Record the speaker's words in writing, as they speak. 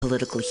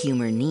political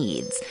humor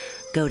needs,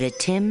 go to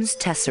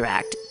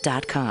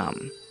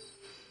timstesseract.com.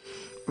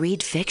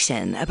 Read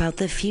fiction about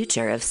the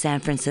future of San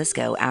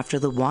Francisco after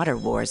the water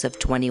wars of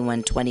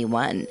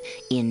 2121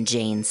 in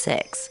Jane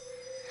 6.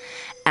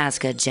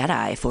 Ask a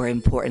Jedi for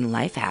important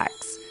life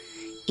hacks.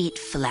 Eat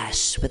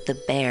flesh with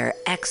the bare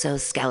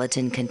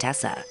exoskeleton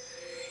Contessa.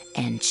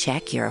 And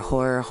check your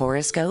horror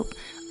horoscope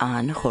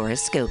on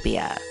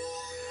Horoscopia.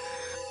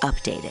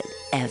 Updated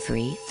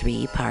every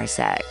 3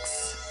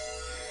 parsecs.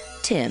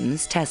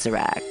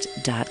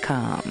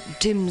 TimsTesseract.com.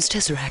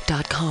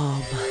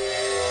 TimsTesseract.com.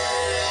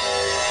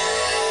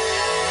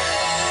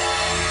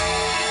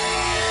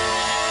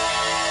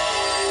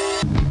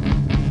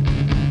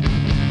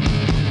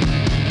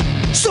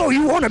 So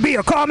you want to be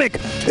a comic?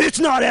 It's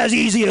not as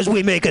easy as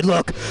we make it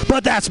look,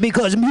 but that's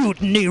because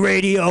Mutiny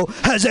Radio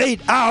has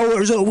 8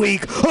 hours a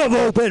week of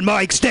open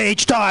mic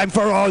stage time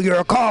for all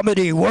your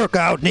comedy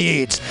workout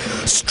needs.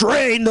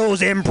 Strain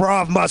those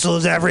improv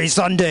muscles every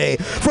Sunday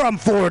from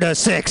 4 to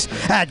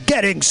 6 at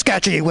Getting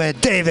Sketchy with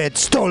David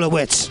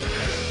Stolowitz.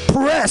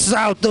 Press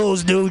out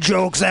those new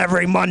jokes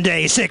every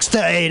Monday, 6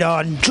 to 8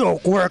 on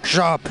Joke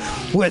Workshop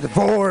with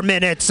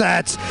 4-minute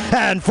sets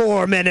and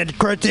 4-minute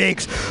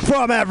critiques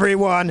from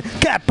everyone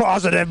kept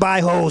positive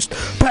by host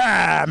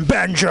Pam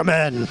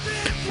Benjamin.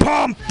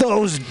 Pump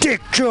those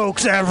dick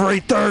jokes every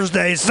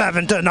Thursday,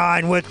 7 to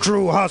 9 with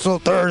True Hustle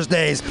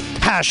Thursdays.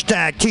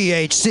 Hashtag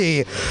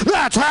THC.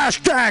 That's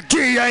hashtag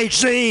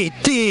THC.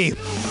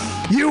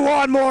 You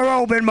want more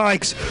open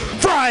mics?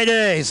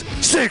 Fridays,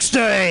 6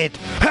 to 8.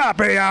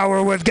 Happy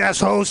hour with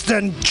guest host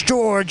and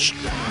George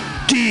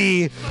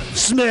D.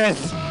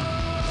 Smith.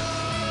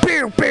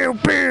 Pew, pew,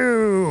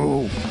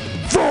 pew.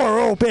 4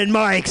 open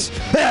mics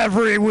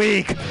every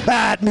week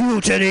at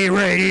Mutiny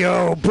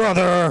Radio,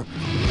 brother.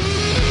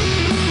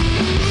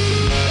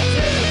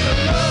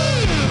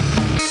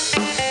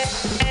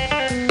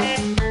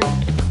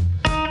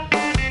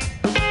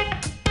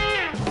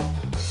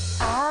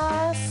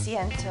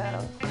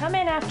 Come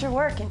in after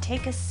work and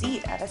take a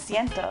seat at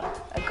Asiento,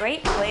 a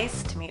great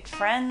place to meet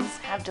friends,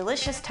 have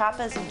delicious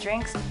tapas and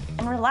drinks,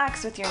 and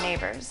relax with your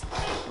neighbors.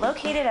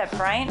 Located at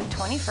Bryant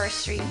 21st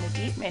Street in the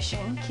Deep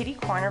Mission, kitty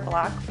corner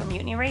block from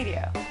Mutiny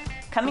Radio.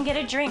 Come and get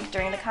a drink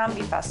during the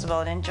comedy festival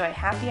and enjoy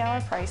happy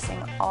hour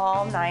pricing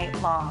all night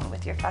long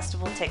with your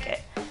festival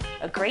ticket.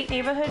 A great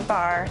neighborhood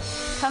bar.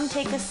 Come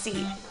take a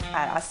seat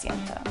at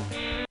Asiento.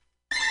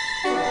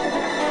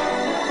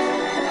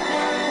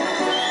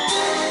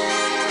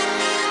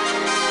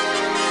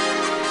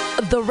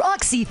 The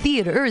Roxy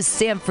Theater is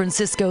San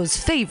Francisco's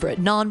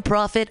favorite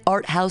nonprofit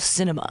art house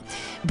cinema,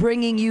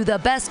 bringing you the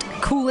best,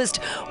 coolest,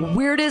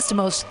 weirdest,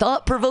 most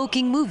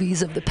thought-provoking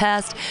movies of the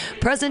past,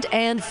 present,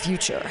 and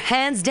future.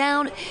 Hands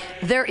down,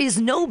 there is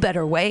no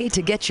better way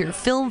to get your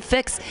film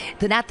fix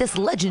than at this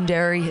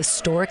legendary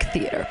historic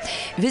theater.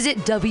 Visit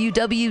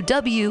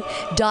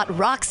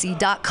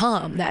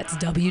www.roxy.com. That's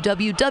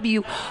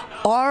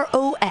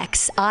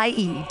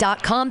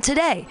www.roxie.com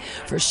today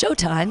for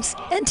showtimes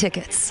and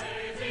tickets.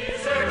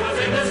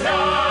 Everybody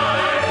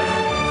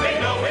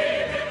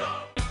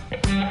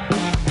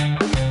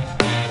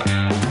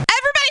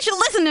should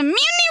listen to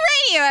Mutiny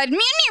Radio at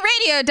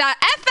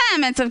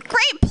mutinyradio.fm. It's a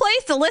great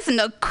place to listen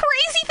to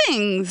crazy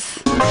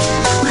things.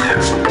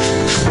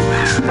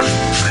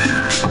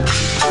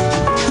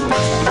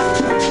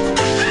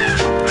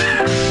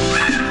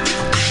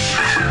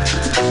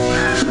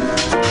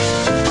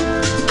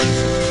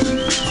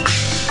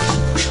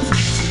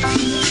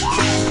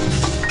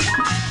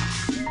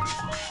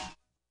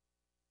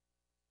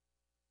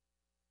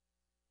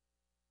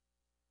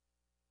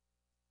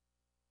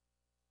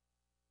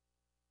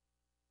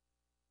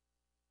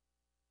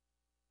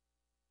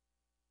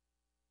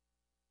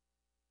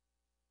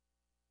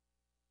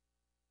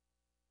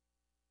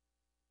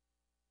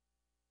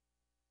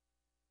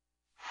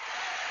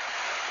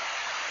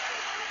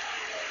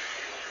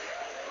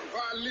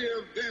 I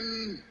lived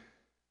in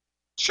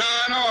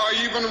China or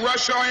even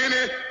Russia or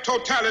any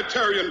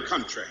totalitarian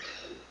country,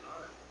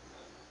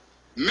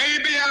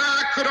 maybe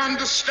I could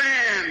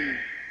understand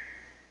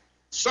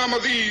some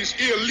of these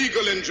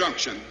illegal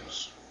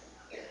injunctions.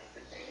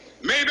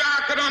 Maybe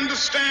I could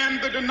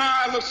understand the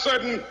denial of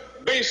certain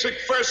basic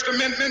First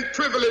Amendment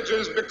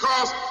privileges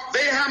because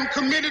they haven't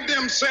committed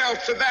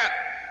themselves to that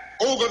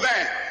over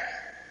there.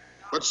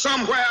 But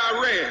somewhere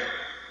I read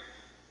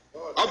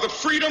of the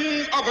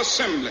freedom of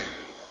assembly.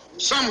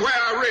 Somewhere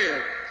I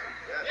read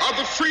of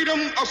the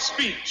freedom of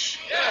speech.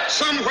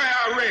 Somewhere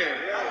I read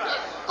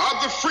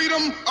of the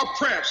freedom of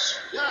press.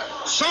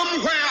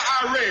 Somewhere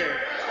I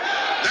read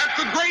that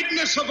the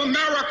greatness of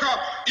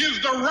America is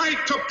the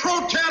right to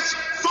protest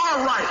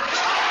far right.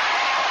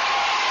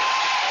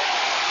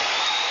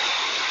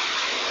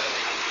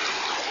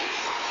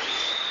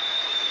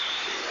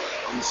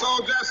 And so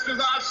just as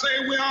I say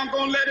we aren't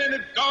going to let any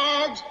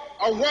dogs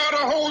or water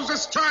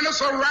hoses turn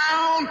us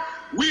around,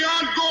 we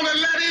aren't going to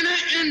let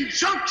any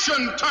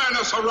injunction turn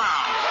us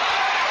around.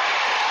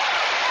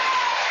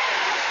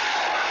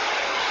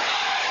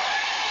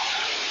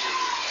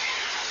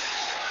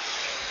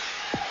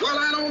 Well,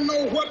 I don't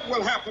know what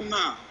will happen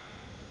now.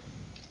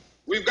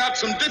 We've got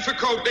some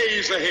difficult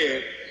days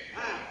ahead.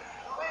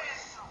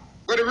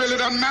 But it really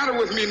doesn't matter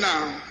with me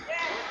now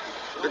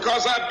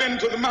because I've been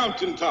to the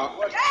mountaintop.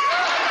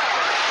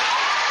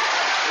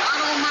 I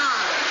don't mind.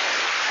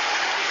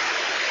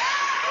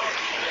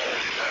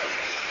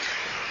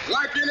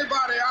 Like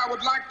anybody, I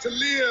would like to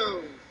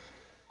live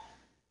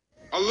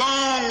a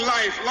long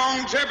life.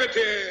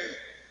 Longevity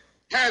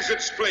has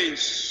its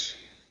place.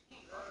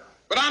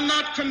 But I'm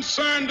not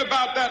concerned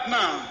about that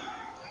now.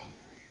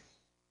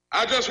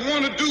 I just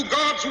want to do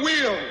God's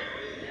will.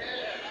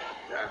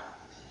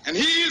 And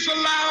He's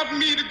allowed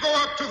me to go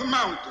up to the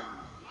mountain.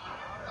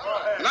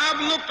 And I've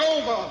looked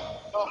over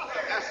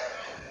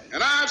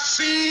and I've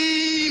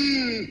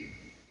seen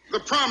the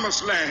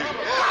promised land.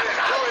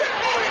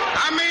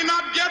 I may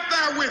not get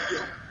there with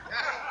you,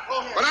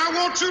 but I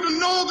want you to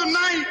know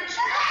tonight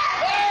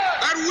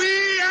that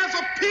we as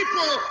a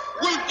people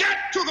will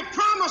get to the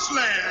promised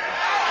land.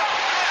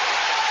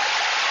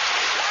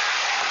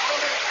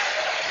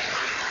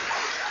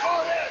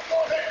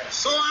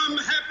 So I'm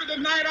happy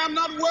tonight. I'm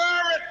not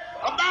worried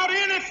about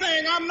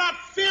anything. I'm not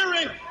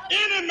fearing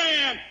any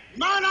man.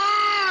 Mine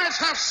eyes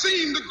have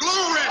seen the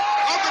glory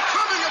of the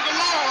coming of the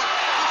Lord.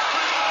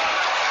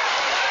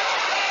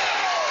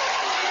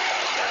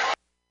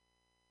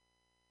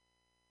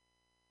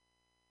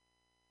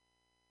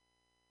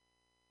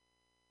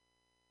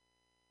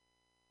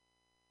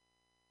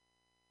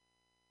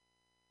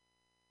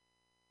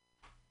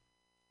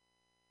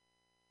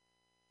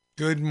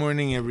 Good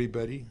morning,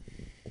 everybody.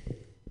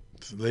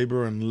 It's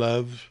Labor and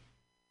Love.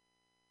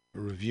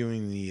 We're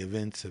reviewing the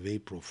events of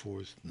April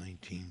 4th,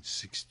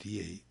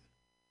 1968.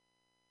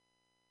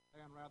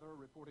 Dan Rather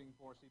reporting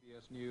for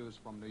CBS News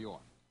from New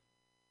York.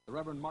 The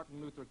Reverend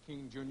Martin Luther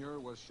King Jr.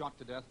 was shot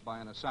to death by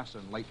an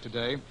assassin late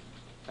today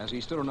as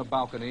he stood on a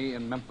balcony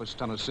in Memphis,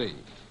 Tennessee.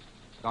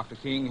 Dr.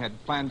 King had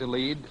planned to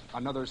lead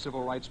another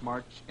civil rights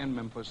march in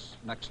Memphis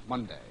next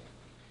Monday.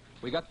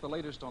 We got the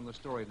latest on the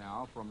story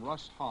now from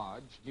Russ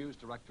Hodge, news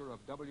director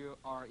of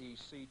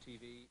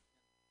WREC-TV.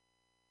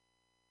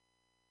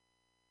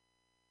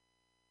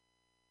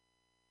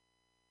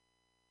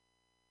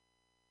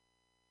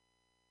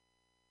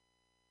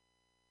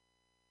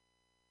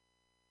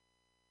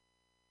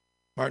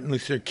 Martin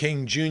Luther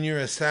King Jr.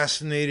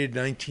 assassinated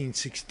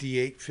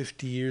 1968,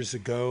 50 years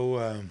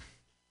ago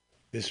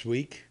this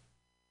week.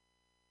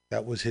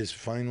 That was his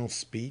final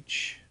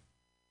speech.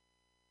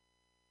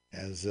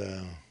 As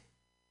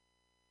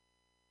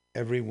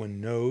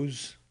everyone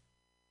knows,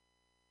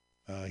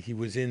 he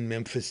was in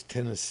Memphis,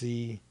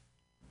 Tennessee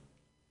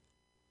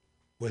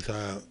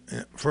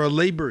for a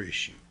labor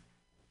issue.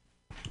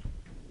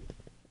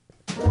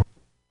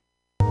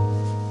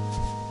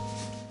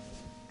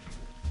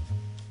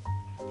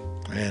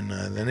 And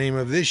the name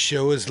of this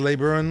show is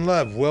Labor and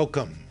Love.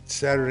 Welcome. It's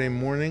Saturday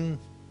morning.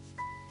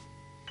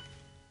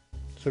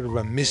 Sort of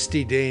a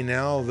misty day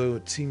now, although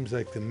it seems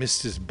like the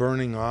mist is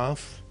burning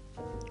off.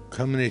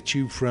 Coming at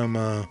you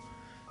from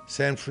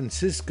San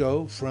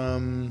Francisco,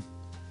 from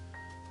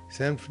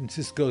San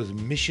Francisco's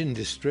Mission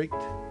District.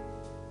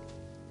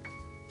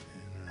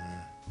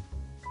 And,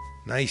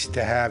 nice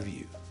to have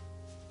you.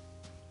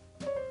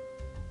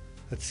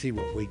 Let's see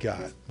what we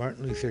got.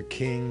 Martin Luther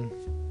King.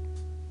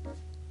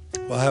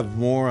 We'll have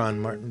more on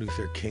Martin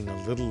Luther King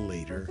a little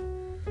later.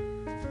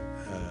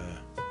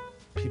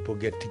 People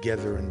get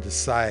together and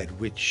decide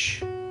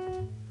which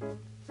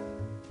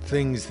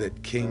things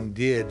that King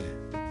did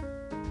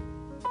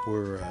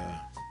were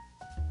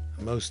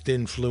most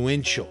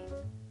influential.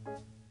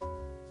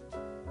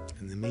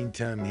 In the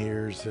meantime,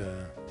 here's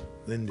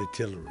Linda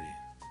Tillery.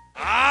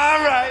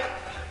 All right.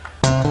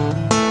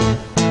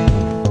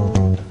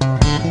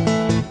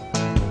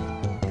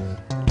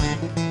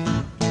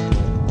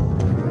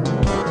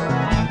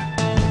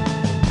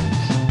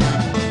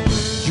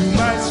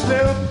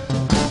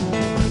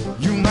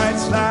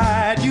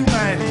 You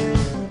might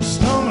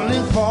stumble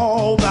and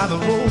fall by the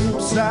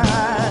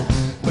roadside,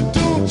 but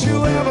don't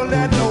you ever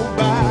let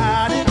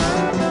nobody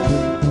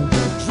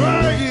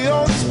drag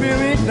your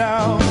spirit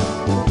down.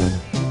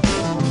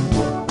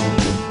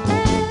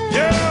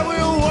 Yeah,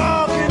 we're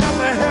walking up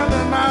to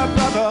heaven, my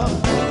brother.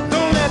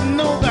 Don't let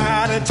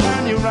nobody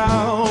turn you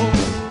around.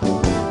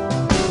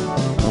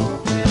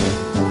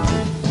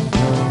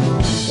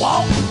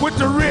 Walk with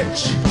the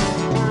rich,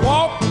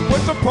 walk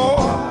with the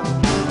poor.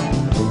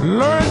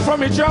 Learn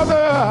from each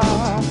other,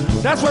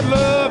 that's what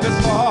love is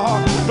for.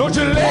 Don't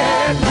you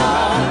let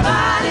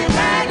nobody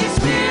drag your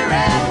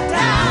spirit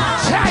down.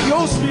 Tear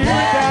your spirit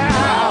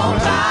down.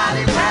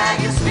 Nobody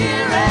drag your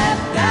spirit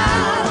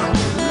down.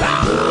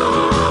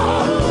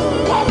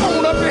 Walk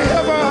on up to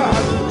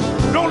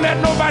heaven. Don't let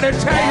nobody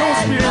tear your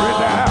spirit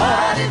down.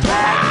 Nobody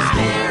drag your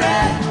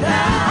spirit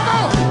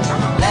down.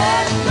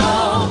 Let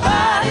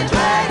nobody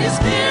drag your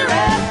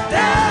spirit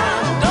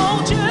down.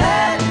 Don't you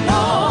let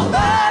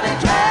nobody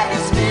drag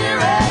your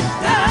spirit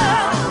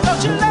down.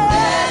 Don't you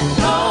let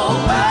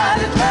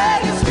nobody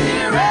drag your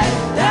spirit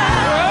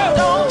down.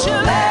 Don't you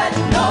let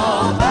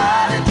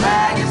nobody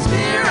drag your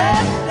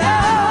spirit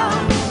down.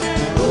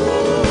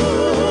 Ooh.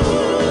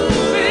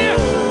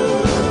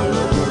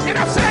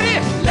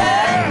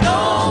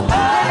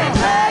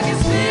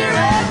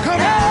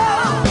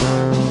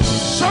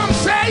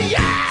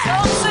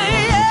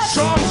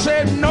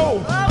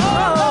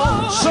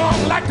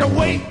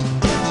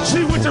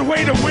 the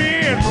way the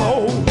wind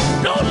blows.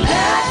 Don't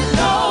let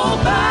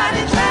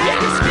nobody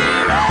drag your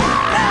spirit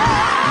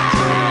down.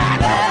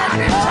 Let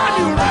nobody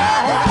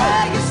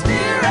drag your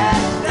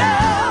spirit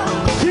down.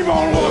 Keep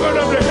on walking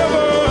up to heaven.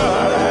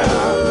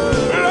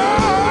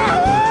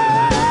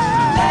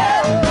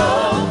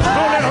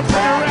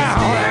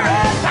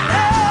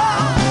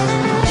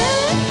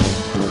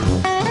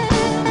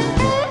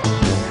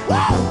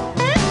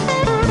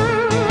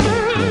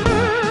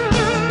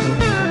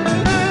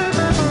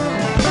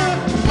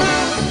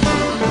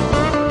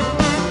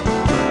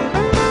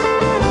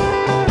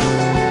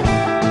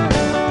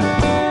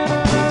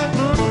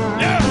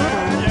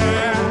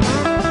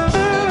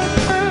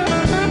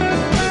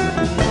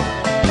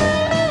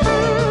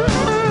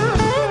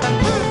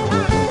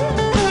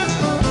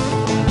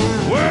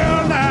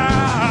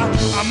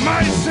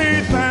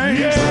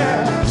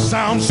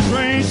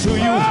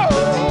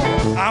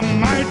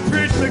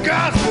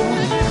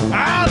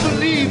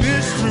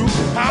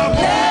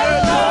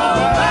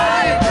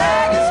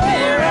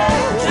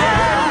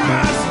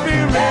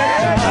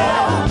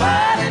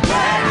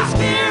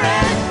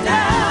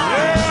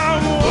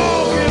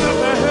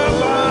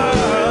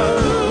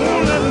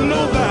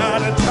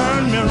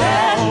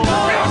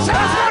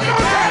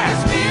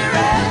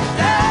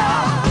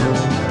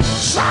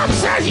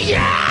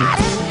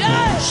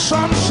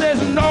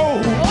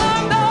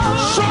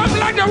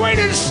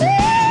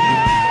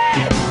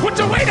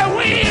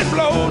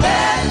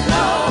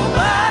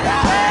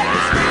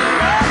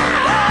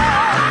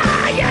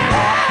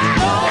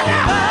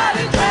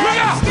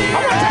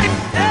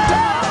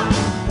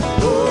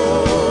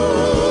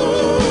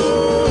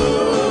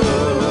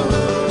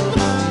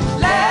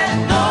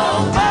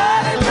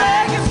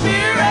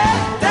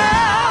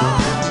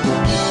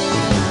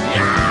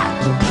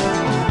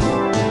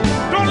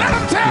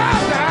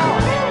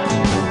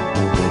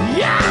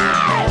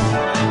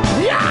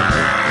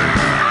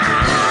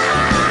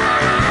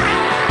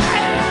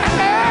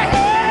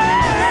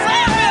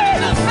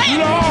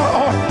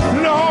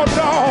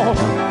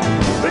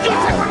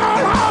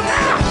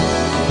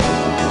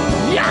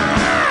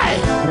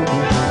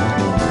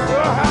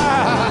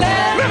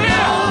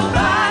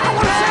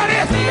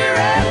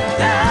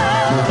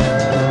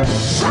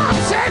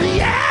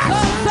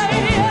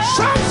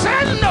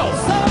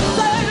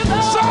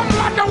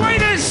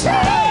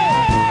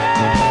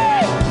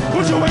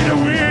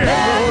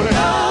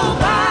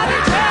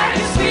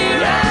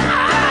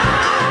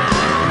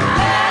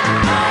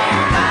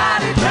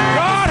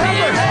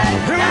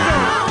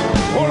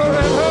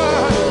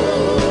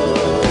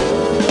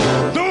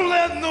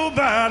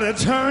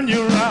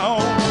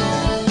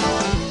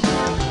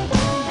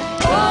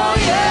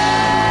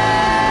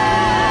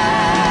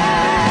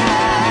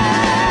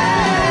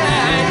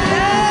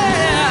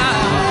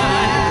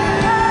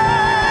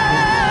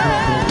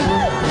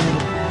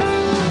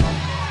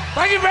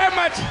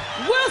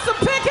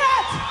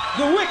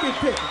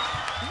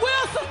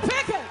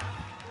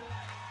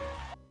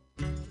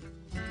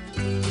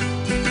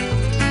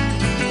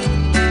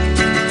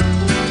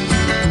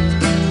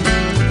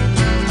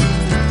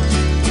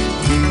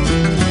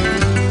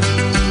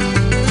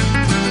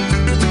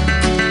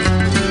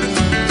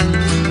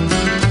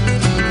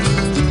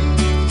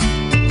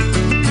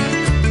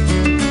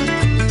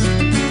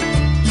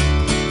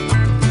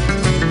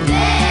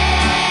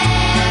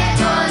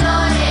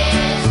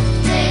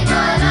 De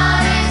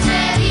colores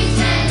me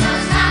dicen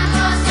los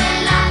campos de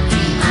la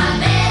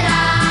primavera.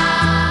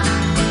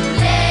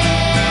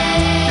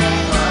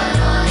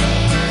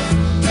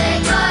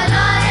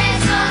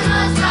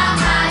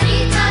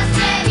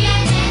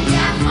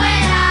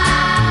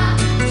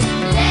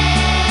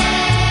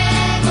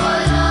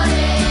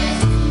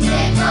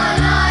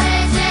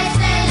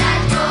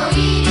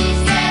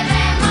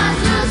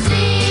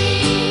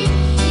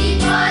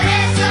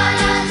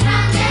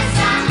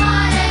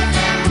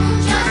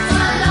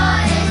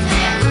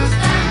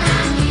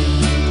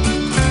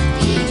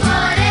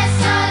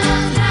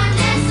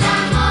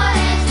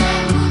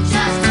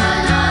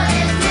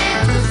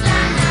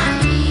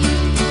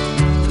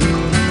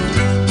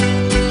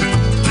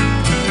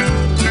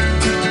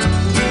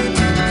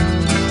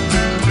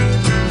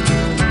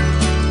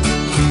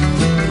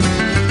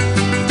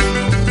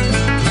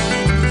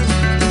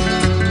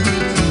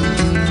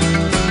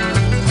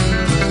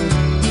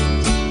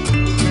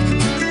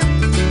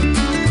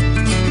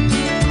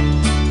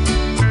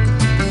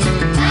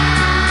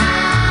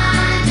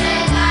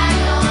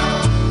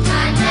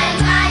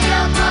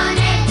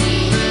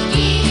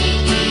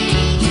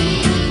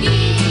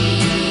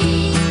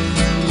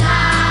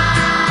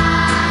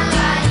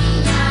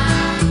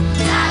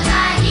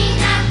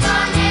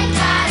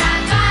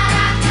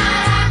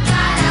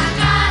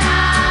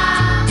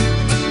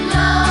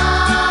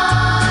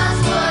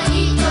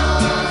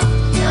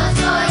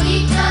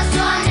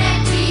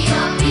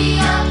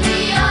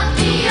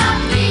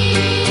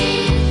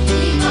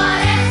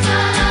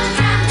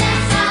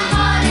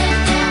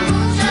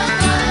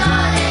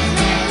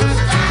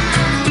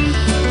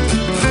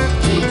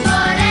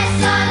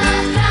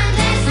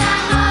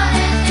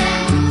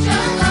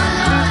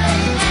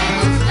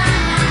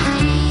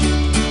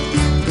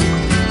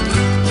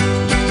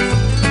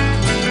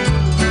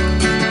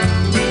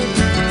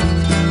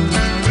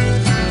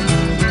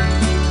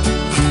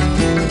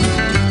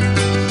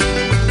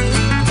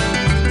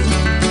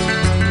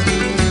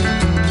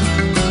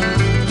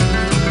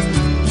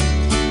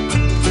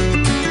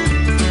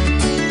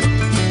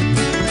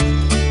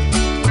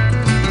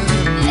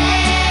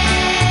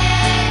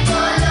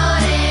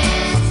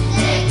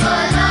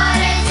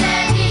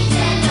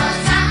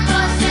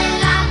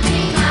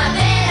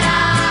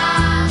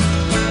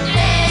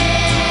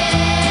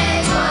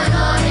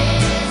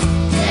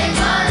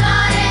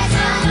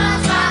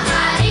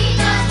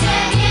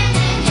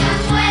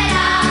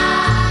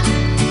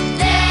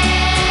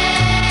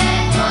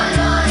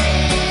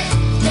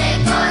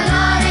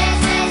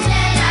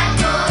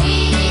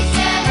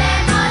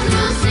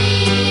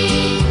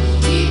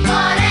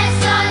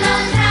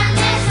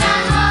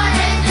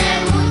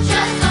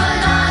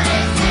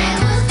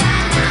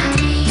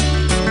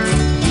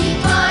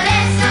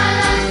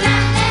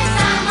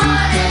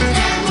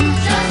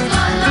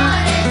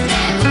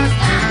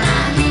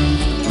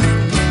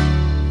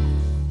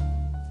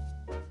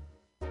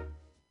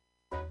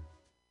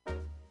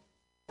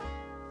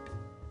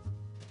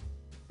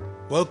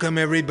 Welcome,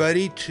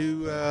 everybody,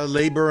 to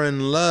Labor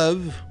and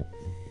Love.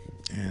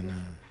 And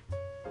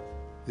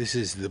this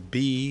is the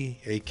B,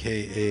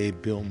 a.k.a.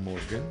 Bill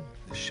Morgan,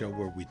 the show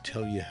where we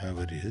tell you how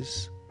it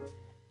is.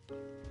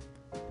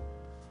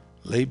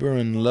 Labor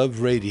and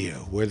Love Radio,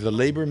 where the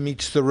labor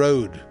meets the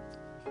road.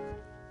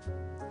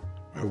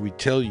 Where we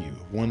tell you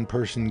if one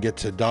person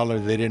gets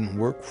 $1 they didn't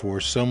work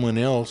for, someone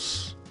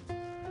else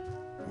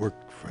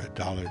worked for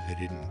 $1 they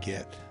didn't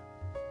get.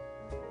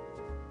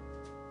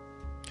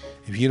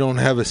 If you don't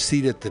have a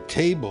seat at the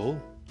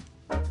table,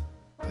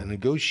 the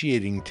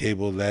negotiating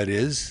table that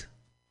is,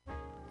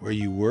 where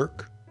you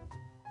work,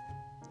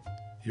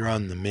 you're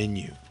on the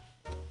menu.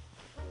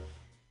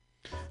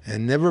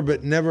 And never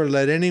but never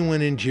let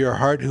anyone into your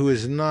heart who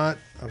is not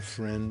a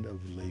friend of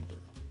labor.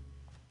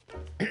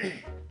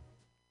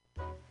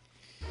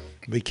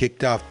 We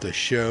kicked off the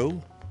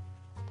show,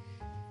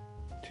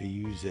 to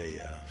use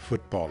a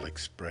football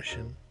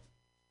expression,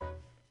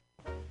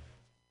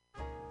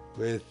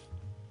 with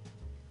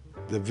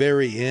the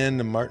very end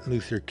of Martin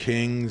Luther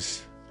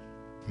King's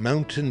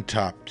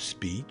mountaintop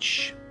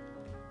speech,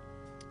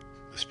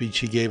 the speech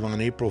he gave on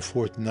April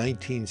 4th,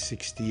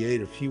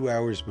 1968, a few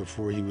hours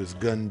before he was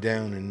gunned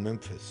down in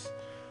Memphis,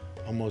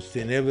 almost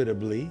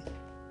inevitably,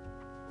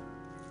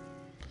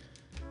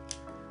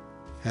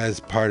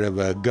 as part of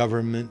a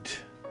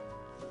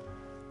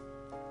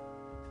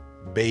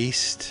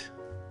government-based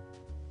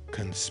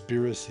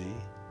conspiracy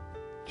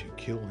to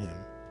kill him.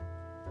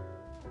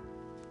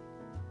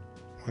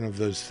 One of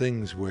those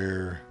things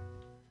where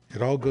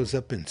it all goes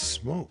up in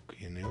smoke,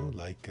 you know,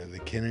 like the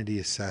Kennedy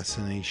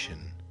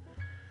assassination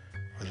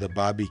or the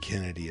Bobby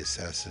Kennedy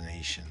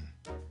assassination.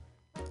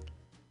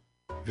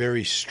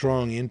 Very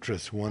strong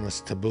interests want us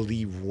to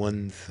believe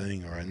one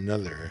thing or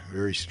another.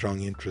 Very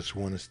strong interests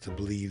want us to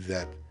believe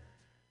that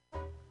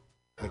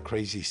a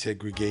crazy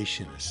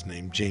segregationist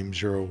named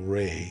James Earl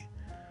Ray,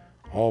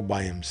 all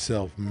by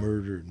himself,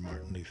 murdered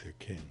Martin Luther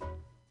King.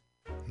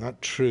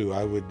 Not true.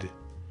 I would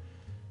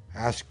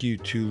ask you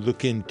to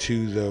look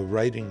into the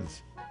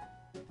writings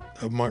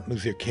of Martin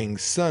Luther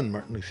King's son,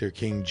 Martin Luther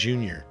King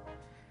Jr.,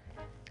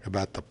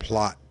 about the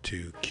plot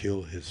to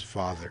kill his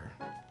father.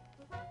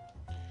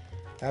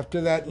 After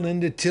that,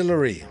 Linda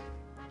Tillery,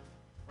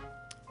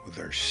 with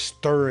her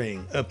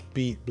stirring,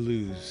 upbeat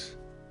blues,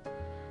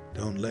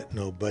 Don't Let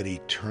Nobody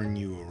Turn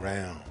You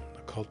Around,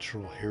 the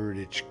Cultural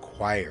Heritage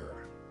Choir.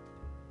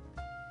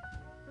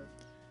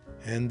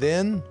 And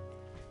then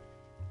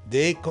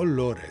De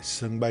Colores,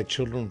 sung by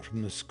children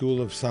from the School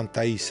of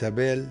Santa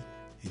Isabel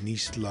in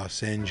East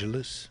Los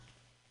Angeles.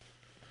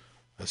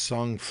 A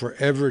song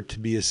forever to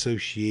be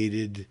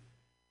associated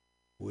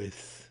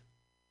with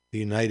the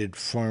United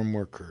Farm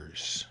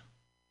Workers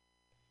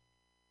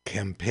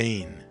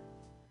campaign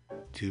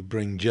to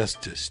bring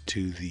justice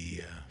to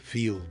the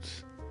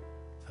fields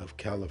of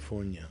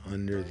California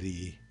under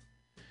the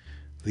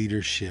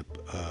leadership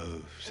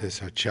of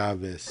Cesar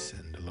Chavez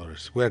and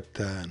Dolores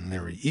Huerta and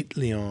Larry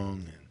Itliong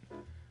and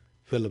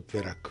Philip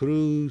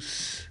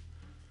Veracruz.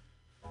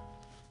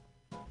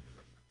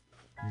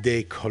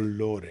 De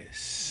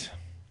Colores.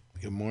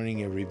 Good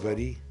morning,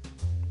 everybody.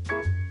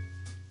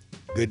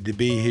 Good to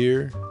be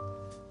here.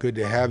 Good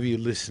to have you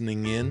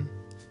listening in.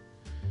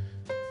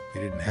 We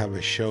didn't have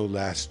a show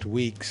last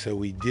week, so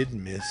we did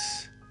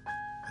miss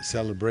a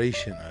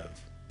celebration of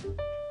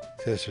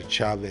Cesar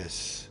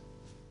Chavez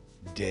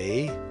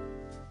Day.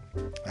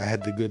 I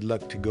had the good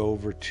luck to go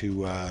over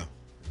to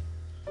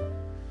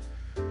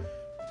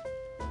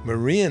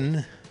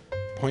Marin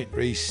Point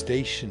Reyes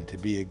Station, to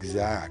be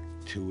exact,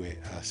 to a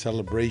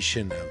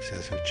celebration of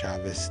Cesar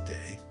Chavez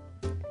Day.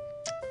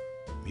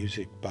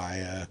 Music by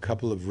a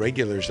couple of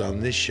regulars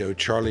on this show,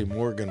 Charlie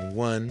Morgan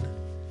 1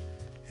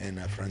 and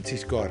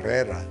Francisco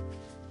Herrera,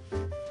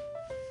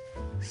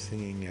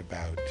 singing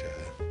about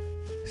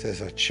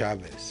Cesar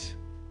Chavez.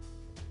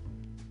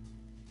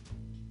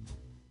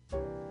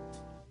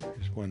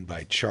 There's one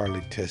by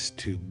Charlie Test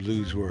Tube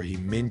Blues where he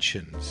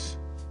mentions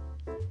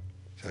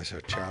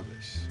Cesar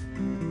Chavez.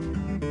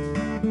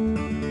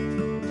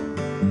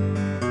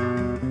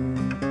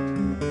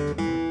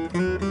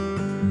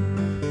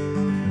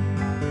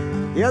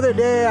 The other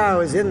day I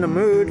was in the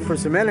mood for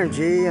some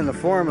energy in the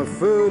form of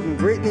food, and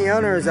greeting the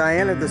owner as I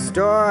entered the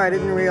store, I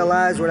didn't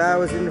realize what I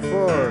was in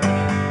for.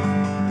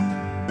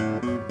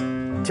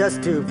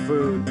 Test tube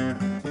food.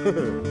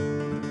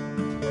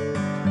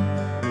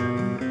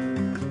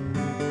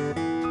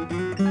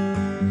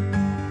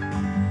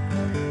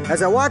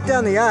 As I walked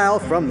down the aisle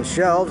from the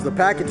shelves, the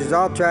packages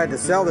all tried to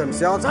sell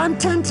themselves. I'm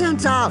 10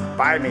 cents off.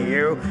 Buy me,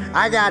 you.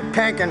 I got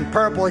pink and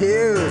purple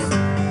hues.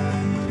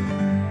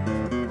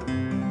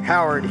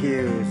 Howard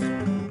Hughes.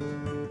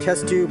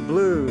 Test tube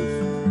blues.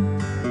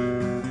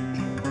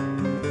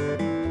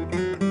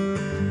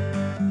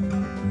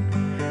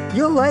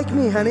 You'll like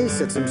me, honey,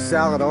 said some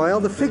salad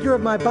oil. The figure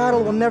of my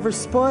bottle will never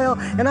spoil.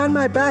 And on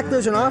my back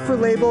there's an offer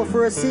label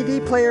for a CD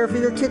player for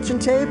your kitchen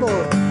table.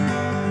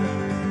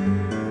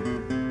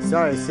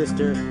 Sorry,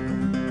 sister.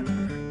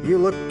 You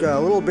look a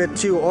little bit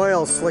too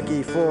oil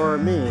slicky for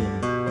me.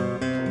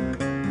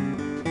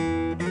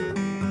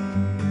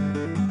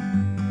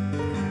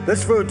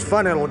 This food's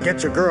fun, it'll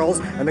get you girls,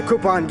 and the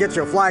coupon gets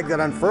you a flag that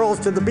unfurls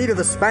to the beat of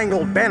the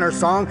Spangled Banner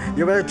song.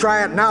 You better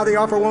try it now, the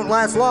offer won't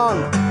last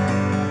long.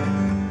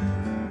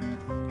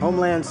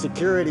 Homeland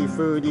Security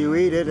food, you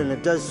eat it, and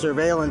it does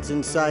surveillance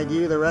inside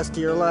you the rest of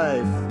your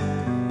life.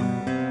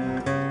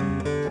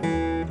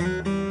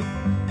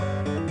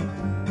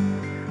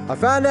 I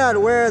found out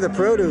where the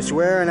produce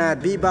were, and I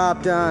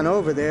bebopped on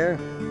over there.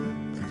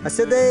 I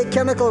said they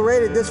chemical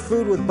rated this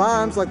food with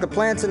bombs like the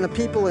plants and the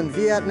people in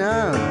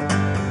Vietnam.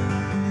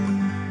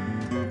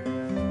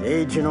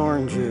 Agent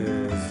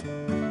Oranges.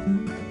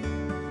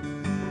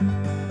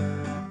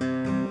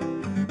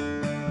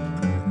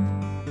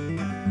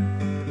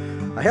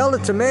 I held a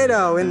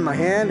tomato in my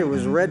hand. It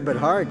was red but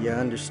hard, you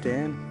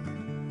understand.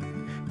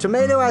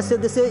 Tomato, I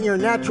said, this ain't your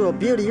natural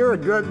beauty. You're a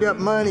drugged up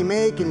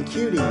money-making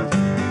cutie.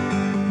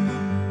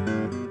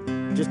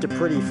 Just a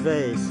pretty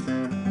face.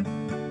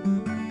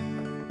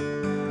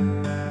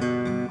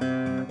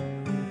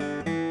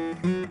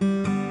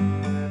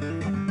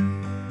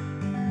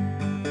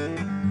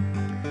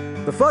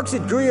 The folks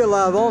at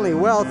LaborAndLove only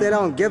wealth, they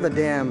don't give a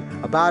damn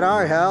about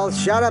our health.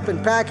 Shot up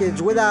and packaged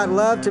without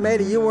love.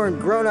 Tomato, you weren't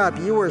grown up,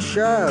 you were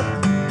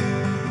shoved.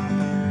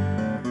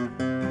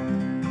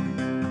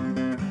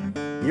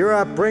 Your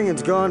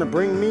upbringing's going to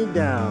bring me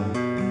down.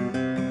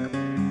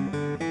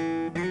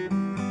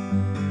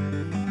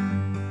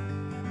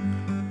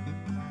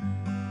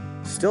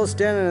 Still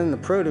standing in the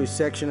produce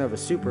section of a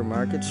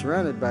supermarket,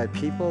 surrounded by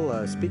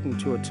people, speaking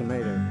to a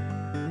tomato.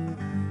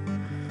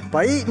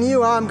 By eating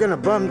you, I'm gonna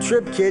bum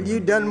trip, kid. You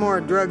done more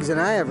drugs than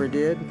I ever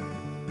did.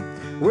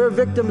 We're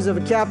victims of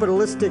a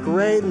capitalistic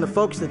raid, and the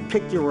folks that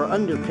picked you were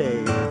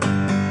underpaid.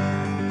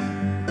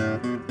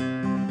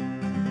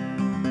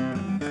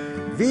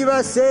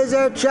 Viva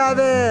Cesar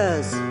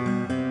Chavez!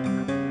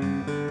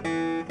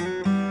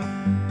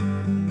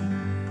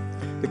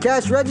 The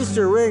cash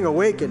register ring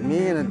awakened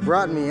me, and it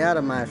brought me out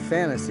of my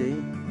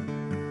fantasy.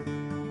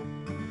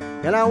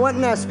 And I went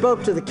and I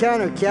spoke to the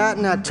counter cat,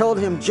 and I told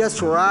him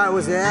just where I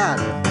was at.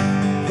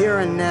 Here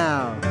and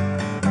now.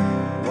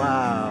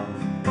 Wow.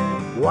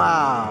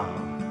 Wow.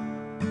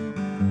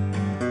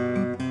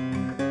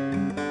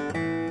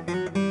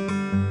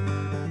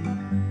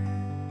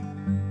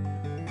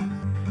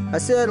 I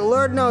said,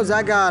 Lord knows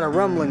I got a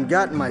rumbling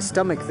gut and my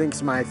stomach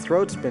thinks my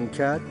throat's been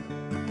cut.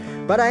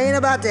 But I ain't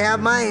about to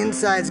have my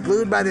insides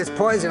glued by this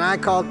poison I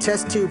call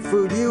test tube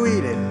food. You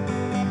eat it.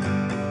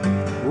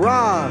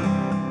 Raw.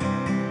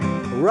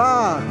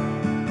 Raw.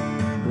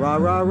 Raw,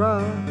 raw,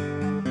 raw.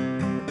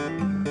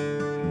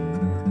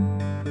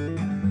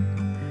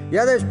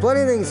 Yeah, there's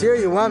plenty of things here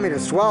you want me to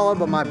swallow,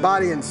 but my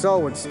body and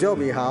soul would still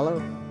be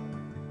hollow.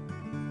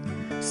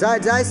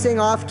 Besides, I sing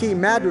off-key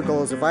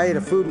madrigals if I ate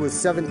a food with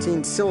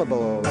 17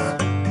 syllables.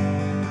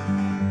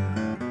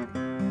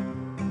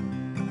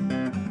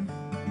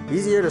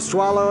 Easier to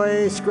swallow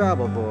a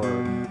Scrabble board.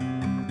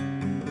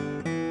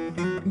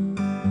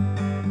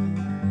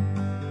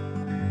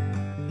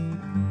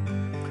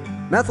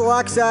 Methyl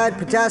oxide,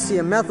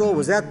 potassium methyl,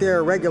 was that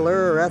there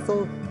regular or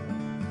ethyl?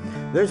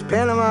 There's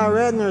Panama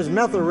red and there's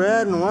methyl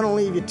red, and one will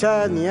leave you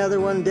tired and the other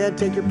one dead.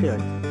 Take your pick.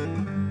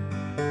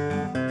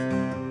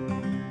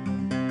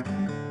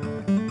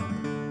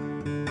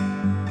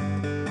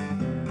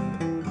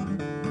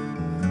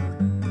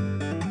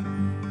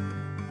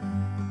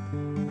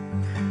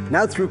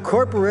 Now through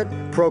corporate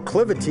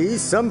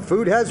proclivities, some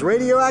food has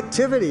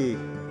radioactivity.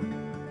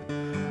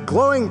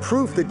 Glowing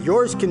proof that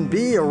yours can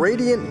be a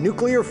radiant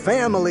nuclear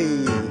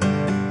family.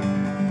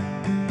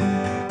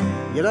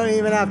 You don't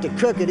even have to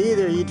cook it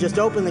either. You just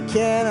open the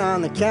can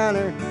on the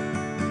counter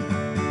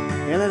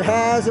and it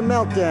has a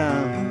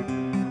meltdown.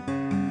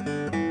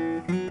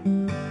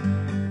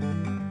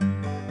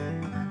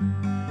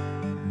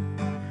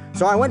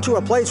 So I went to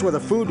a place where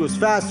the food was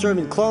fast,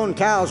 serving clone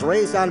cows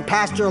raised on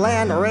pasture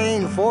land,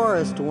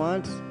 rainforest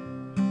once.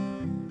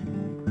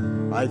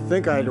 I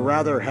think I'd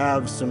rather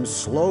have some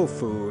slow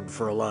food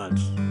for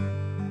lunch.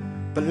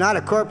 But not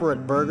a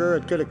corporate burger.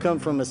 It could have come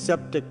from a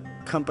septic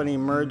company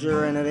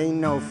merger, and it ain't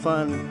no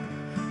fun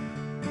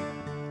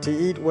to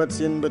eat what's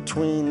in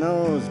between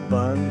those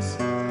buns.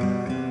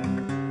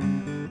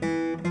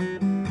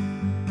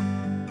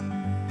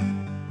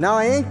 Now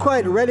I ain't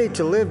quite ready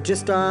to live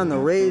just on the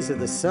rays of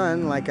the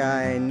sun like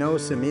I know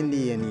some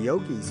Indian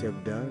yogis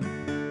have done.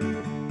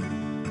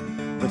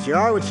 But you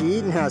are what you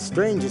eat, and how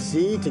strange you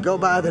see to go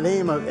by the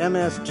name of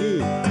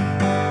MSG.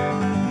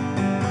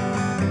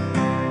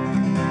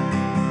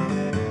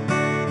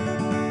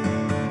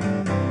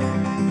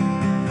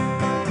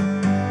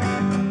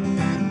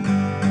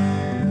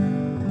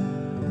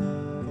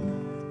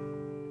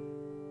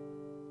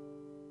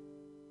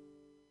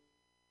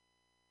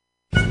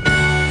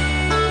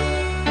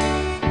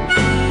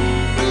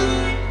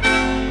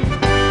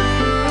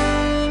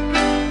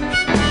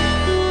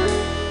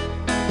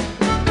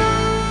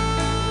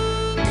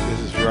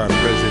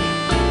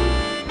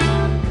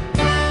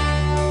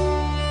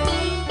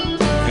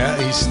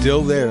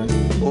 Still there.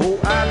 Oh,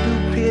 I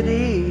do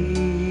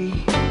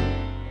pity.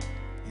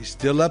 He's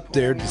still up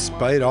there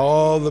despite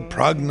all the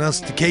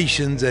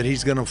prognostications that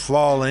he's going to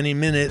fall any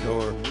minute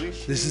or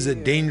this is a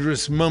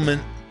dangerous moment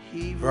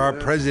for our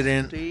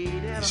president. He's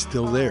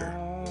still there.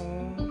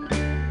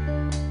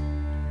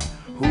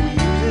 Who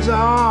uses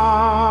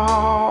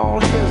all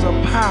his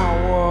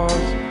powers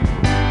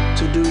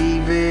to do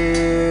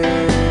evil,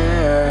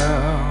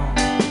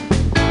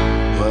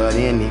 but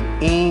in the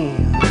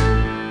end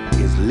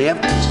is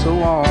left so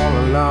all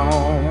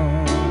alone.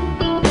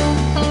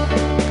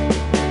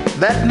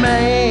 That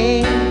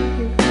man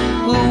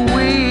who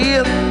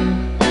with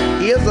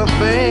is a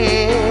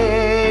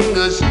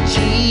finger's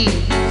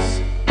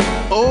cheese,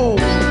 oh,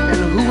 and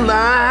who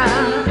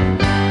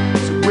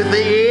lies with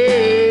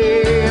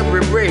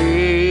every breath,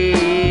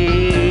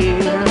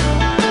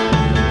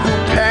 who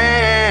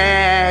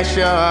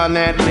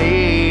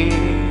passionately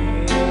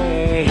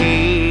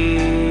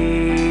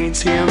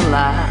hates his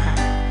life,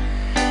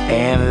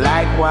 and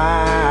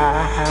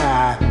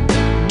likewise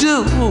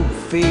do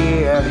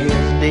fear his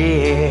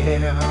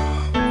death.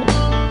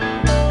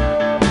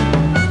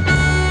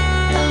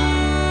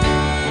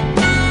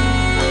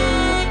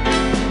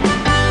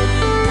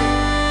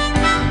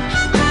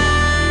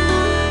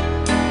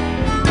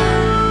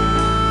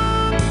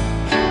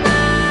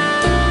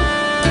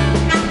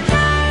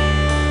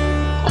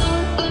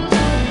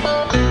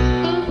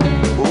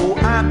 Oh,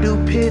 I do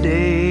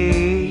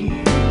pity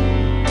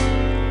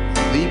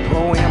the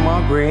poor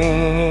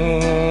immigrant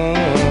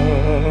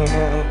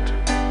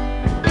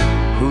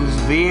whose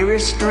very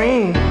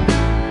strength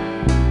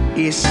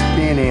is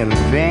spent in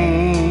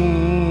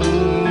vain,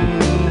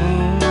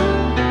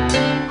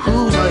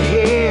 whose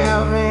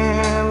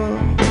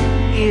heaven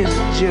is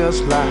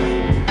just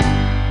like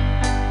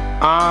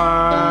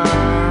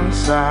arm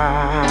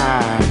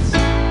size,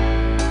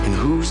 and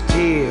whose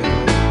tears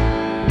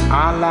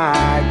are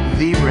like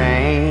the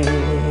rain.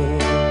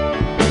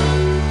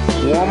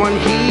 Woman,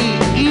 he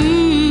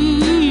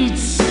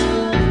eats,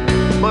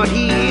 but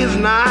he is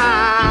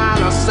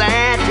not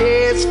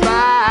satisfied.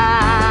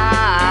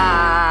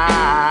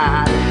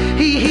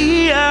 He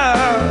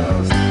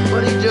hears,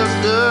 but he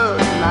just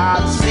does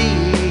not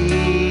see.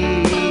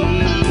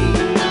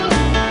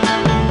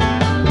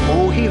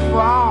 Oh, he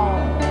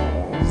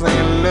falls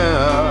in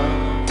love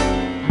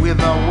with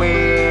a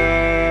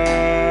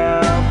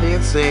wealth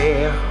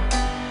itself,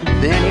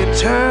 then he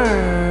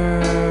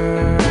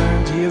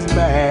turns his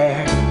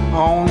back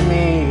on me.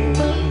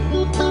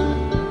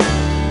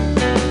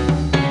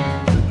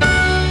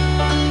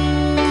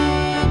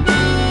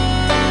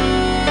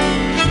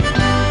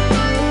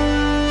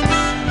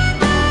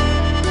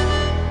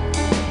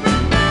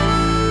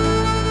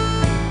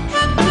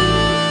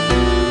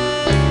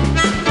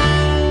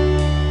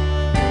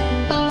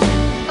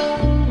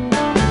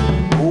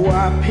 Oh,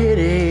 I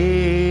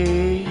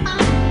pity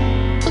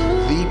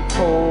the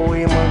poor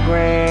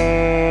immigrant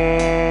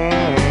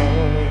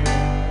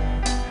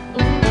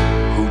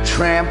who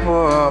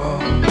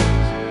tramples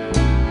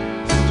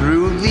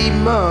through the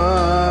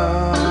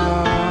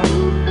mud,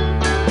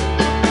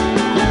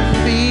 who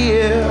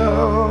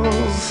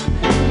fills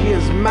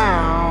his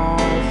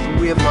mouth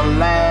with a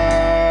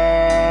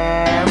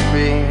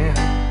laughing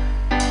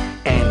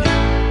and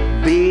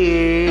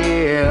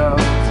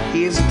builds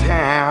his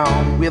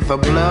town with a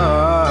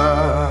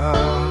blood.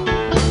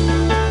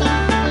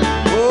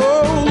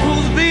 Oh,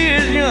 whose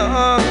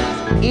visions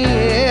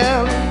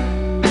in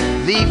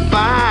the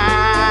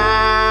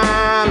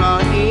final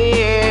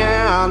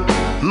end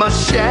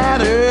must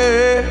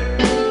shatter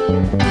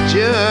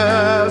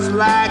just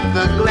like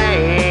the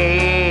glass.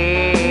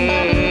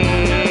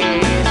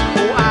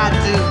 Oh, I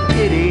do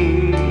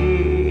pity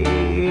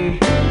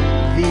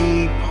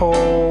the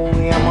poor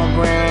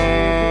immigrant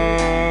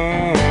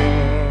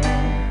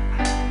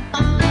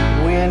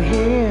when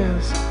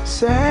his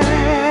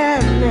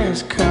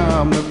sadness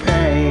come to pass.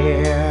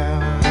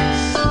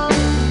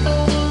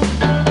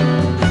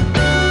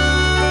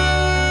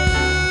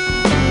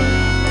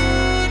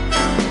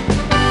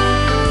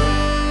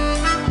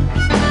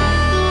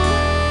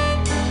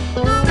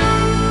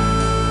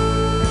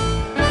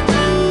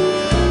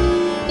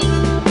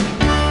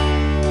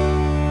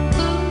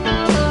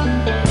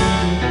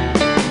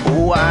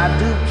 Oh, I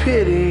do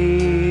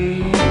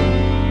pity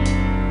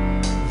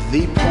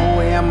the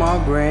poor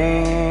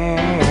immigrant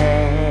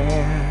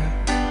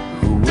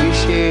who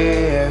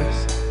wishes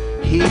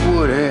he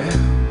would have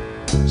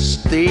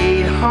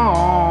stayed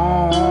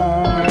home,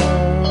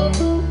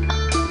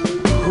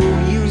 who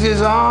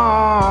uses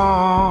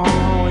all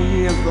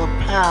his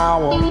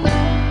power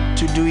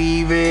to do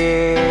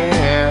evil,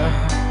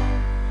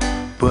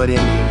 but in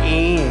the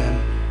end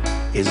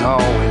is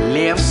always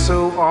left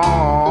so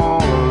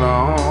all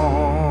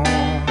alone.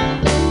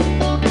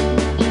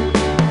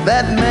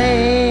 That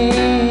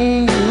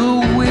man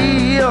who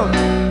will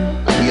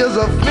here's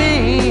a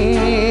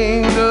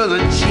finger the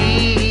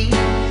cheese,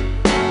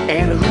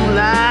 and who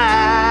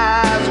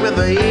lies with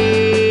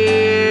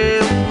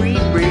every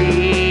breath,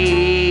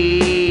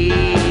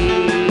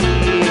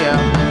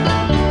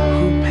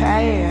 who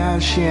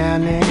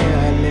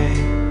passionately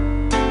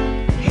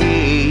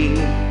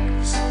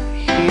hates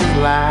his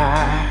life,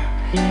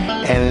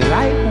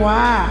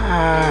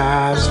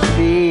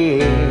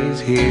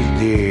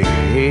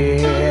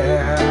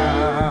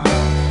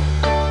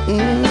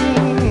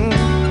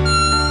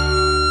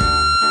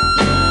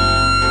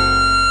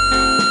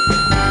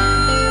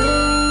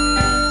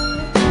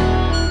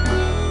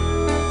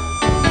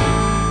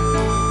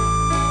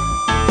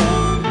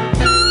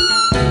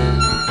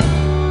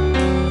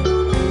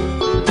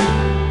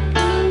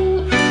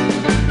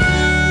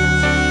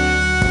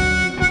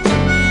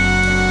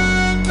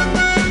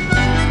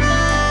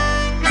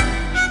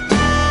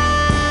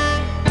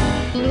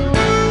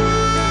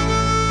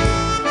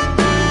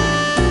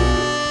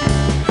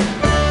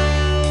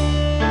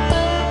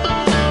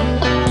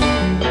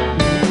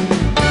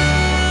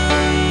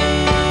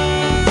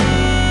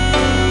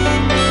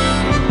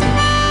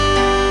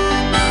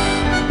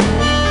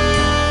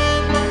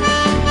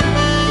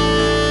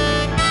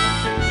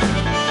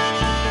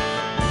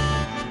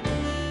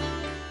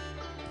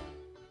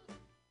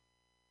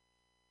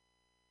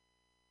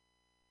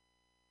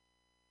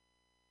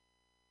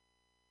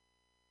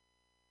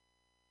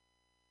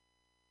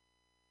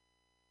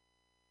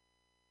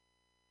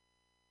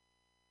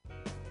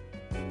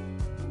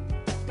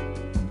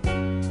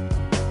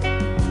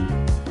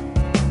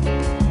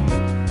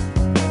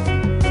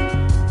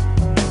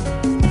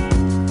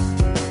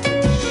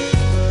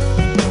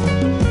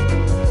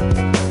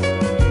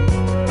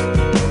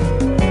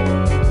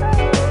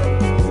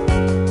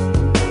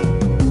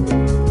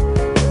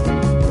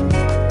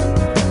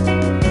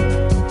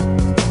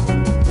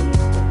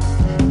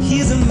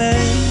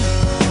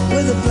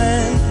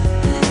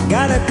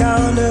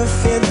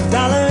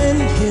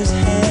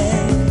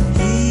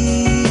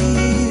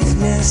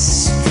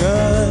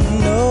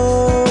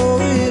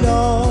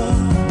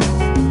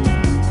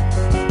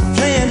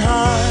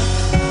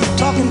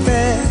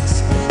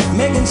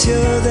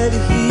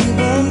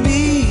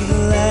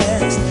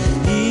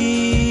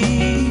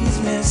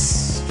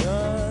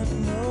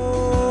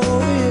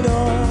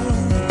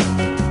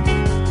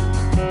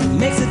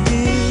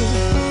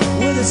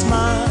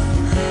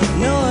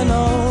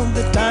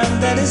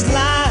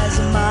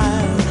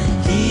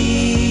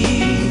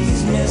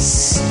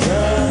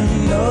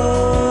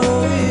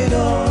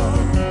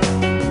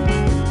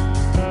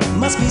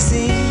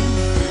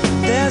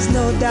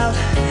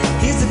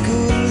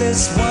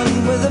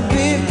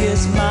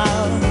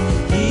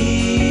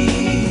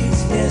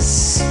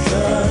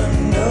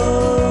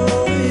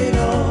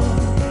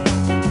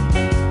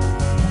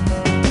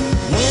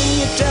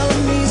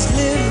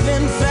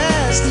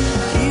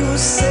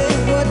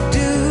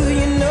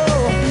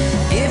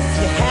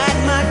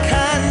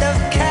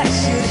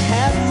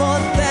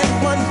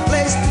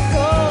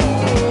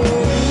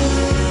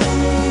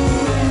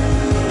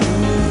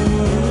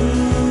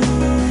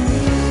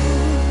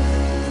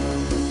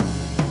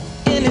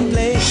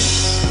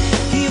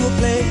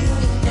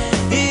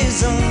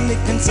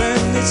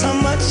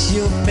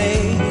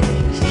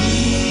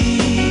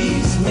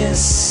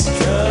 Mr.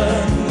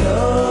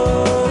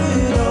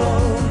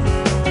 Know-it-all.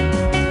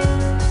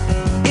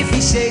 If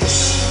he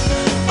shakes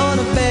on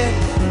a bed,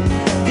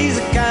 he's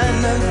the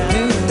kind of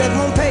dude that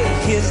won't pay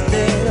his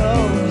debt.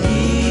 Oh,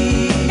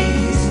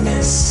 he's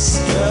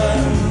Mr.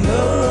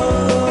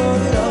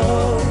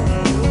 Know-it-all.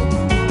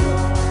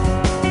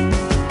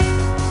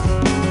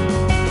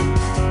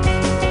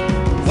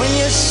 When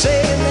you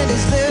say that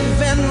he's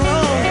living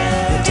wrong,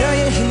 he'll tell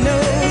you he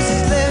knows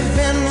he's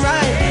living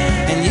right.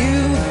 And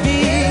you'd be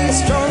a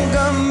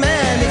stronger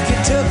man if you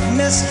took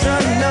Mr.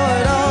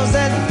 Know-it-all's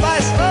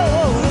advice. Oh,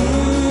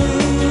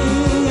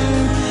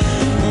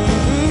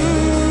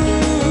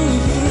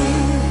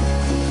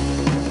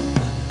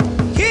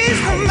 he's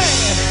the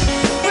man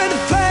with the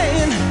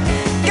plan,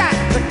 got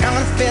the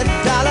counterfeit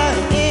dollar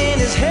in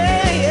his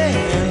hand.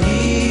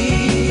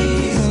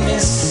 He's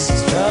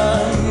Mr.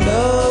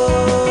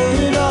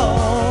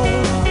 Know-it-all.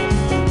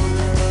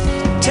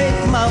 Take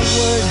my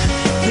word,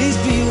 please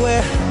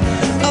beware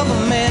of a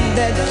man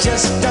that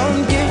just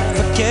don't give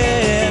a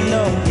care.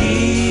 No,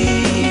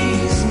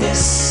 he's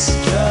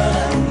Mr.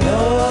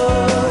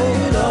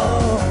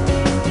 Know-it-all.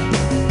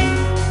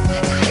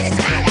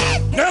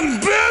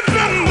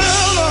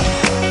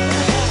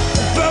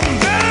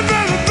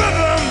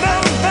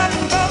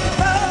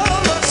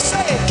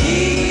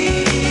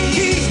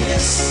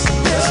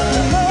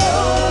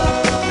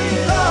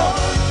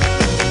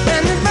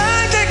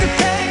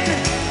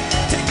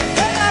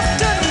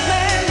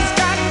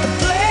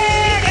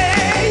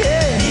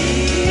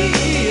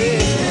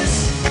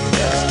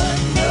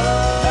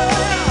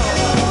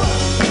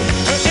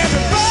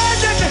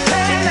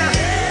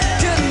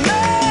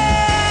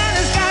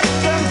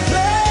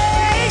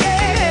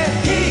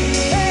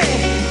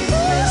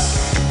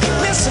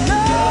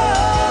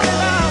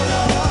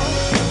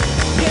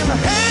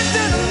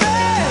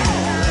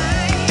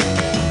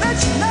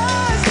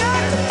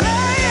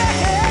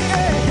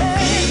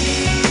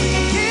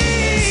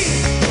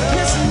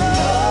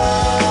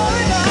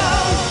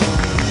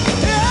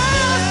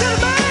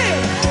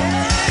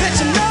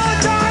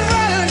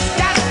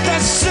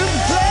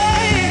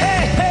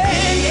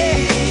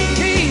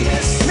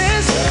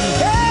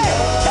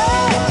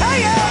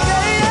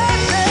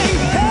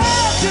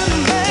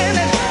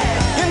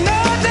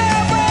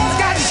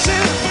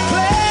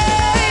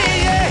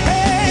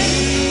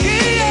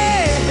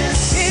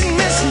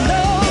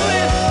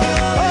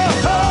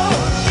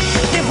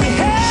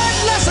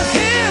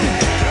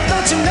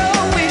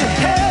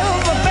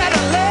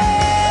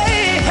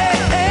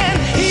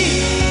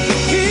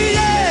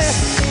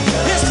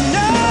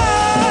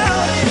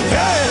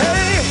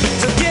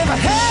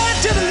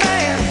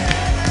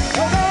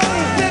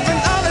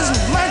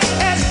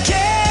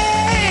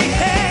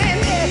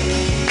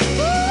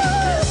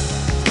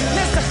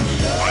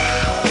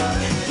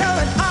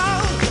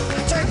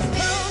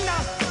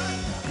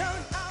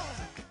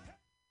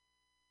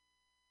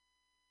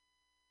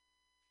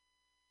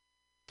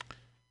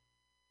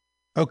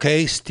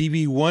 Okay,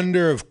 Stevie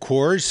Wonder, of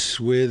course,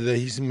 with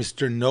he's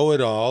Mr.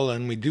 Know-it-all,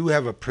 and we do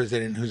have a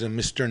president who's a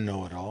Mr.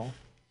 Know-it-all.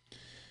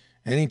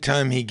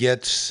 Anytime he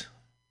gets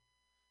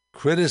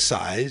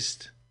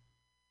criticized,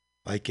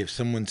 like if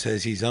someone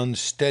says he's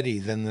unsteady,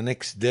 then the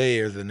next day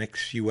or the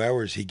next few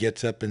hours he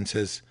gets up and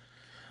says,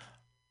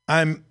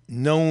 I'm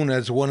known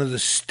as one of the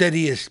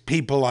steadiest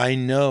people I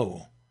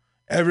know.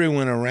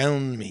 Everyone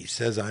around me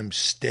says I'm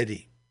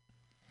steady.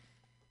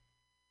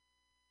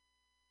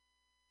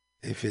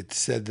 If it's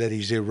said that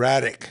he's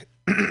erratic,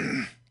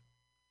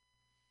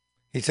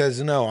 he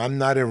says, no, I'm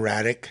not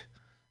erratic.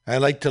 I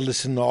like to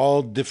listen to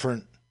all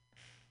different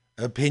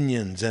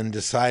opinions and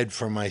decide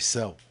for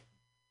myself.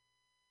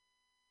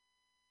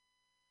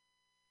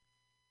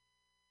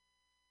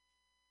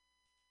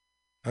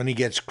 And he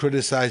gets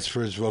criticized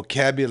for his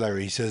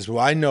vocabulary. He says,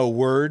 well, I know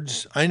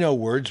words.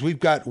 We've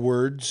got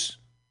words.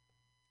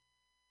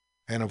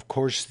 And of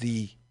course,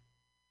 the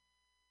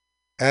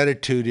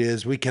attitude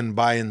is we can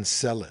buy and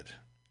sell it.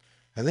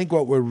 I think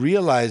what we're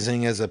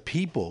realizing as a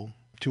people,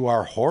 to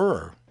our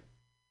horror,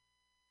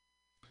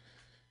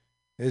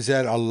 is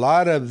that a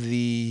lot of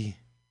the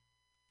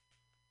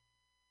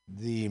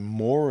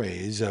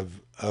mores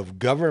of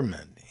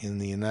government in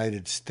the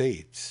United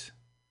States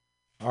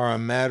are a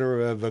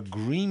matter of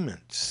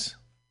agreements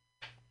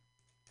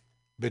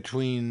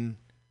between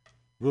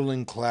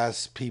ruling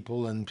class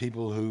people and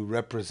people who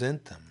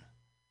represent them.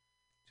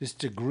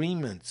 Just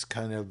agreements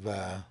kind of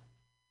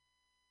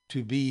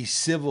to be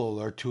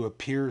civil or to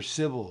appear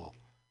civil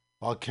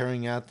while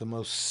carrying out the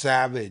most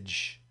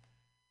savage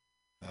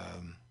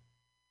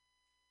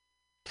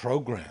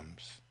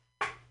programs.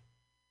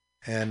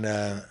 And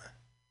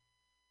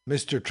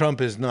Mr.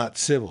 Trump is not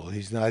civil.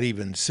 He's not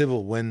even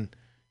civil. When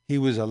he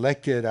was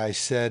elected, I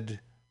said,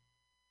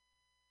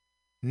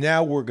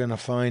 now we're going to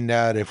find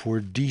out if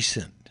we're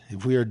decent,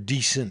 if we are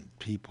decent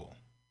people.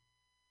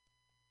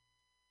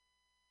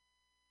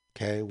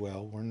 Okay,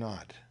 well, we're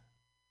not.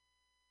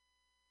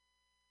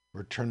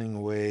 We're turning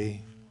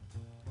away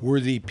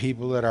worthy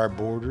people at our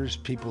borders,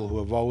 people who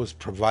have always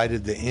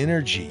provided the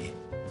energy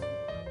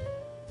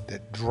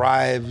that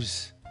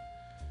drives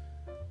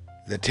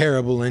the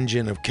terrible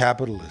engine of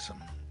capitalism.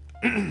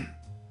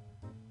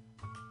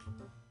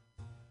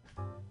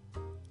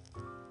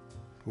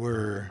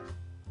 We're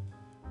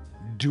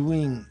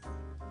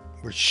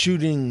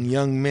shooting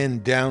young men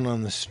down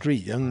on the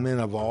street, young men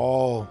of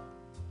all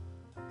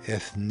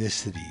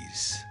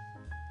ethnicities.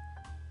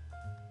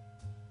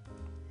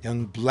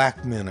 Young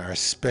black men are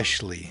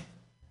especially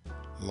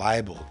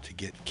liable to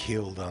get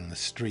killed on the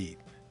street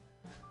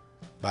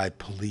by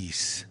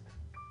police.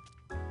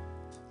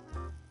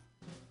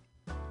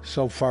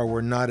 So far,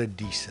 we're not a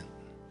decent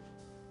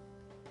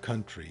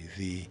country.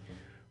 The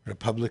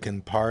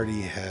Republican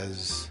Party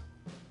has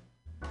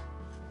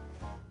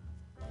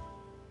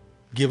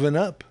given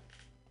up.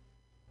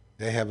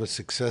 They have a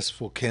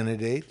successful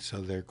candidate, so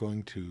they're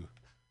going to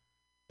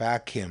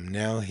back him.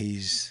 Now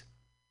he's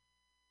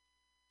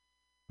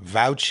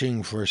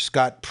vouching for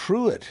Scott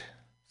Pruitt.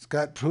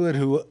 Scott Pruitt,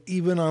 who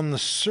even on the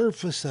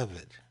surface of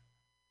it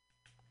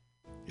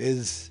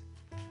is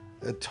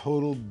a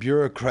total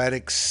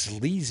bureaucratic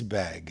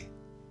sleazebag.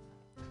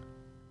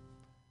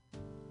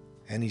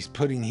 And he's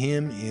putting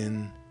him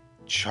in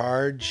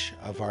charge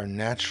of our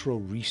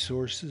natural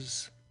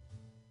resources.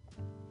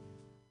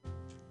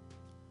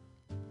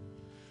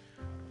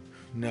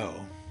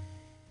 No,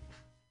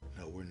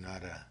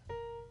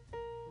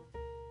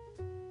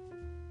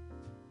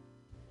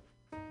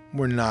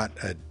 we're not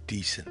a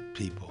decent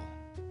people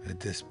at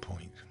this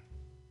point.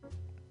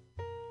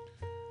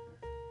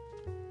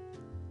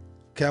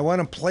 Okay, I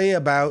want to play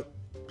about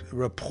a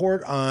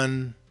report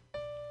on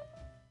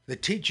the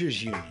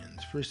teachers'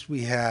 unions. First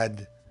we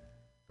had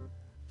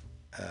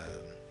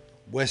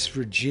West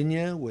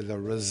Virginia with a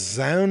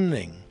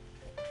resounding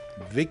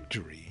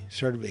victory,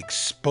 sort of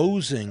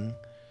exposing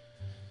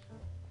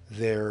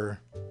their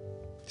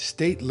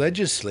state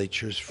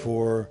legislatures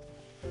for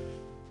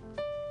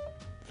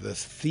the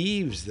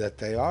thieves that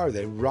they are.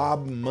 They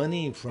rob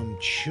money from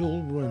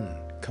children.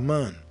 Come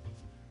on.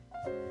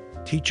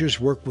 Teachers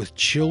work with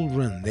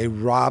children. They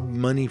rob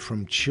money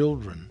from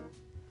children.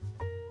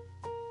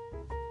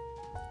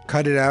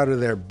 Cut it out of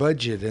their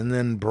budget and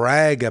then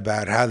brag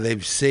about how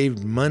they've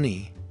saved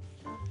money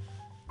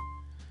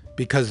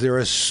because they're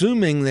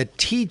assuming that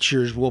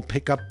teachers will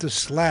pick up the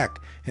slack.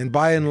 And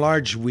by and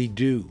large, we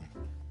do.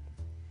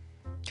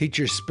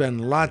 Teachers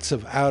spend lots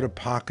of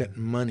out-of-pocket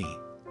money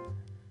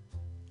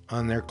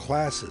on their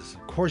classes.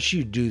 Of course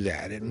you do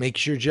that. It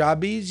makes your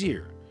job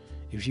easier.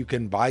 If you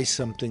can buy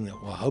something that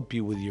will help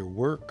you with your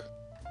work,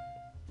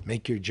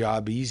 make your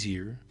job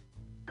easier.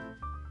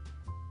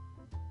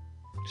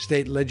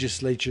 State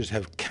legislatures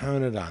have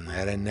counted on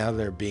that, and now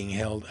they're being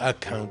held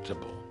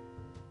accountable.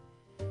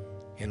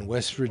 In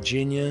West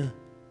Virginia,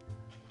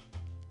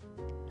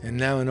 and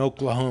now in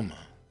Oklahoma.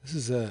 This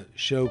is a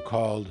show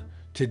called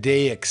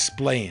Today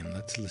Explain.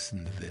 Let's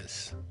listen to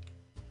this.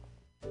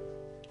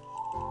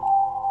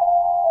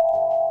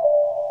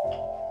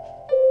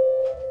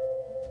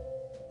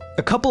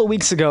 A couple of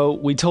weeks ago,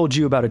 we told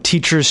you about a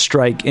teachers'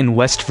 strike in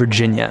West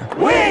Virginia.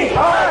 We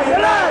are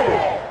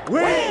united!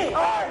 We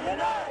are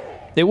united!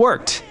 It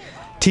worked.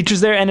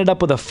 Teachers there ended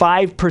up with a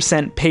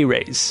 5% pay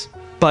raise.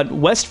 But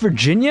West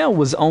Virginia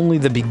was only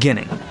the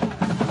beginning.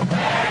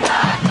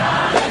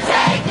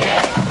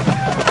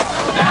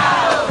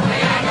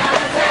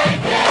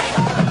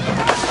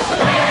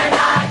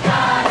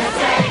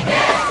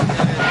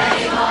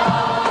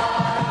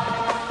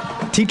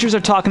 Teachers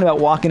are talking about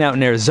walking out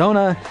in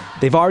Arizona.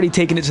 They've already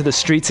taken it to the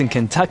streets in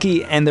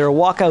Kentucky, and there are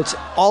walkouts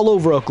all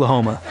over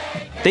Oklahoma.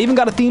 They even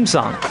got a theme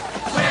song.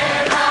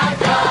 We're not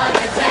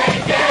gonna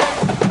take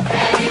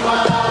it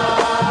anymore.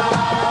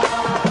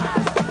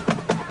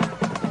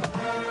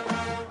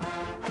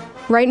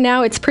 Right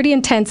now, it's pretty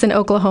intense in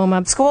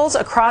Oklahoma. Schools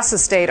across the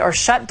state are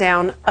shut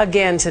down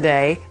again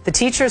today. The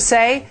teachers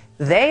say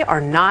they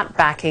are not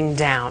backing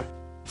down.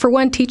 For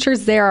one,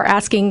 teachers there are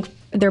asking,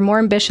 they're more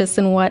ambitious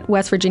than what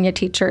West Virginia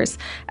teachers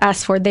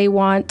asked for. They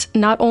want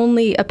not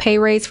only a pay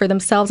raise for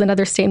themselves and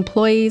other state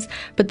employees,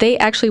 but they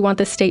actually want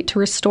the state to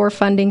restore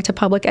funding to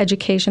public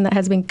education that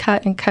has been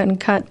cut and cut and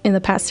cut in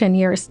the past 10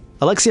 years.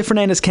 Alexia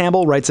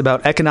Fernandez-Campbell writes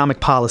about economic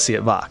policy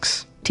at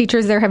Vox.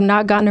 Teachers there have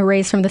not gotten a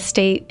raise from the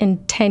state in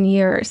 10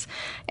 years.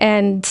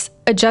 And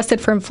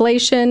adjusted for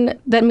inflation,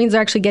 that means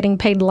they're actually getting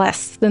paid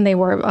less than they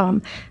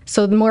were.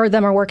 So the more of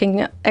them are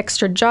working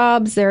extra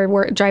jobs. They're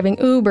driving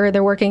Uber.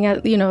 They're working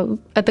at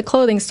the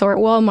clothing store at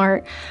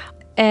Walmart.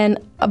 And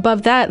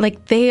above that,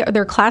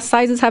 their class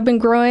sizes have been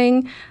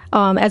growing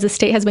as the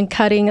state has been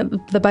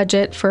cutting the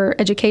budget for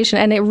education.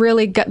 And it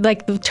really got,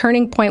 the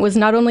turning point was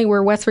not only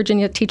were West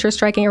Virginia teachers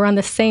striking around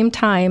the same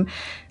time.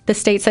 The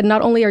state said,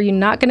 not only are you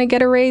not going to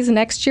get a raise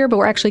next year, but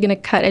we're actually going to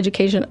cut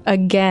education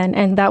again.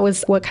 And that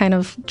was what kind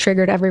of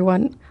triggered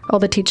everyone, all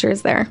the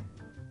teachers there.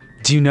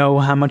 Do you know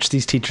how much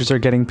these teachers are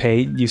getting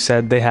paid? You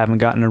said they haven't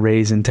gotten a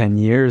raise in 10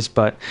 years,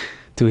 but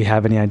do we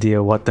have any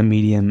idea what the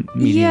median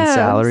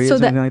salary is or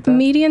anything like that? So the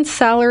median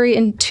salary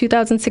in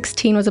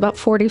 2016 was about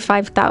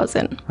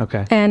 $45,000.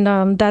 Okay.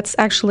 And that's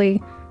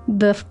actually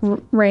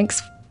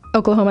ranks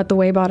Oklahoma at the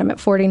way bottom at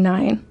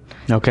 49.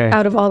 Okay.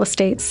 Out of all the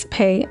states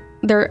pay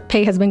their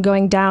pay has been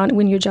going down.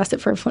 When you adjust it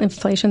for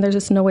inflation, there's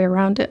just no way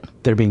around it.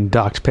 They're being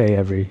docked pay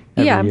every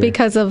year.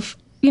 Because of,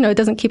 it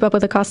doesn't keep up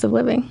with the cost of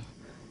living.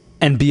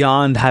 And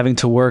beyond having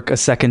to work a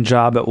second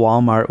job at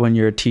Walmart when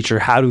you're a teacher,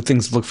 how do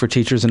things look for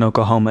teachers in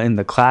Oklahoma in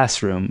the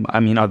classroom? I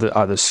mean, are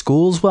the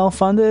schools well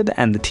funded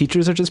and the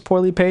teachers are just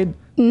poorly paid?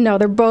 No,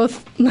 they're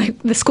both,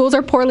 the schools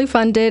are poorly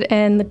funded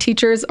and the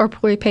teachers are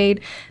poorly paid.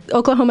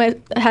 Oklahoma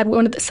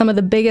had some of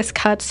the biggest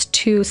cuts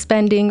to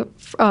spending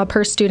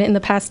per student in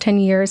the past 10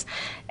 years.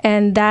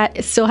 And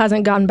that still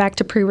hasn't gotten back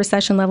to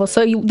pre-recession levels.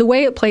 So the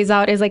way it plays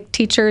out is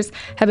teachers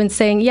have been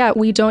saying,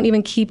 we don't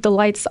even keep the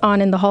lights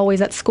on in the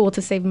hallways at school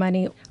to save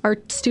money. Our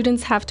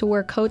students have to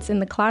wear coats in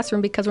the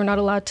classroom because we're not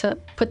allowed to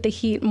put the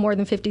heat more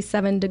than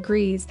 57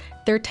 degrees.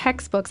 Their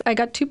textbooks, I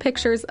got 2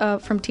 pictures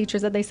from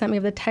teachers that they sent me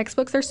of the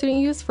textbooks their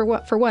students use.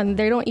 For one,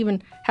 they don't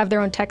even have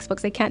their own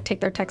textbooks. They can't take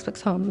their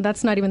textbooks home.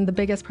 That's not even the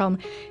biggest problem.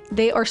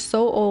 They are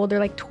so old.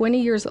 They're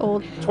 20 years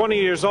old. 20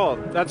 years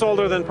old. That's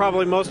older than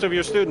probably most of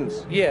your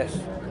students. Yes.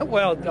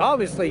 Well,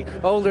 obviously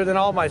older than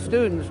all my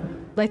students.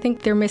 I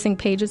think they're missing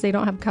pages. They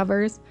don't have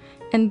covers.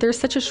 And there's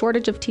such a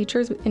shortage of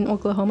teachers in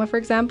Oklahoma, for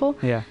example,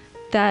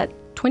 that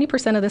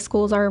 20% of the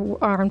schools are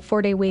on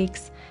 4-day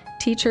weeks.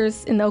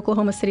 Teachers in the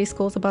Oklahoma City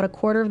schools, about a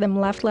quarter of them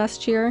left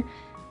last year.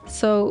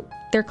 So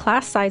their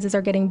class sizes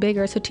are getting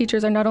bigger. So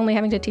teachers are not only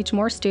having to teach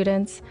more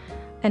students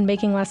and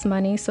making less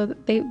money, so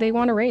they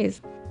want to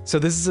raise. So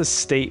this is a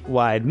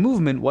statewide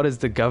movement. What has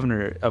the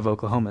governor of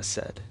Oklahoma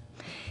said?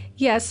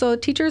 Yeah, so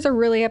teachers are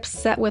really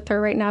upset with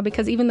her right now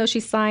because even though she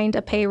signed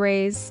a pay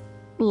raise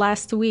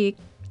last week,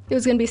 it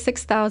was going to be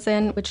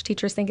 $6,000, which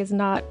teachers think is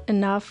not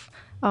enough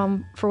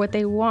for what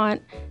they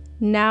want.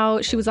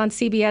 Now she was on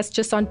CBS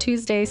just on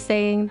Tuesday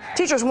saying,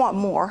 teachers want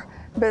more,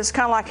 but it's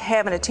kind of like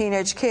having a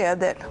teenage kid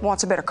that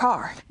wants a better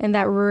car. And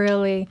that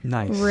really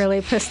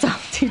pissed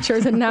off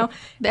teachers. And now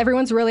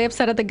everyone's really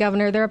upset at the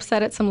governor. They're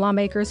upset at some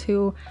lawmakers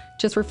who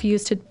just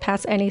refuse to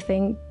pass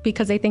anything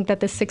because they think that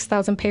the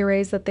 $6,000 pay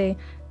raise that they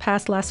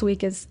passed last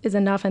week is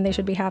enough and they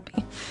should be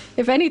happy.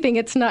 If anything,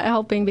 it's not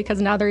helping because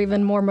now they're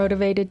even more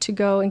motivated to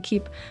go and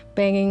keep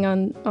banging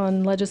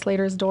on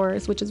legislators'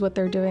 doors, which is what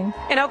they're doing.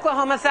 In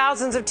Oklahoma,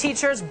 thousands of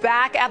teachers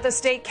back at the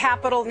state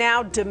capitol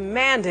now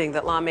demanding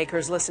that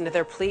lawmakers listen to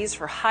their pleas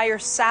for higher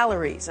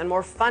salaries and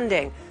more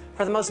funding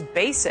for the most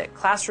basic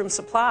classroom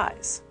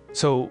supplies.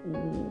 So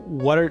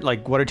what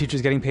are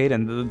teachers getting paid?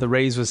 And the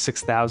raise was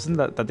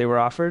 $6,000 that they were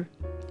offered?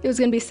 It was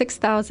going to be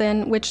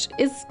 $6,000, which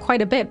is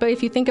quite a bit. But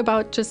if you think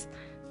about just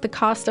the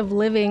cost of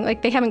living,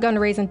 they haven't gotten a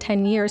raise in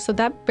 10 years. So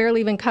that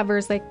barely even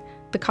covers the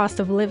cost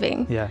of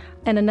living. Yeah.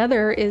 And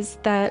another is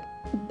that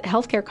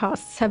healthcare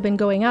costs have been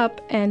going up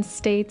and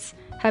states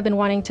have been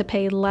wanting to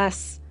pay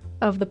less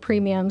of the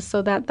premiums.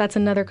 So that's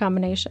another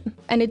combination.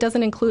 And it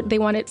doesn't include, they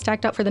want it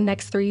stacked up for the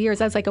next 3 years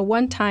as a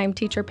one-time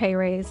teacher pay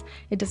raise.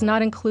 It does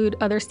not include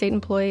other state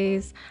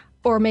employees,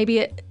 or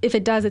maybe if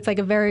it does, it's a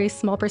very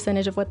small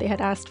percentage of what they had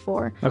asked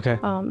for. Okay.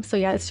 So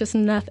yeah, it's just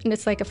nothing.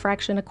 It's a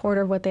fraction, a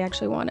quarter of what they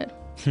actually wanted.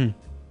 And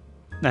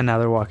now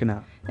they're walking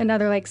out. And now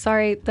they're like,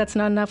 sorry, that's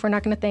not enough. We're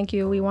not going to thank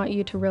you. We want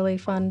you to really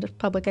fund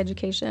public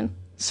education.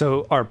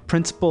 So are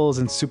principals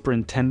and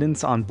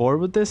superintendents on board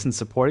with this and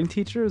supporting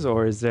teachers,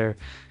 or is there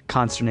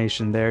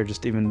consternation there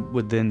just even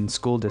within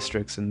school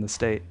districts in the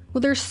state?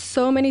 Well, there's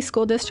so many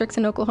school districts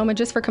in Oklahoma.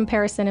 Just for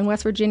comparison, in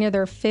West Virginia,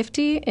 there are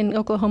 50. In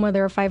Oklahoma,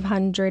 there are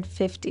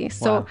 550.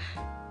 So wow.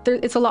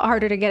 It's a lot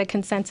harder to get a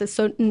consensus.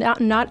 So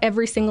not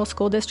every single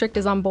school district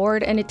is on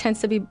board, and it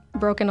tends to be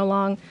broken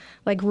along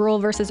rural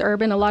versus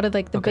urban. A lot of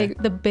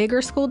the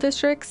bigger school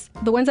districts,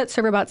 the ones that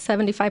serve about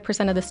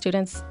 75% of the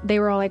students, they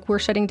were all we're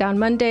shutting down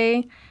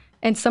Monday.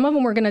 And some of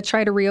them were going to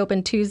try to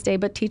reopen Tuesday,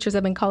 but teachers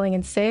have been calling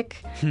in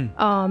sick.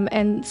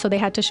 And so they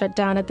had to shut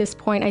down. At this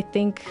point, I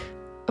think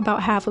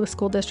about half of the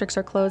school districts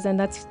are closed, and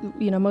that's,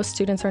 most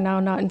students are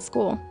now not in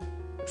school.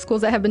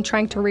 Schools that have been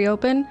trying to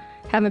reopen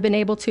haven't been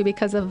able to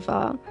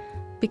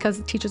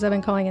because teachers have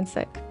been calling in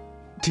sick.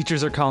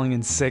 Teachers are calling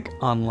in sick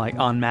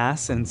en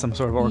masse in some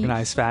sort of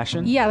organized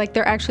fashion? Yeah,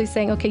 they're actually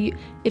saying, okay,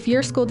 if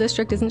your school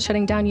district isn't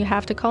shutting down, you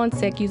have to call in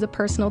sick, use a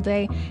personal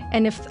day.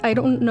 And if, I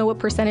don't know what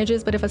percentage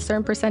is, but if a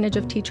certain percentage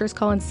of teachers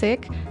call in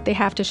sick, they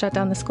have to shut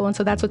down the school. And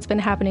so that's what's been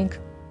happening.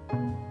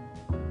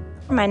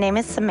 My name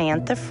is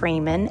Samantha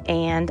Freeman,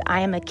 and I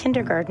am a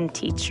kindergarten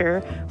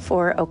teacher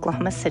for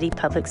Oklahoma City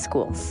Public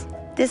Schools.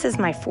 This is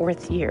my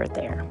 4th year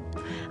there.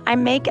 I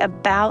make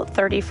about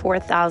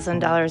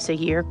 $34,000 a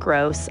year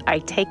gross. I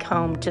take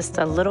home just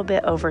a little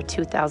bit over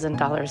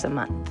 $2,000 a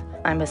month.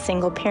 I'm a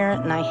single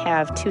parent and I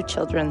have 2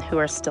 children who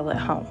are still at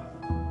home.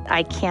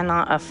 I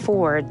cannot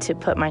afford to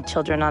put my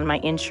children on my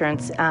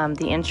insurance.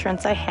 The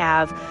insurance I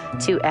have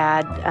to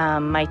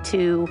add my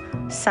 2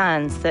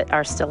 sons that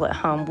are still at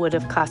home would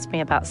have cost me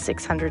about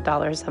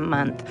 $600 a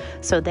month.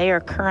 So they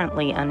are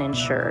currently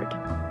uninsured.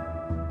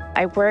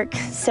 I work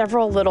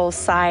several little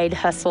side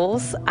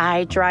hustles.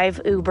 I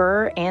drive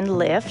Uber and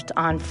Lyft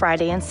on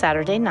Friday and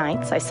Saturday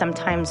nights. I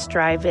sometimes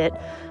drive it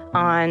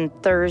on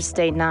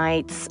Thursday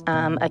nights.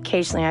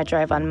 Occasionally I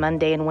drive on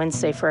Monday and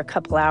Wednesday for a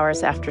couple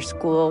hours after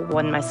school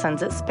when my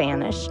son's at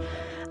Spanish.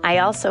 I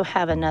also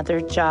have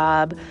another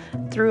job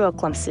through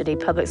Oklahoma City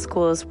Public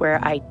Schools where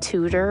I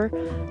tutor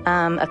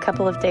a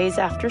couple of days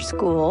after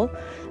school.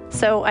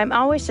 So I'm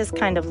always just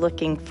kind of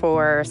looking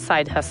for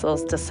side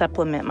hustles to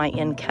supplement my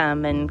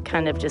income and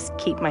kind of just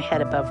keep my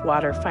head above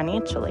water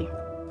financially.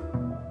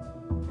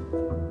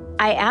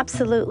 I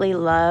absolutely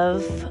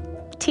love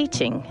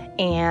teaching,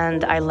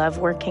 and I love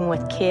working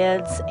with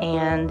kids,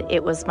 and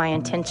it was my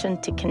intention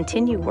to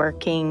continue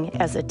working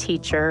as a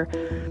teacher,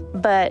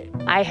 but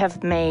I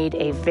have made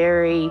a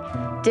very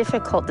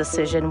difficult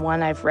decision,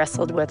 one I've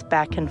wrestled with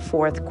back and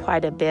forth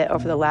quite a bit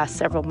over the last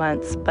several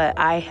months, but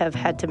I have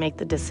had to make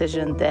the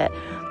decision that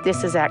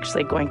this is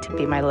actually going to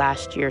be my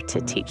last year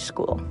to teach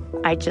school.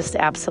 I just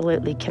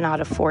absolutely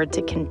cannot afford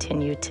to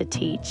continue to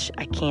teach.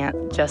 I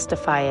can't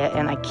justify it,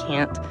 and I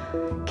can't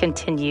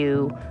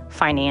continue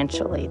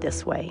financially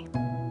this way.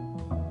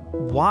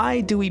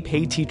 Why do we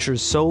pay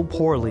teachers so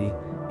poorly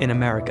in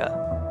America?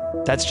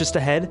 That's just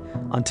ahead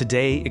on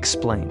Today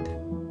Explained.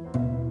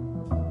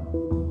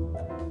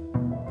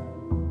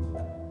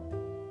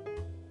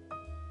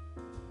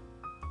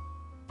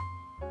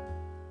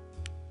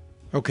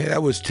 Okay,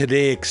 that was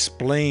Today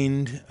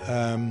Explained.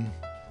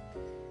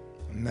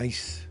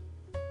 Nice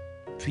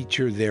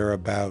feature there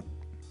about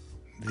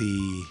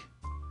the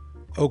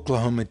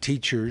Oklahoma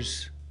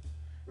teachers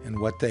and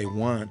what they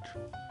want.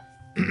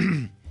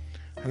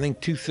 I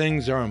think two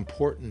things are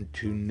important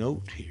to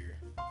note here.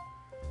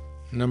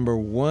 Number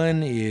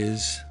one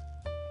is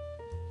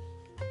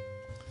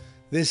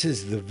this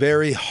is the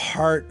very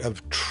heart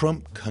of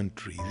Trump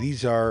country.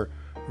 These are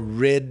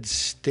red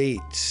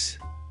states.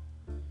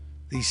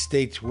 These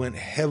states went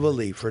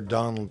heavily for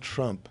Donald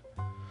Trump.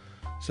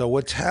 So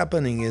what's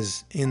happening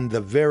is in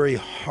the very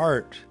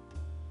heart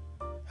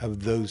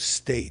of those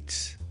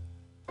states,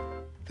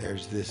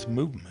 there's this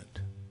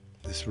movement,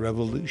 this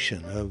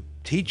revolution of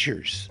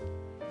teachers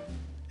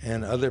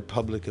and other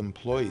public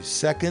employees.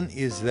 Second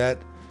is that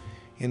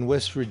in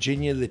West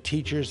Virginia, the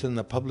teachers and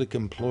the public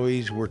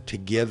employees were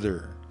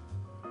together.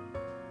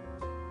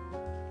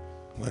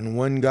 When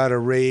one got a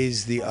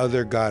raise, the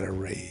other got a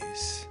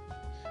raise.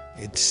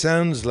 It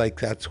sounds like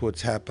that's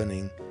what's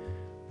happening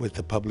with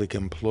the public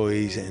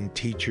employees and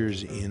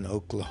teachers in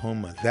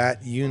Oklahoma.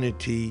 That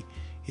unity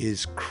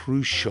is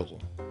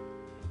crucial.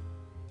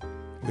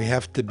 We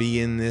have to be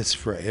in this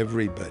for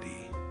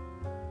everybody.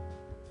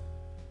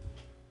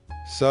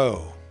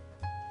 So,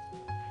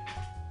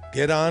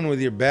 get on with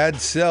your bad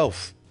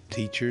self,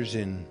 teachers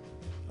in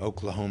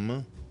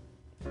Oklahoma.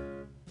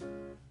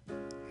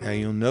 Now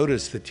you'll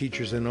notice the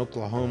teachers in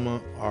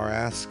Oklahoma are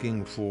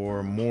asking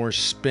for more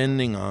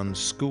spending on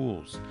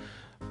schools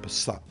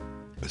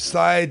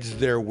besides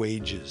their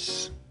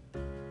wages.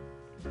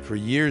 For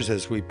years,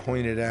 as we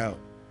pointed out,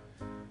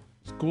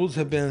 schools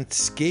have been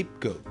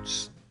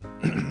scapegoats.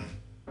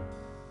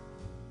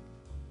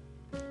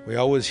 We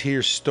always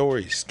hear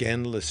stories,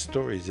 scandalous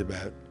stories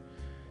about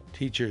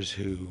teachers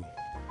who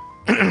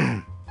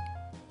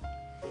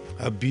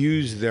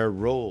abuse their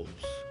roles.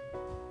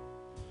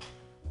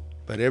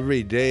 But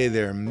every day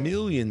there are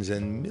millions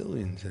and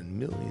millions and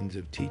millions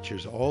of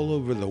teachers all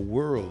over the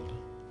world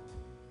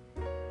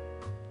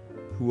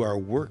who are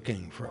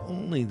working for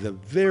only the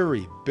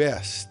very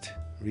best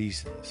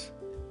reasons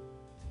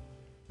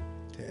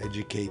to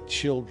educate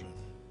children.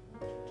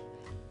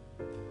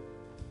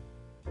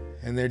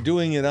 And they're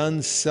doing it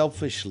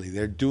unselfishly.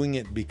 They're doing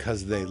it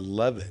because they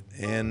love it.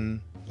 And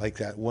like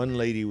that one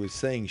lady was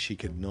saying, she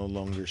could no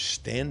longer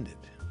stand it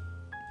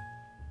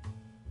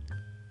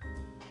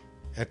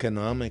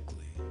economically.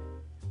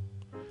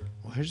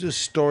 Well, here's a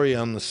story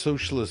on the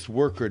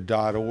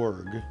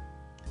socialistworker.org.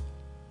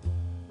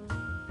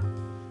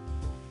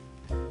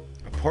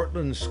 A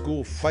Portland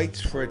school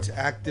fights for its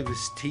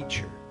activist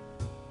teacher.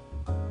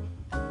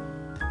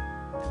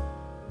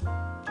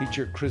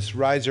 Teacher Chris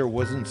Reiser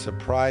wasn't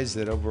surprised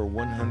that over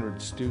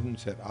 100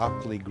 students at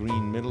Ockley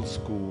Green Middle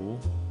School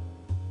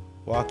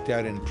walked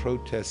out in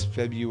protest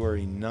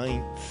February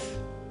 9th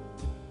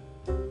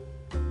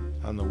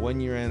on the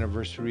one-year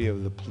anniversary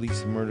of the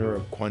police murder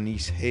of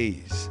Quanice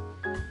Hayes,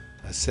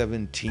 a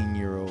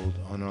 17-year-old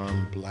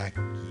unarmed black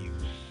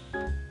youth.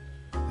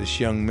 This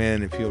young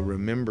man, if you'll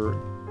remember,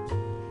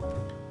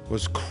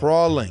 was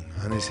crawling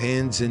on his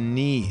hands and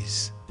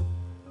knees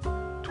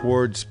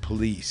towards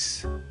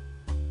police.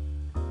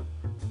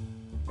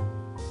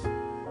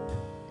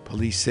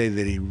 Police say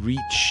that he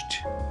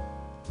reached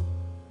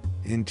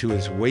into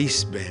his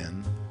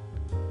waistband.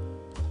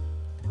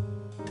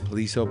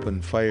 Police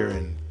opened fire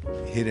and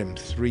hit him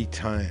 3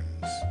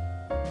 times.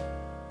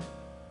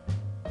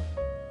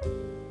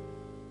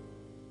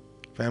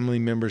 Family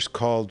members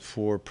called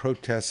for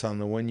protests on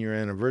the one-year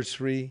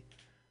anniversary,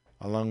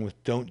 along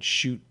with Don't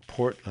Shoot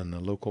Portland, a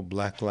local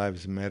Black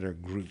Lives Matter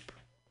group,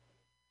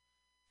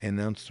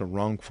 announced a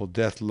wrongful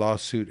death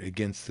lawsuit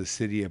against the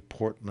city of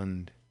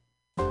Portland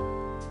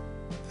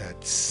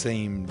that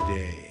same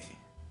day.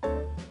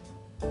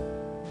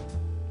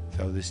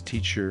 So this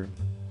teacher,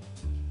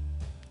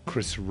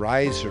 Chris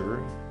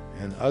Reiser,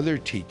 and other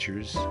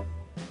teachers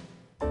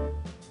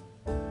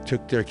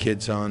took their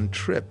kids on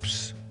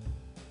trips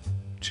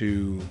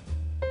to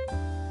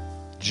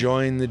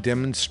join the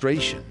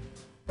demonstration.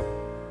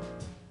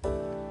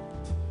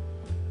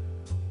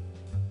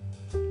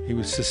 He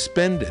was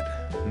suspended.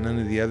 None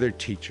of the other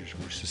teachers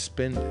were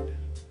suspended.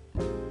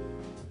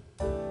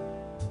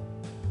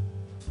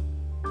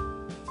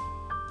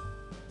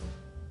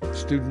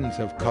 Students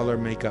of color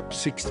make up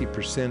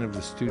 60% of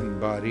the student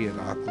body at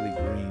Ockley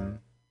Green.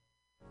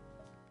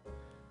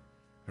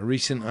 A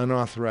recent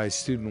unauthorized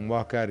student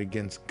walkout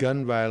against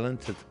gun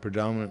violence at the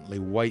predominantly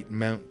white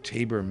Mount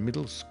Tabor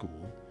Middle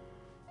School,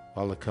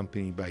 while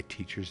accompanied by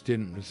teachers,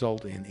 didn't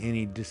result in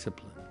any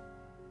discipline.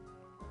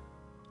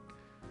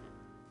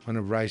 One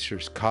of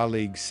Reiser's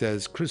colleagues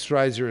says, Chris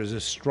Reiser is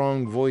a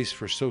strong voice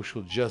for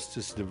social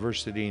justice,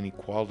 diversity, and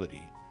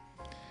equality.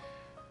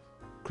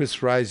 Chris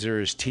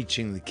Reiser is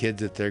teaching the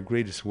kids that their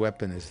greatest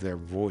weapon is their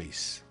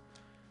voice.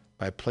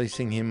 By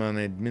placing him on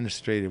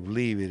administrative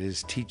leave, it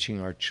is teaching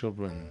our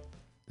children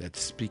that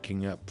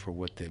speaking up for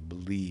what they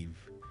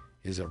believe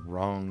is a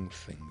wrong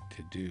thing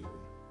to do.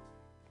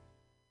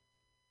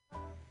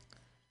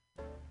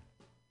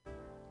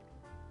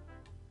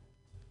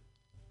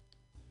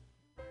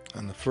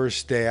 On the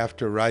first day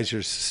after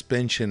Reiser's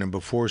suspension, a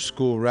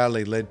before-school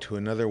rally led to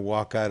another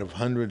walkout of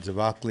hundreds of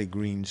Ockley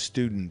Green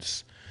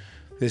students,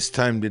 this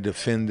time to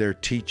defend their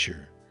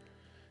teacher.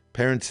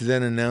 Parents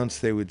then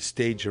announced they would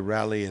stage a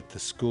rally at the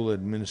school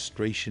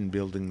administration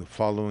building the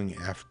following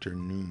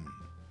afternoon.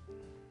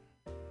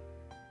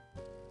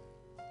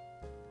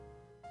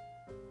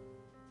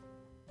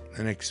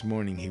 The next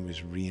morning, he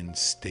was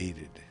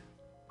reinstated.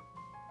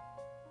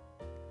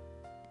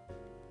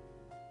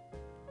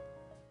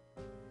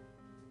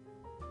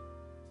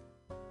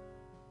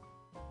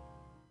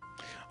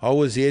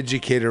 Always the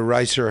educator,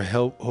 Reiser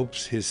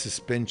hopes his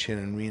suspension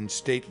and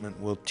reinstatement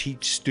will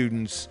teach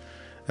students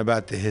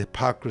about the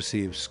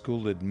hypocrisy of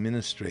school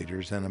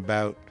administrators and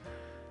about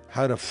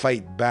how to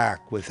fight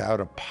back without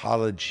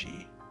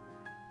apology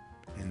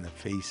in the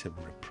face of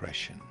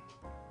repression.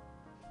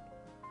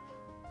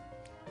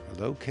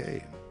 Well,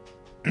 okay.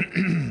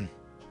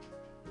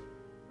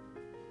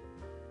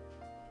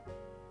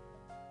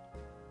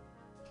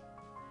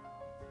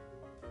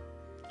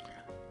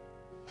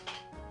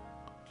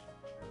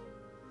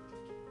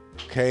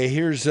 Okay,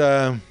 here's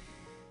some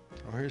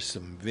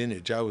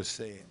vintage. I always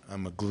say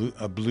I'm a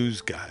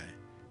blues guy.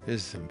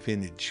 Here's some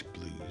vintage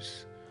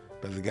blues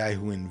by the guy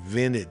who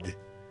invented,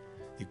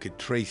 you could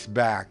trace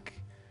back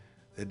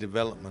the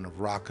development of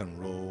rock and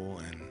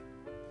roll and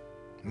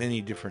many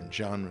different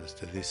genres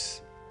to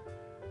this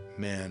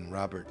man,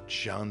 Robert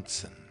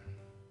Johnson.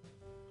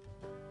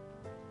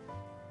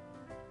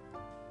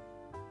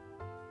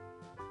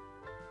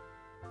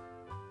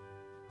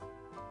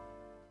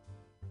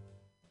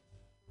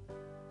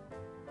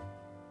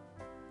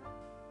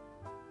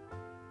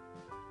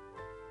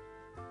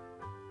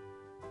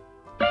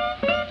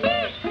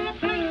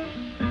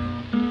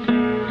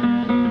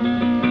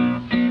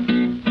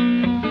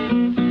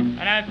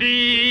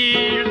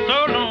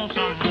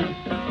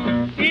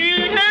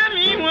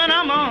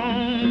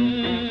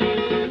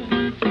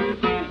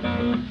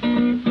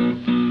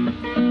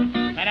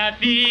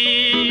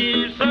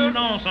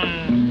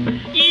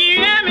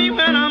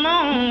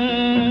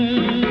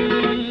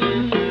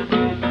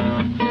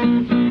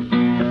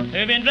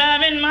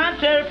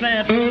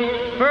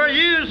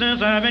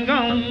 I've been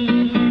gone.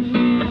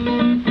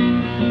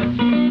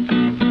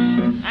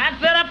 I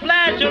said I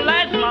flash your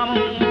lights,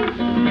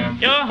 mama.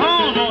 Your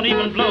horn won't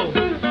even blow.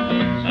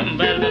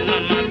 Somebody been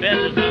run my best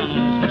is done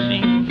on this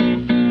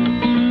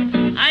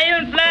machine. I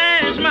even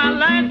flash my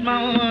lights,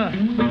 mama.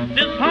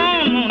 This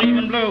horn won't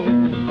even blow.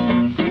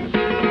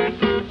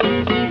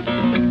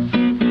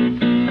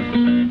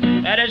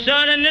 That is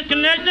short in this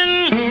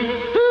connection.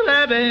 Ooh,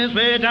 that bass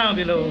way down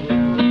below.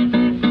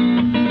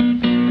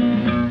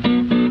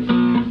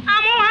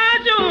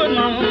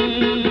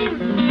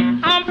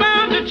 I'm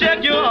bound to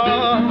check your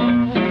heart.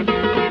 I'm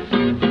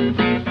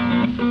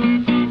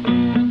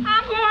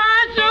gonna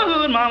hide your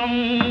hood,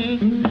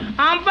 mama.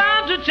 I'm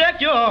bound to check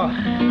your heart.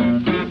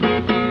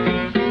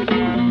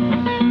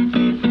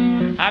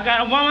 I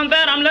got a woman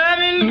that I'm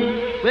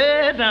loving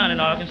way down in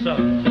Arkansas.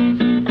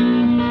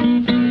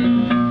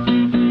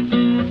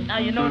 Now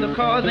you know the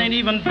cars ain't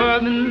even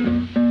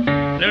buzzing.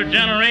 Little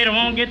generator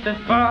won't get that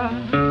far.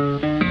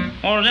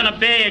 Or in a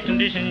bad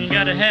condition you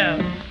gotta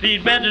have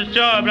these batteries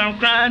charged. I'm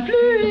crying,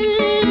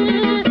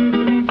 please,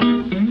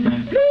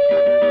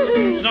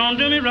 please don't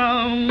do me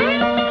wrong.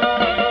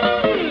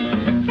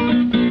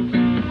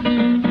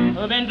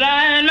 I've been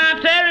driving my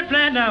Terry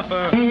plant now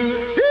for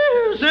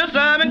since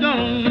I've been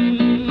gone.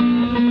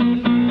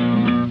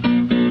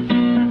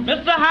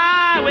 Mr.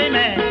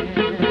 Highwayman,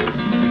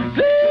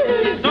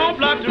 please don't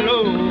block the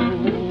road.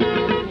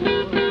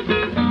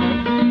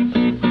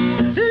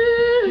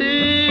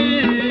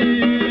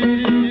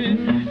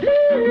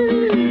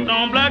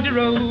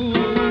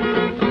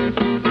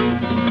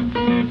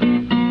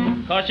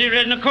 Cause she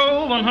read in the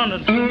cold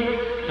 100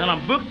 and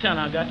I'm booked and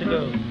I got to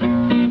go.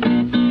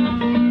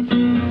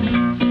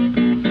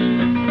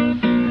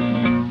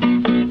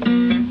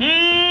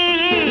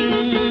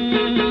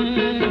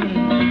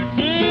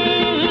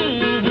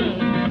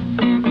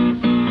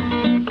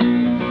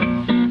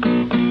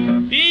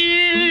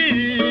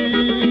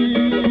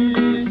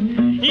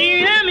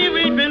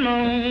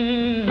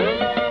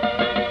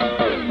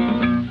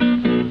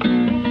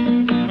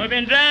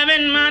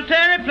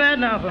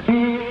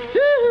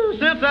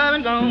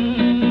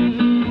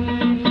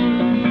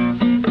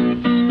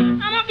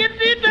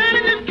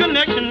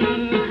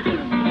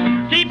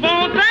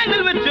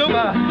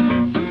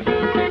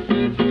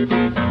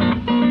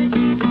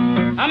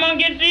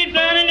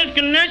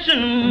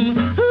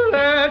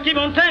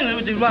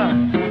 the bar.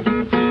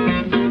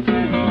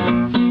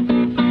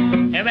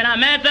 And when I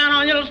met down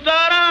on your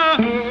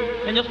starter,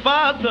 and your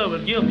spark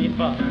will give me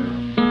far.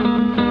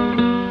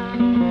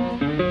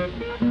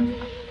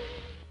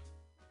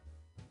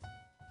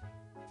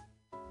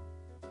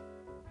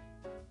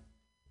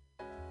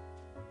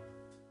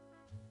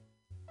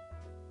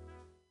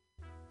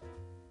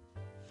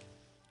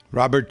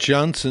 Robert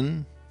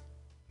Johnson,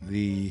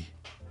 the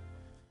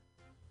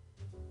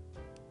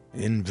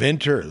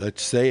inventor,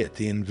 let's say it,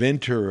 the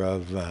inventor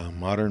of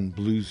modern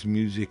blues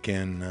music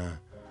and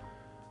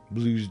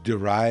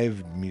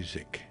blues-derived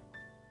music.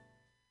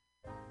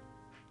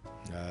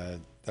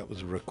 That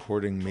was a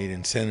recording made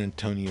in San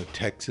Antonio,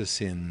 Texas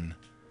in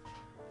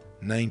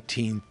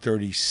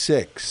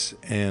 1936.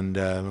 And,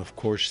 of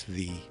course,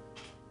 the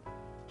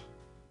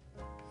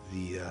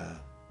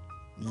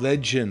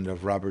legend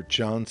of Robert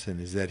Johnson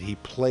is that he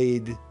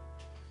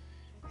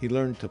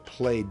learned to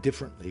play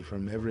differently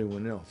from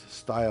everyone else, a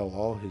style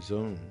all his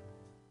own,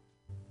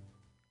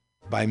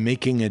 by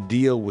making a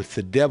deal with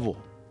the devil.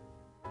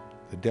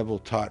 The devil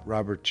taught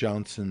Robert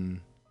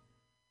Johnson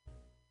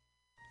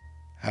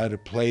how to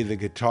play the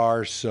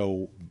guitar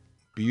so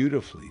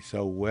beautifully,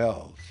 so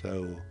well,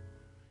 so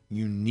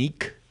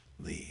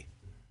uniquely,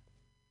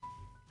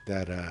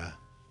 that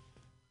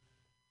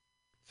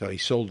so he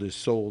sold his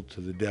soul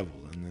to the devil,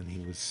 and then he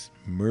was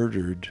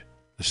murdered,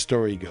 the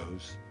story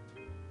goes,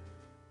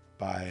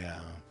 by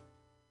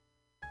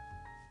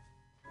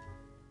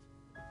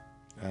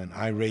an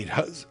irate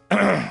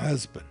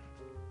husband.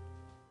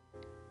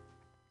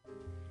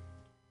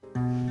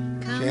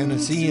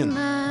 Janice Ian.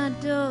 My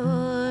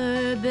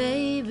door,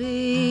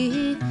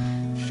 baby.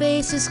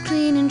 Face is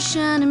clean and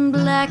shining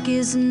black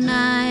as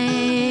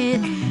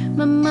night.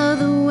 My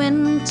mother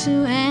went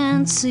to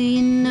answer,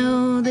 you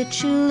know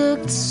that you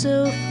looked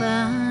so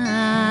fine.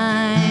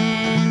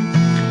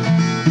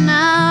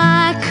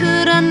 Now I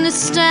could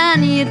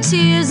understand your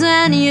tears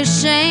and your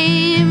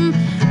shame.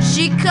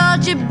 She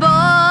called you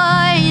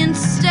boy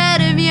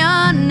instead of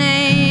your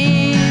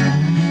name.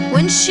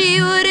 When she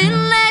wouldn't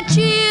let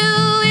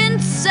you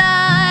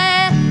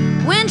inside,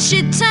 when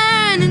she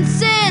turned and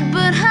said,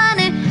 but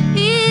honey,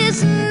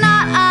 he's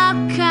not our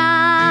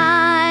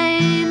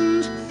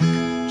kind.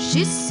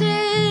 She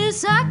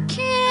says, I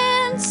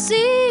can't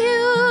see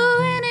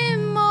you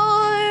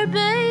anymore,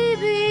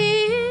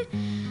 baby.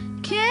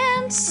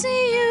 Can't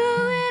see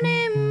you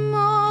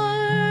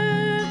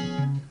anymore.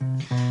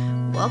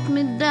 Walk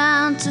me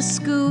down to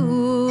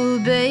school,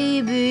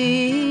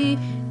 baby.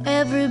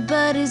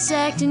 Everybody's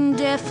acting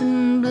deaf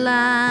and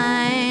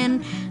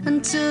blind,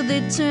 until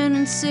they turn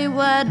and say,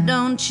 why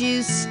don't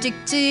you stick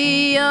to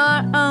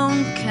your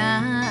own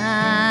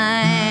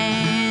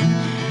kind?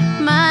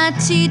 My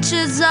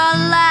teachers all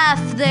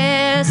laugh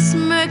their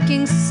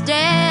smirking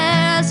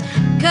stares,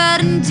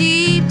 cutting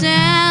deep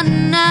down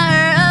in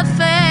our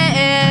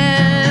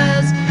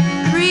affairs.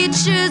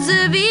 Preachers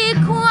of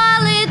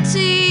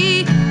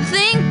equality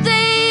think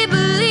they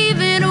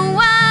believe it.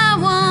 Why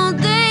won't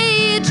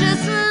they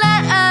just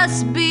let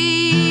us be?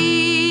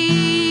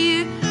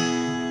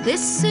 They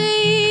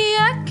say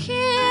I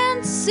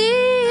can't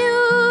see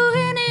you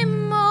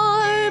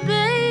anymore,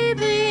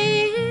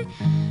 baby.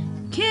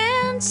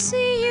 Can't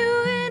see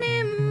you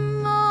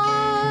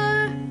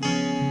anymore.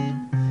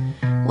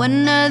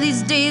 One of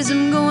these days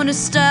I'm gonna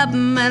stop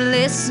my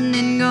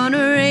listening,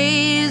 gonna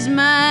raise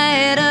my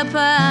head up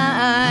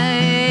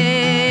high.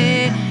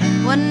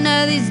 One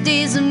of these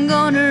days I'm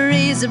gonna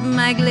raise up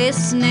my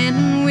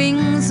glistening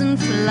wings and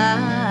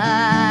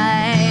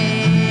fly.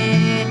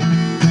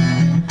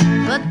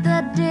 But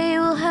that day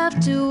will have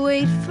to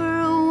wait for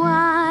a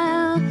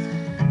while.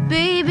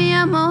 Baby,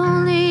 I'm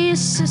only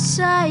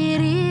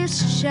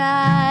society's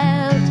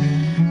child.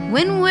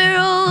 When we're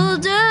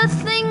older,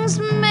 things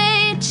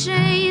may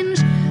change,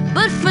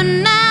 but for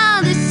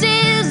now, this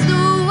is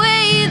the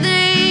way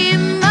they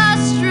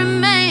must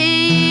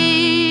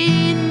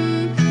remain.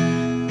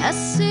 I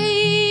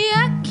say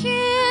I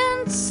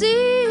can't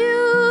see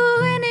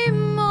you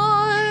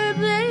anymore,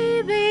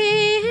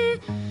 baby.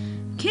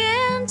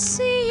 Can't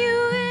see you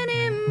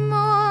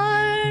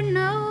anymore,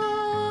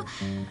 no.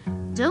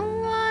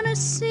 Don't wanna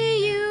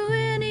see you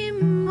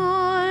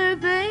anymore,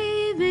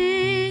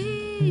 baby.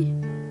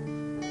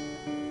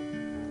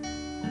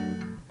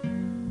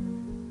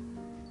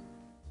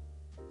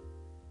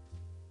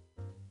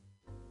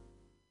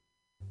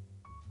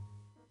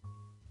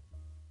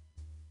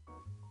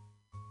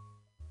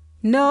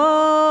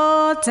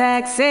 No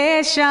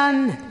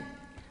taxation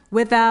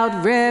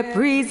without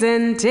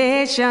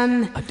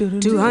representation.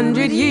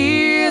 200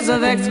 years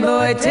of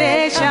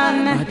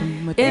exploitation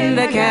in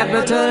the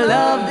capital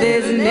of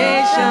this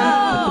nation.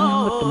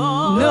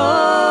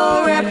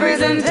 No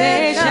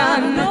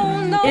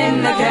representation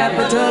in the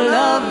capital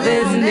of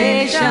this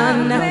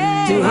nation.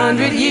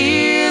 200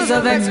 years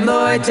of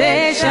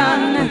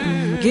exploitation.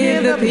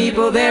 Give the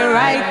people their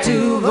right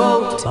to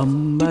vote.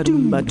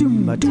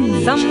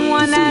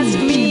 Someone asked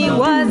me,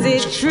 was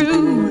it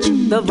true?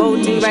 The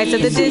voting rights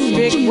of the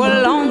district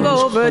were long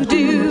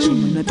overdue.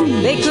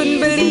 They couldn't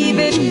believe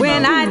it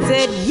when I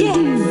said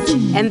yes.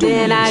 And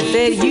then I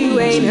said, you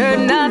ain't heard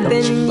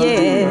nothing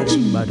yet.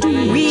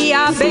 We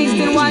are based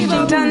in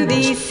Washington,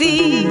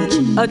 D.C.,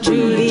 a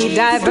truly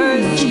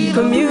diverse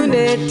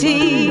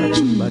community.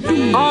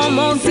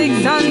 Almost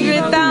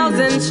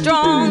 600,000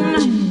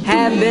 strong.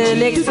 Have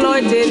been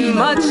exploited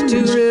much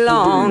too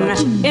long.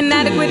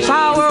 Inadequate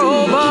power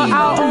over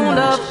our own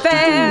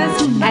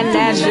affairs and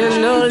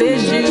national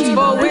issues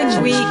for which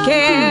we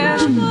care.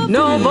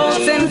 No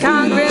votes in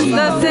Congress,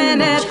 the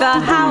Senate, the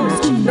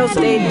House. No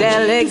state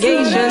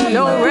delegation,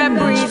 no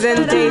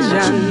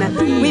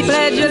representation. We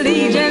pledge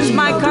allegiance,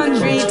 my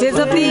country, 'tis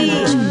of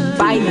thee.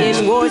 Fight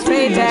in wars,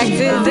 pay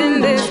taxes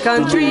in this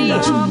country.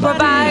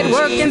 Provide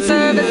work and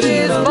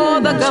services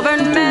for the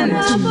government.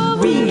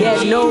 We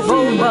get no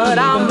vote, but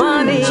our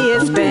money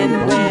is spent.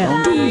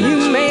 Well,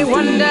 you may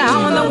wonder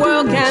how in the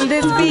world can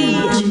this be?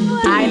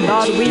 I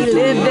thought we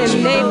lived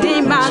in a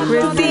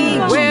democracy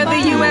where the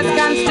U.S.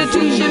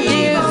 Constitution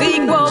gives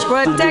equal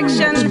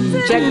protection.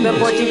 Check the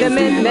 14th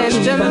Amendment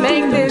to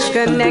make this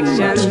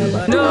connection.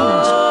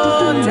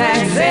 No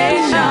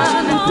taxation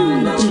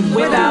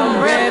without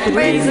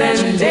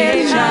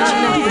representation.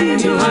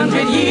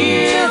 200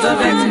 years of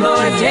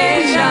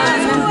exploitation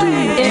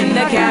in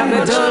the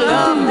capital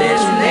of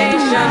this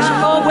nation.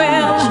 Oh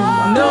well,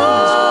 no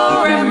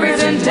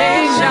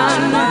representation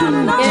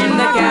in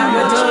the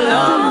capital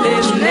of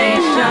this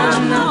nation.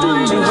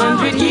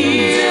 200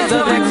 years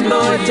of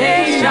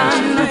exploitation.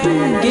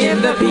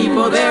 Give the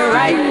people their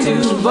right to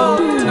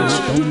vote.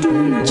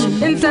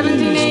 In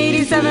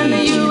 1787,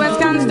 the U.S.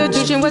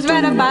 Constitution was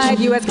ratified.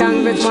 U.S.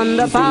 Congress won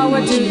the power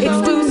to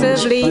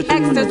exclusively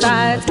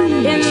exercise,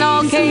 in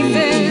all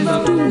cases,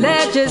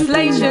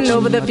 legislation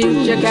over the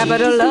future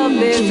capital of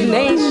this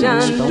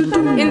nation.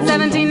 In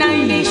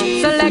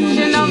 1790,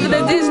 selection of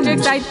the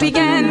district sites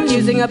began,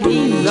 using a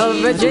piece of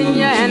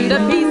Virginia and a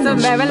piece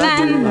of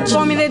Maryland,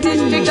 forming the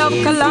District of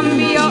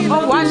Columbia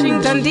or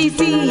Washington,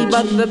 D.C.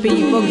 But the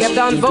people kept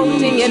on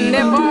voting in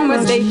their former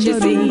state, you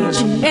see.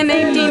 In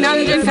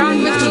 1800,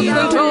 Congress took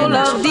control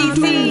of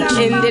D.C.,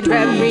 ended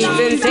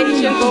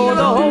representation for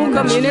the whole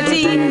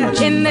community.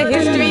 In the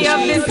history of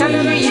this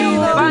country, you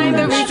will find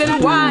the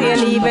reason why,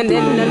 and even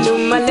in the new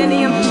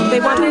millennium, they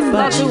want this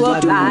law to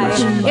apply.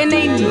 In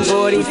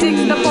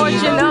 1846, the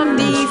portion of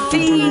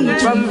D.C.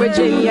 from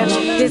Virginia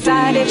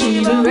decided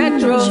to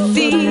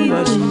retrocede.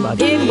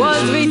 It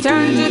was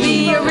returned to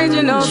the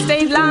original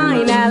state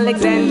line.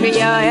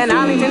 Alexandria and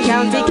Arlington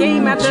County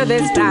came after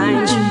this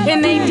time.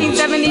 In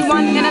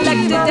 1871, an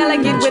elected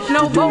delegate with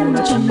no vote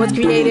was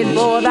created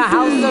for the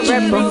House of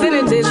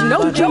Representatives.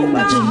 No joke.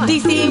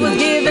 D.C. was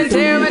given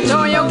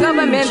territorial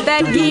government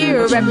that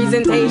year.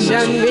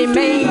 Representation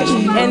remained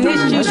an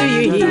issue, do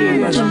you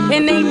hear?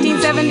 In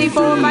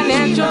 1874,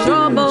 financial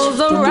troubles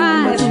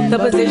arise. The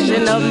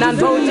position of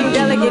non-voting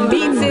delegate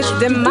meets its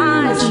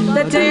demise.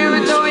 The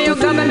territorial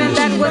government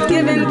that was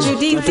given to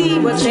D.C.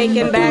 was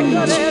taken back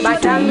by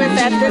Congress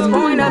at this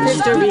point of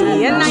history.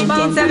 In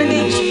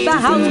 1970, the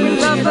House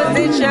brings the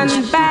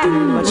position back.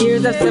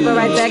 Years of civil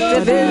rights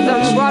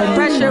activism brought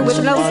pressure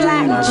with no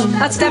slack.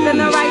 A step in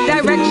the right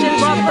direction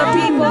brought the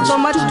people so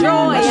much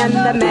joy, and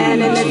the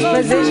man in its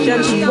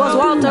position was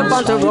Walter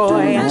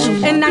Fauntleroy.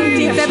 In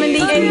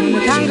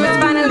 1978, Congress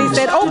finally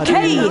said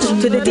okay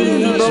to the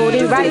D.C.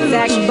 Voting Rights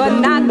Act, but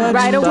not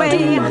right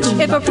away.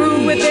 If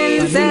approved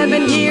within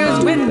 7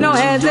 years with no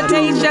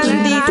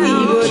hesitation, D.C.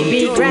 would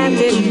be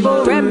granted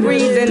full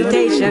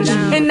representation.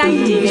 In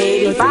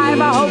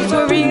 1985, our hopes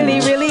were really,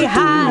 really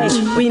high.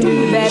 We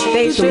knew that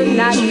they should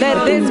not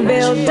let this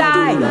bill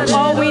die.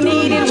 All we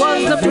needed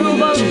was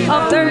approval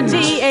of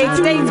 38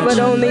 states, but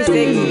only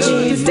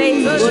 16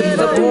 states would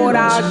support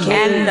our case.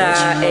 And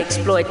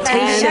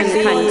exploitation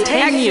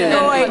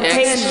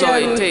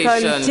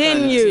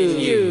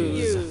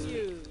continues.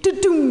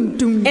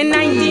 In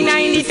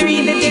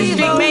 1993, the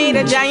district made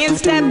a giant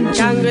step.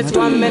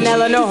 Congresswoman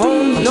Eleanor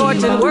Holmes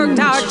Norton worked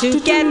hard to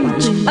get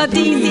a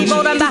D.C.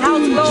 vote on the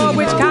House floor,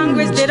 which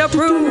Congress did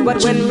approve.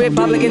 But when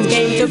Republicans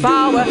came to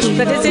power,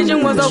 the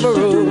decision was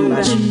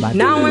overruled.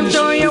 Now I'm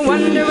sure you're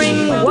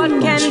wondering what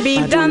can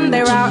be done.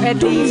 There are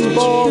at least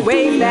 4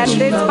 ways that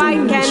this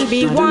fight can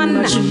be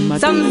won.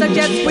 Some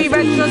suggest we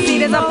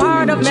retrocede as a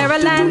part of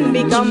Maryland,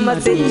 become a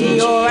city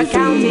or a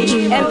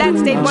county, and that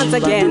state once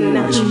again.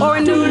 Or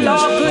a new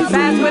law could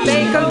pass with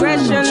a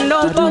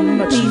congressional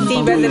vote.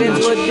 D.C.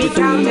 residents would be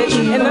counted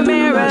in the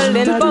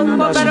Maryland vote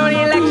for federal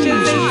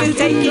elections in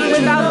taking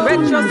without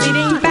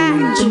retroceding back.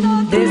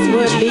 This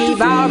would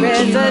leave our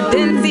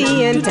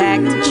residency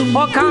intact.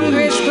 Or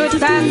Congress could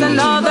pass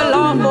another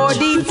law for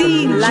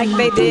D.C. like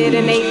they did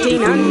in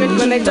 1800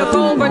 when they took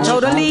over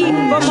totally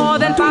for more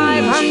than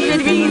 500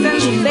 100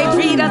 reasons they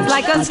treat us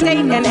like a state,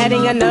 and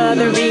adding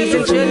another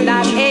reason should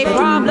not a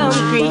problem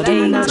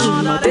create.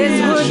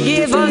 This would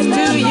give us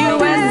 2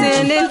 U.S.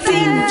 Senate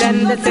seats,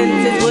 and the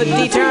census would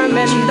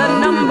determine the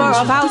number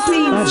of House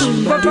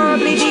seats.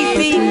 Preferably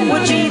D.C.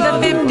 would be the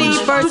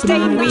 51st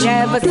state. We'd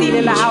have a seat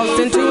in the House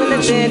and 2 in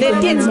the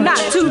Senate. It's not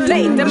too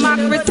late.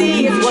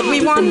 Democracy is what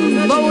we want.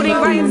 Voting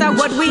rights are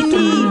what we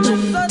need.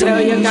 Tell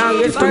your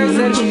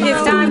congressperson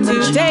it's time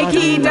to take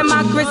heed.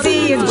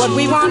 Democracy is what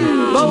we want.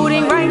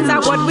 Voting rights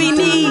are what we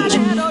need.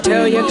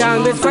 Tell your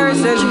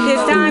congressperson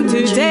it's time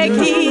to take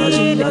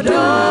heed.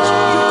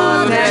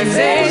 No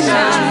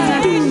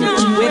taxation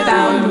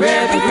without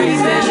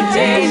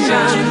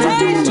representation.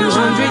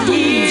 200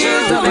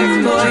 years of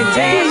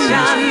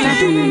exploitation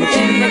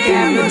in the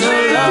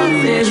capital of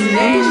this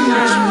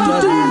nation.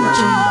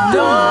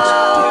 No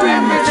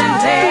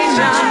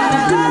representation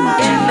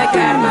in the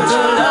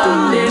capital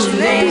of this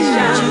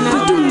nation.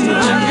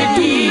 200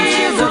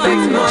 years of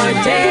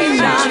exploitation.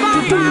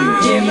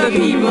 Give the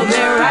people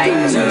their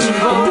right to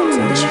vote.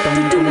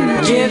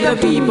 Give the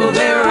people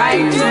their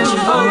right to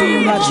vote.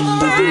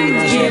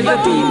 Give the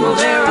people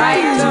their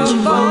right to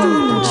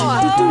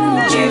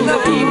vote. Give the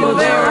people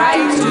their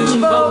right to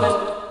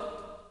vote.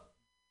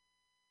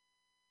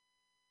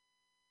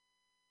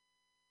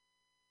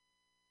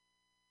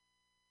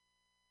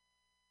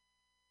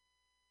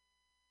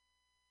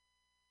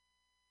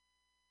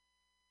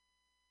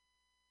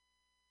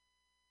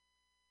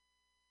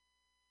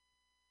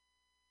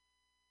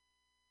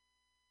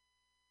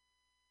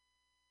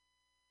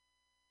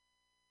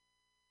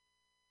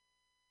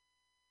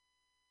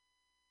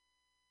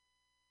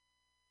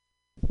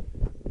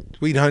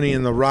 Sweet Honey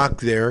in the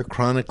Rock there,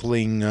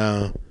 chronicling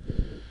the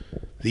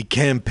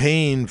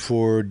campaign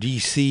for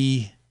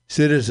D.C.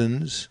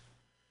 citizens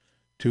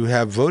to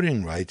have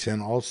voting rights,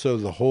 and also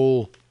the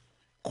whole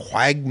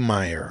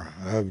quagmire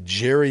of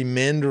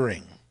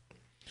gerrymandering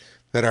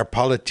that our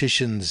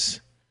politicians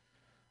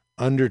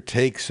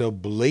undertake so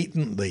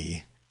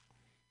blatantly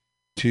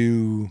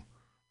to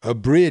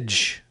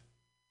abridge.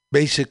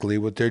 Basically,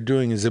 what they're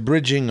doing is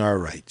abridging our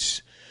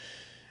rights.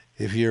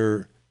 If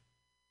you're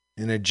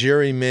in a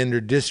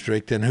gerrymandered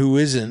district, and who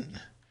isn't,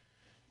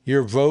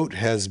 your vote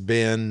has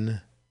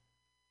been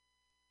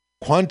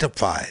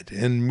quantified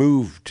and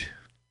moved.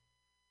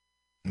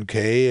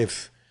 Okay,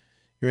 if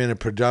you're in a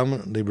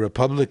predominantly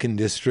Republican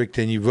district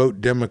and you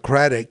vote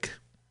Democratic,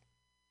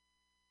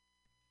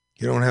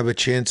 you don't have a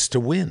chance to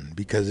win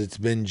because it's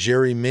been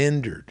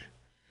gerrymandered.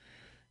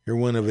 You're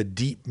one of a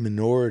deep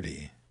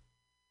minority.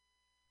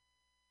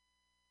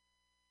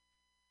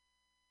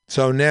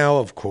 So now,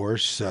 of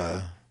course,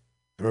 the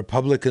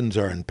Republicans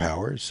are in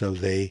power, so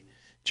they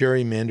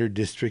gerrymander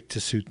district to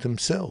suit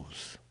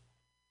themselves.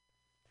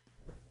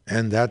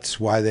 And that's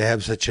why they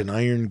have such an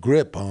iron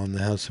grip on the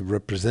House of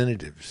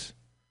Representatives,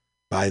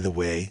 by the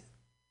way.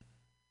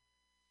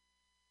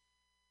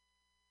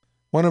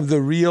 One of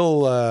the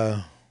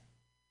real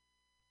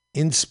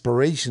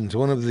inspirations,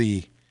 one of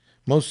the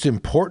most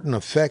important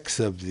effects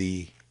of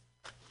the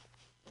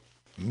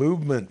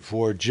movement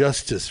for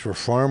justice for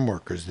farm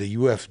workers, the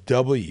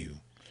UFW,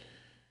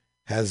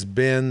 has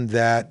been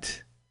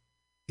that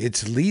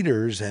its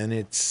leaders and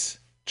its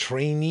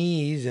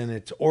trainees and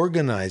its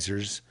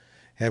organizers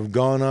have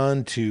gone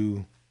on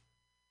to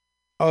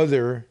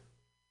other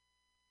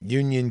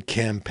union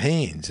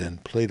campaigns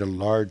and played a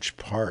large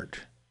part.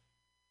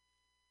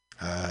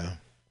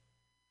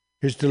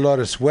 Here's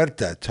Dolores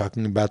Huerta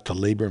talking about the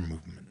labor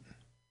movement.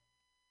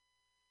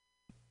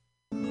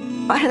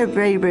 I had a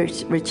very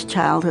rich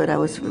childhood. I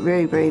was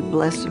very, very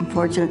blessed and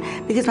fortunate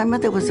because my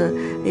mother was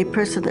a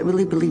person that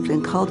really believed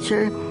in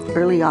culture.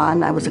 Early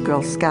on, I was a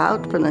Girl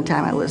Scout from the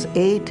time I was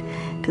 8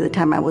 to the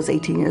time I was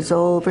 18 years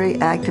old, very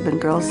active in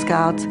Girl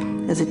Scouts.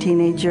 As a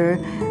teenager,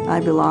 I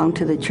belonged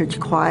to the church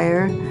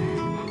choir.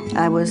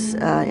 I was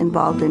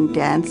involved in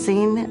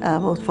dancing,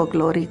 both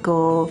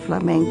folklorico,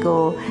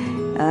 flamenco,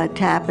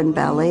 tap and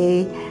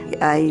ballet.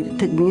 I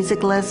took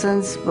music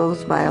lessons,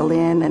 both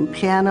violin and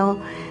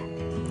piano.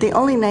 The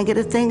only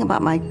negative thing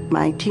about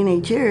my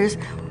teenage years,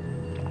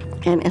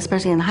 and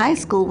especially in high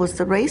school, was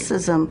the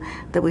racism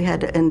that we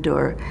had to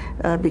endure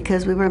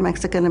because we were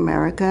Mexican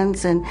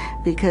Americans, and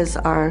because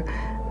our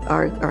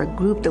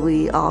group that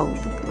we all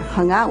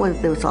hung out with,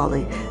 there was all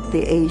the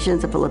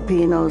Asians, the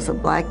Filipinos, the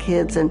black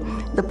kids, and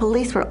the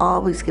police were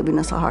always giving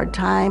us a hard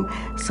time.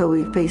 So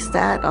we faced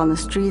that on the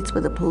streets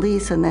with the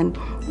police, and then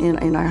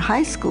in our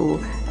high school,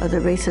 the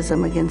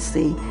racism against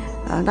the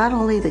not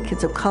only the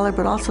kids of color,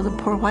 but also the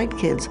poor white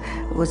kids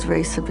was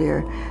very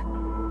severe.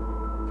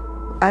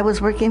 I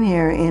was working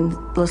here in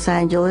Los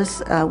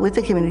Angeles with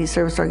the Community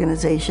Service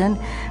Organization.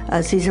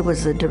 Cesar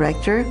was the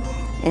director,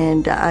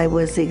 and I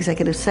was the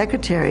executive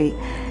secretary.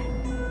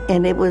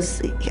 And it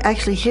was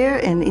actually here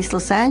in East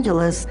Los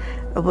Angeles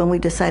when we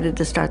decided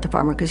to start the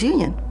Farm Workers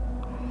Union.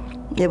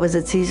 It was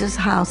at Cesar's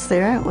house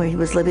there, where he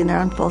was living there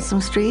on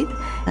Folsom Street.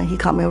 He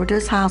called me over to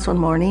his house one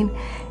morning,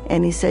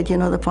 and he said, you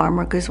know, the farm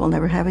workers will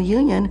never have a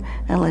union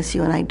unless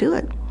you and I do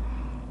it.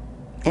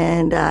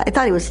 And I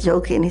thought he was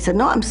joking. He said,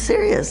 no, I'm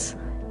serious.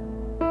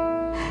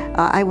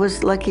 I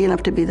was lucky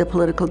enough to be the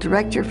political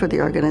director for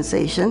the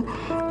organization,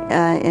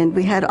 and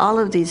we had all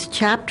of these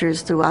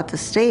chapters throughout the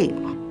state.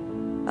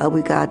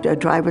 We got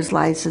driver's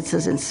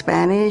licenses in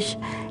Spanish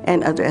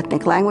and other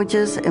ethnic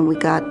languages, and we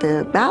got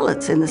the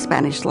ballots in the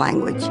Spanish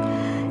language,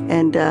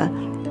 and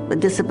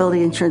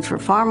disability insurance for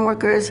farm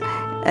workers.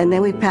 And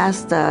then we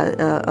passed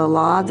a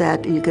law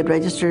that you could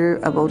register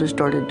voters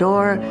door to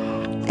door.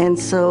 And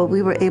so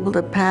we were able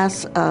to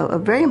pass a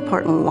very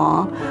important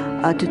law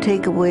to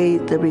take away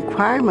the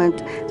requirement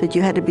that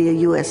you had to be a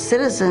U.S.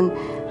 citizen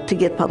to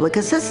get public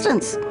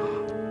assistance.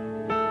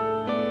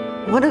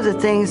 One of the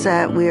things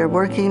that we are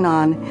working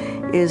on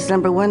is,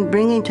 number one,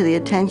 bringing to the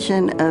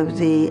attention of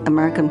the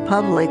American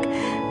public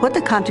what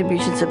the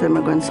contributions of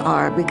immigrants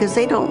are, because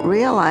they don't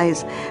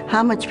realize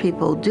how much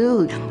people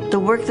do. The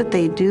work that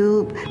they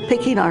do,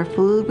 picking our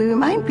food, we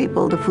remind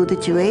people the food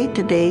that you ate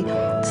today,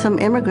 some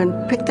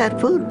immigrant picked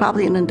that food,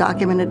 probably an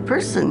undocumented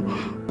person.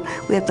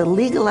 We have to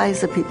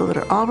legalize the people that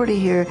are already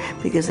here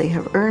because they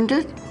have earned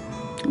it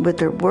with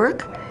their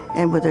work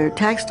and with their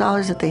tax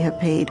dollars that they have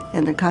paid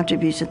and their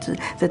contributions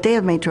that they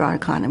have made to our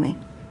economy.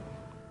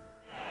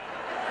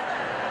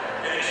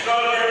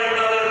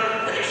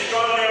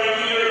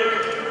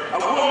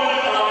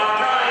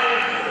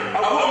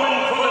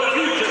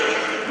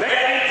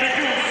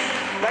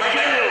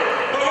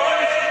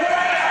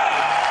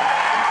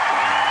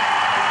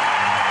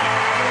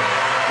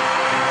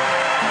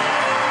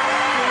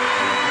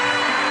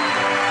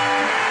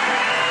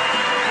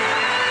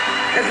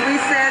 As we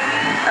said,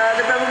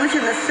 the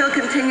revolution that still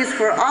continues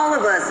for all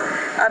of us,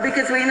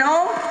 because we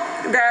know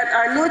that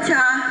our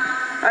lucha,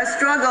 our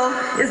struggle,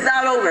 is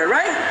not over,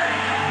 right?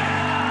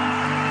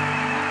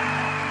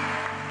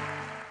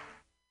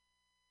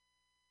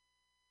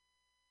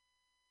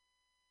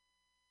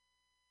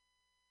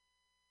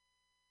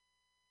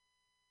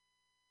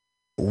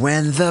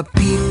 When the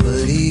people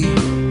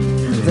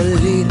leave, the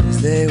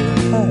leaders they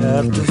will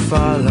have to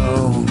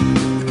follow.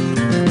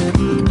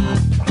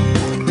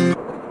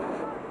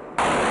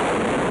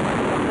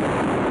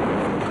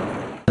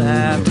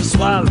 Have to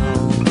swallow.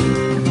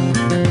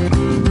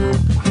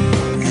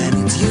 And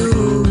it's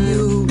you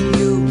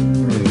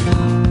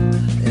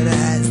that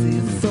has the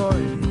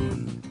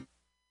authority.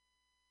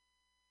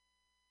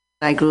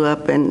 I grew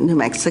up in New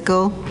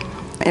Mexico.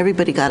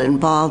 Everybody got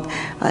involved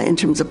in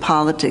terms of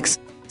politics.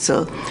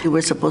 So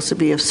we're supposed to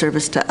be of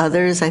service to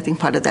others. I think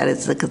part of that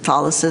is the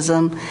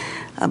Catholicism,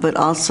 but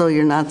also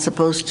you're not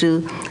supposed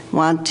to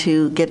want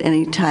to get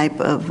any type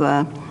of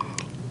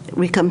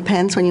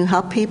recompense when you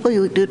help people.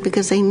 You do it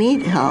because they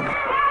need help.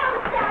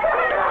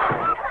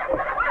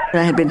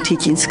 I had been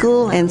teaching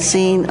school and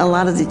seeing a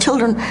lot of the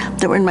children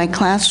that were in my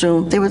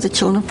classroom. They were the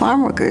children of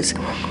farm workers.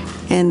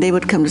 And they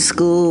would come to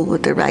school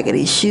with their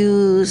raggedy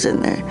shoes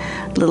and their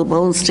little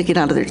bones sticking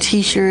out of their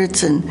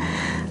T-shirts. And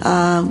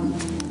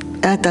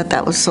I thought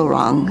that was so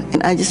wrong.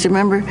 And I just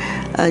remember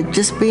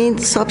just being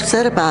so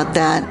upset about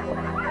that.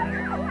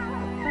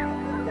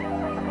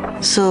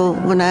 So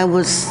when I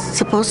was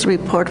supposed to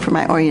report for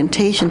my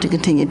orientation to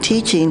continue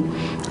teaching,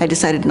 I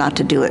decided not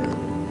to do it.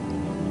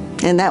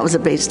 And that was a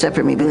big step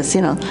for me because,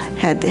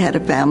 had a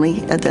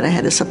family that I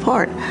had to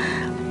support.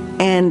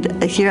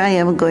 And here I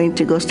am going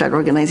to go start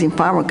organizing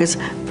farm workers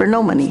for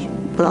no money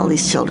with all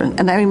these children.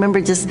 And I remember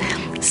just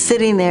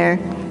sitting there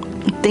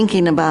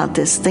thinking about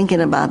this.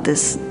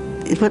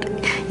 But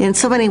in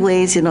so many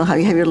ways, how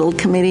you have your little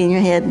committee in your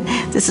head,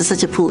 this is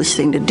such a foolish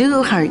thing to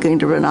do. How are you going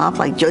to run off,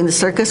 like join the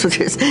circus with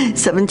your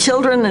 7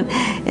 children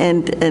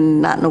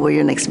and not know where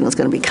your next meal is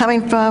going to be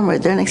coming from or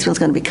their next meal is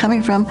going to be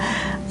coming from?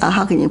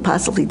 How can you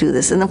possibly do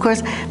this? And of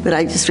course, but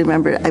I just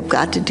remember I've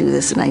got to do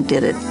this, and I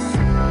did it.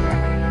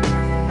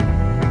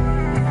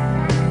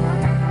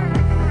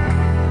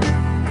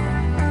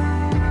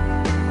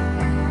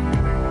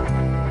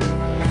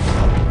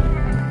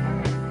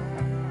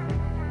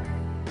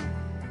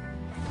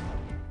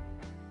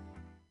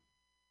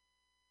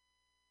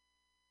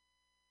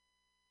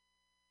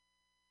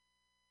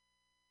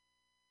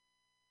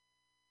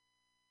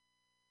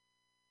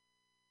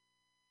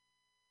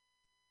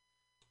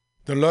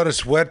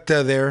 Dolores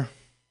Huerta there.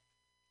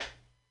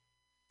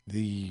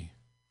 A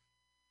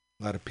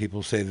lot of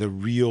people say the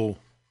real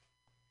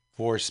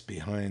force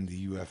behind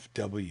the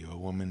UFW, a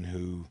woman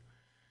who,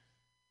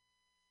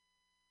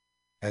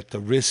 at the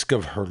risk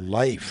of her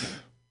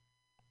life,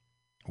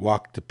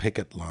 walked the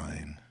picket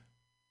line,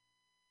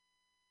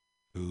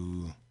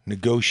 who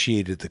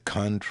negotiated the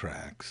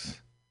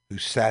contracts, who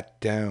sat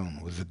down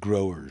with the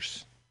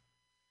growers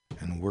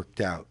and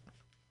worked out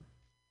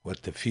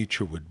what the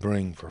future would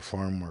bring for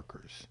farm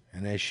workers.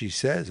 And as she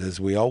says, as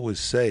we always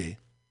say,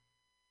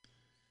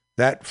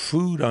 that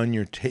food on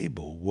your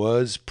table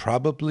was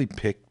probably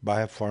picked by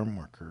a farm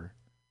worker,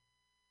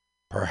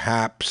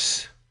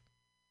 perhaps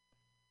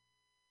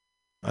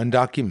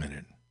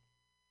undocumented,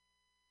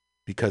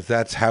 because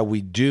that's how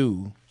we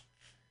do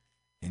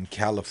in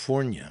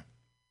California.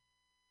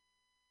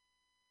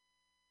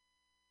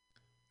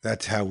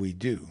 That's how we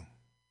do.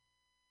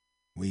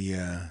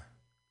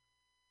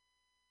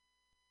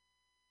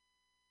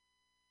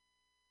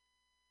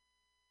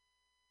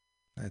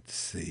 Let's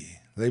see.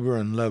 Labor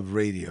and Love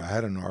Radio. I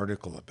had an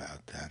article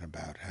about that,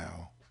 about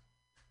how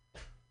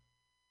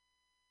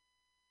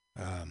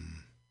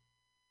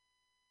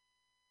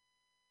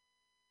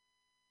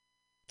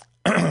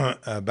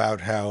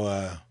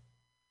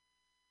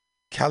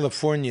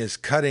California is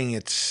cutting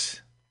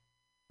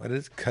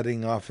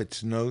off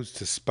its nose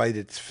to spite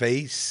its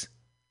face.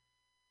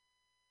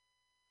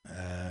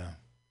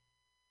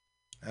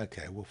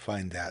 Okay, we'll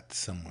find that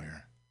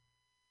somewhere.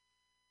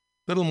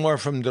 A little more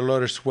from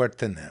Dolores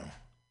Huerta now,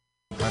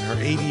 on her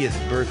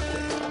 80th birthday.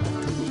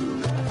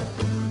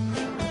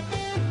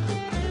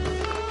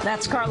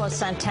 That's Carlos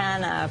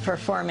Santana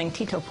performing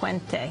Tito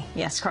Puente.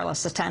 Yes, Carlos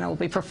Santana will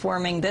be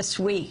performing this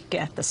week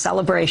at the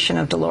celebration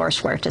of Dolores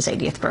Huerta's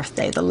 80th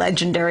birthday. The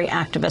legendary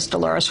activist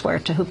Dolores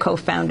Huerta, who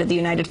co-founded the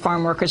United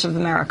Farm Workers of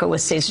America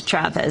with Cesar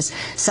Chavez,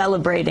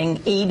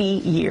 celebrating 80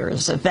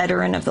 years, a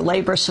veteran of the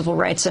labor, civil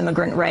rights,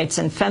 immigrant rights,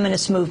 and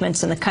feminist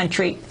movements in the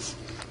country.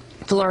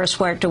 Dolores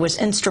Huerta was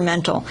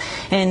instrumental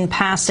in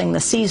passing the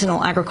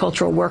Seasonal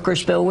Agricultural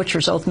Workers Bill, which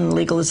resulted in the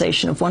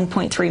legalization of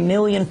 1.3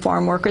 million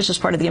farm workers as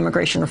part of the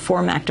Immigration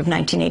Reform Act of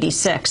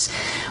 1986.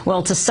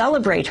 Well, to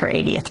celebrate her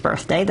 80th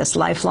birthday, this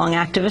lifelong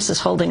activist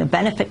is holding a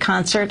benefit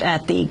concert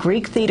at the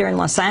Greek Theater in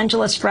Los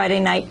Angeles Friday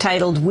night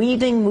titled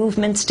Weaving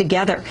Movements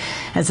Together.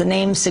 As the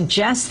name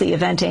suggests, the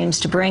event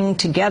aims to bring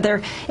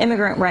together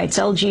immigrant rights,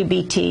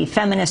 LGBT,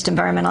 feminist,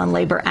 environmental, and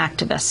labor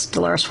activists.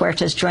 Dolores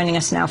Huerta is joining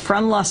us now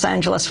from Los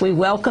Angeles. We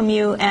welcome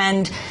you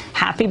and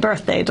happy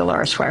birthday,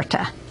 Dolores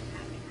Huerta.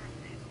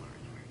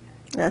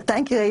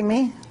 Thank you,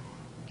 Amy.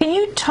 Can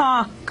you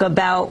talk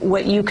about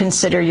what you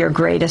consider your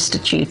greatest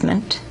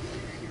achievement?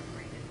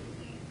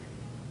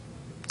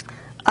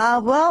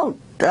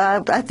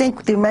 I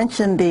think you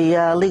mentioned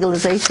the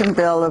legalization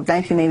bill of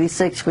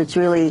 1986, which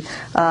really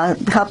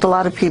helped a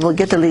lot of people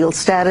get the legal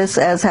status,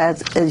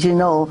 as you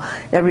know,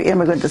 every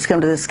immigrant that's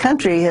come to this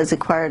country has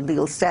acquired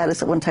legal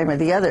status at one time or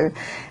the other.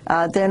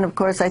 Then, of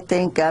course, I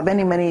think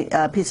many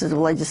pieces of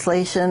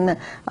legislation,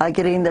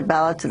 getting the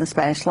ballots in the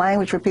Spanish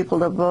language for people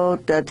to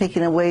vote,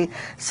 taking away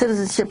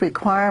citizenship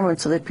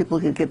requirements so that people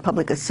could get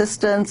public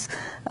assistance,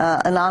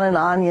 and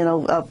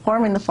on,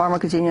 forming the Farm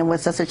Workers Union with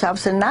Cesar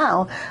Chavez, and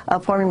now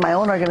forming my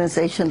own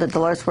organization, the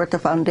Dolores Huerta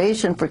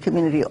Foundation for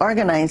Community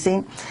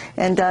Organizing.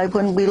 And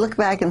when we look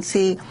back and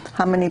see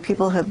how many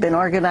people have been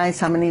organized,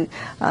 how many,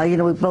 we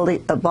built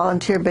a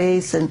volunteer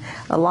base and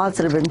laws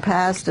that have been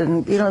passed,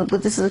 and,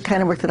 but this is the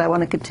kind of work that I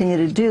want to continue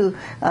to do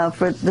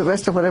for the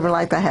rest of whatever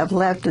life I have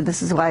left, and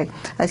this is why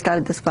I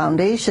started this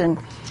foundation.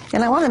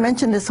 And I want to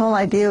mention this whole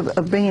idea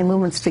of bringing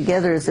movements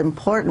together is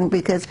important,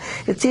 because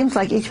it seems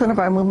like each one of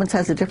our movements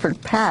has a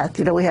different path.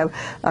 We have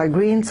our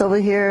Greens over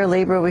here,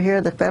 labor over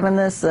here, the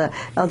feminists, the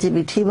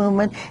LGBT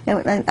movement.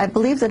 And I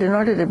believe that in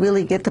order to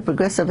really get the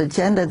progressive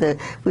agenda that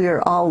we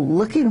are all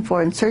looking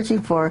for and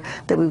searching for,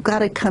 that we've got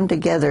to come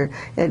together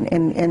and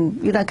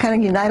kind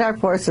of unite our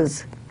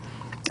forces.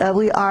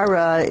 We are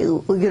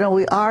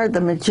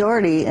the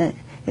majority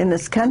in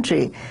this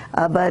country,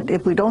 but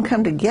if we don't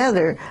come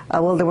together,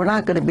 then we're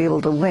not going to be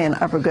able to win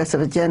our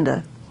progressive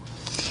agenda.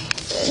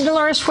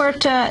 Dolores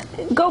Huerta,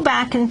 go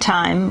back in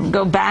time,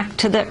 go back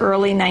to the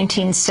early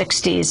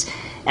 1960s,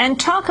 and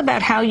talk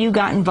about how you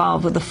got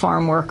involved with the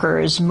farm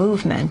workers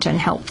movement and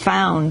helped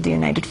found the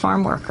United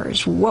Farm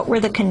Workers. What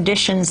were the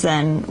conditions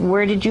then?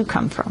 Where did you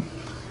come from?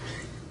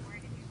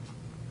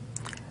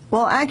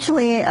 Well,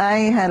 actually,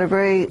 I had a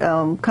very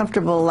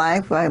comfortable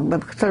life. I'm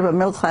sort of a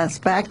middle-class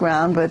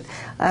background, but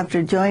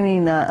after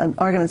joining an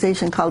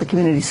organization called the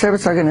Community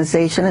Service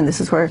Organization, and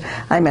this is where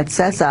I met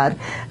Cesar,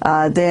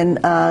 then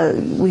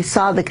we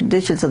saw the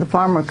conditions of the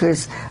farm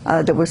workers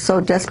that were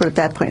so desperate at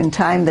that point in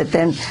time that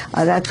then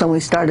that's when we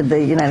started the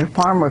United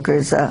Farm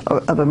Workers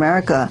of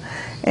America.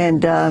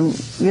 And,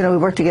 we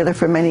worked together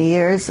for many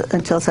years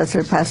until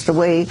Cesar passed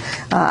away.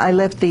 I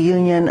left the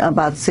union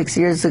about 6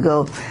 years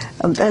ago.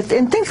 And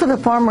things for the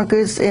farm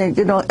workers,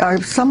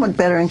 are somewhat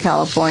better in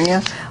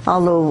California,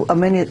 although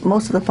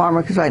most of the farm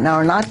workers right now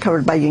are not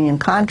covered by union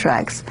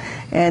contracts.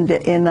 And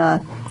in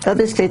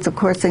other states, of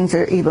course, things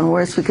are even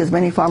worse, because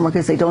many farm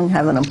workers, they don't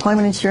have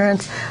unemployment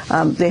insurance.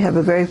 They have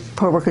a very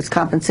poor workers'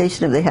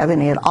 compensation, if they have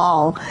any at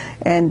all,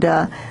 and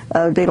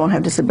they don't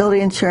have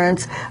disability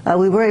insurance.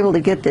 We were able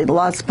to get the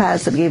laws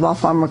passed that gave all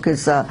farm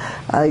workers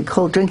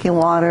cold drinking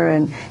water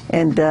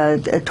and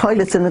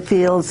toilets in the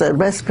fields,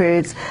 rest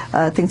periods,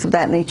 things of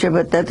that nature,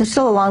 but there's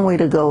still a long way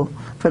to go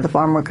for the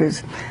farm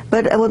workers.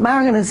 But with my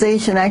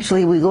organization,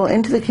 actually, we go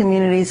into the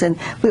communities and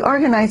we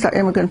organize our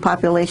immigrant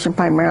population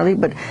primarily,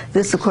 but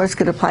this, of course,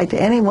 could apply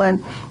to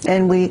anyone,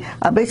 and we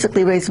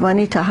basically raise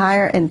money to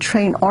hire and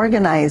train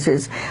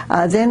organizers.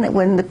 Then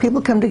when the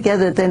people come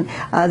together, then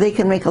they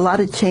can make a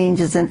lot of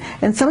changes, and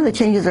some of the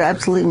changes are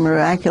absolutely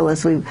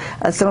miraculous.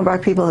 Some of our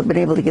people have been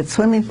able to get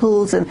swimming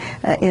pools in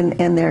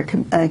their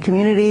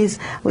communities.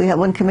 We have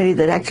one committee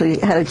that actually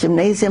had a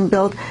gymnasium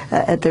built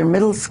at their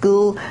middle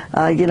school.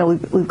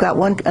 We've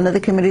got another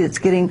committee that's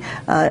getting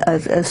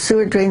a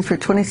sewer drains for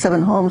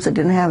 27 homes that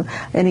didn't have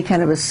any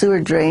kind of a sewer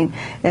drain.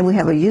 And we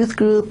have a youth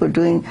group. We're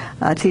doing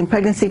teen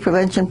pregnancy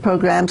prevention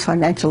programs,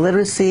 financial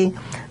literacy,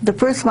 the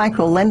first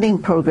micro lending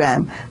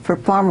program for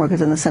farm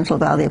workers in the Central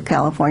Valley of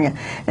California.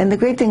 And the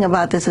great thing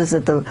about this is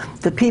that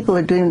the people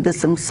are doing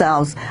this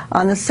themselves.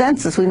 On the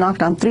census, we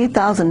knocked on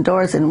 3,000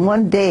 doors in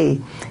one day.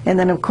 And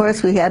then, of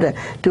course, we had to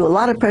do a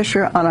lot of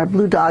pressure on our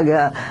Blue Dog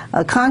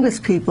Congress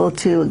people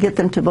to get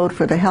them to vote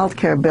for the health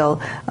care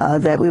bill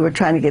that we were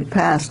trying to get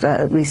passed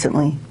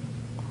recently.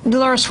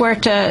 Dolores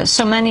Huerta,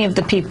 so many of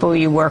the people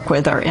you work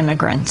with are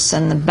immigrants,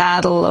 and the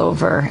battle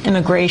over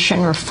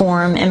immigration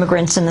reform,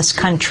 immigrants in this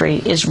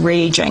country, is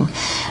raging.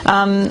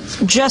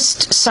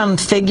 Just some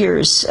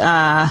figures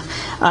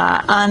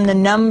on the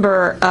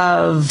number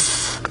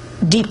of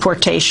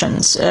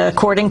deportations.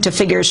 According to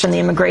figures from the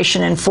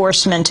Immigration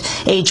Enforcement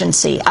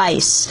Agency,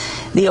 ICE,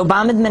 the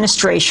Obama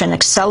administration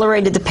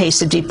accelerated the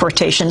pace of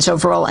deportations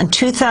overall. In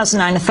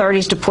 2009,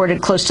 authorities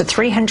deported close to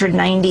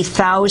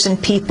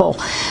 390,000 people,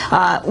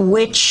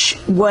 which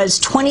was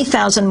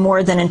 20,000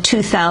 more than in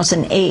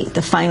 2008,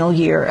 the final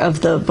year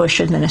of the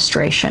Bush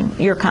administration.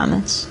 Your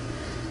comments?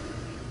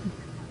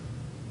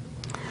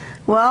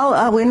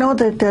 Well, we know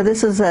that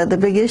this is the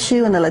big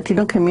issue in the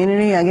Latino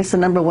community, I guess the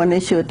number one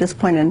issue at this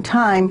point in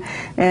time,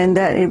 and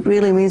that it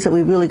really means that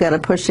we really got to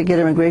push to get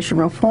immigration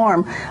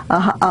reform.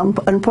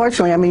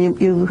 Unfortunately, I mean,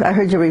 I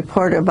heard your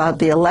report about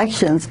the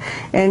elections,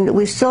 and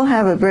we still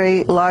have a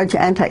very large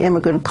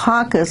anti-immigrant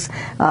caucus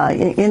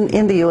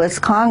in the U.S.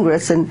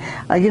 Congress, and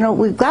you know,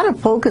 we've got to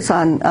focus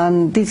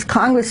on these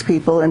Congress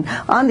people and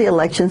on the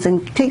elections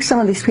and take some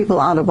of these people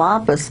out of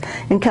office.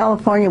 In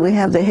California, we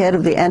have the head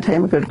of the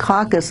anti-immigrant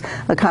caucus,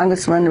 a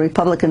Congressman, a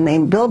Republican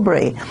named Bill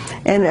Bray.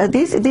 And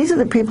these are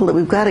the people that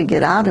we've got to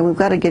get out, and we've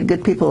got to get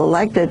good people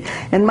elected.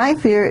 And my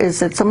fear is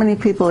that so many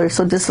people are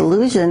so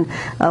disillusioned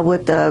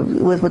with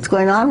what's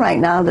going on right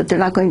now that they're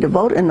not going to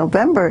vote in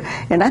November.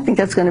 And I think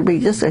that's going to be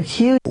just a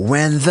huge...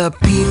 When the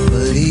people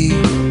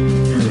leave,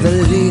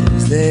 the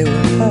leaders they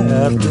will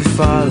have to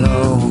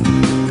follow.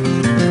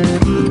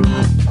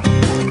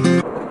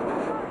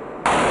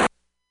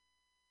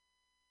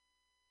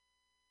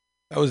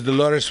 That was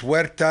Dolores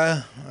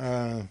Huerta.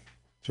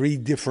 3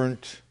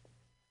 different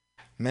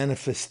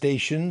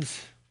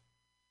manifestations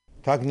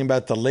talking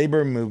about the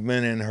labor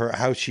movement and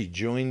how she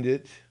joined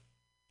it.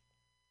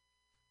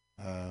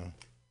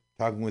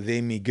 Talking with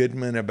Amy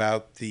Goodman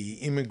about the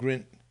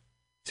immigrant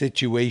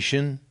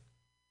situation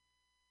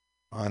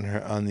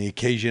on the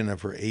occasion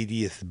of her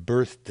 80th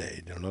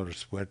birthday,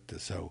 Dolores Huerta.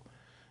 So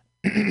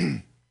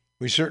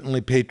we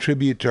certainly pay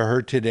tribute to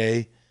her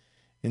today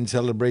in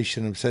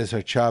celebration of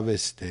Cesar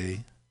Chavez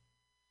Day,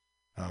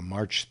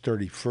 March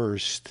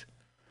 31st.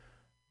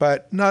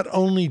 But not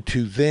only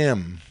to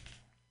them.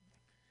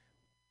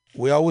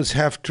 We always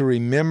have to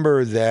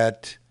remember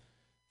that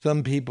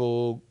some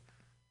people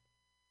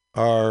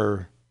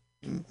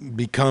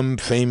become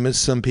famous,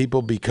 some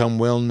people become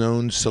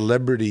well-known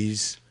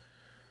celebrities,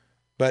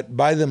 but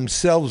by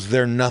themselves,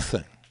 they're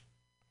nothing.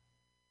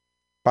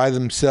 By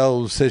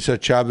themselves, Cesar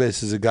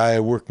Chavez is a guy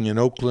working in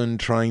Oakland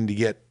trying to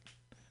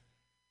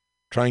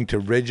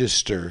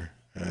register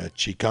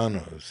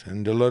Chicanos.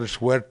 And Dolores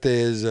Huerta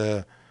is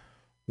a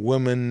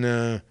woman,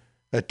 a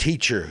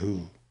teacher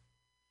who,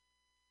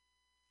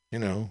 you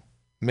know,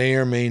 may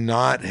or may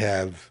not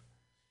have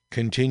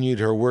continued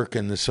her work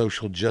in the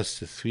social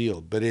justice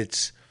field, but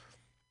it's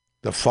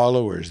the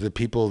followers, the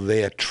people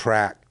they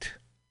attract,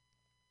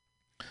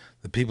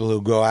 the people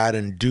who go out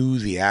and do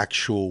the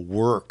actual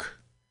work,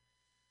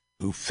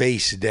 who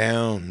face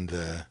down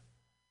the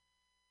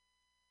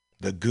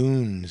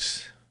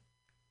goons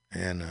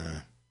and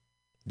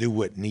do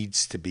what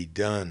needs to be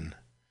done.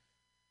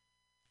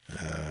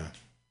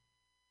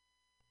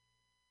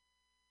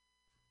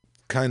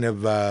 Kind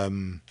of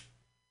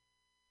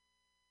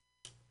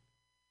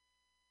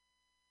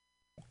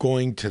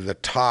going to the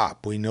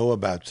top. We know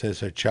about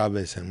Cesar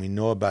Chavez, and we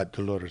know about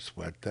Dolores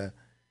Huerta,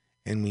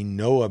 and we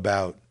know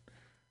about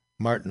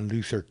Martin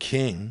Luther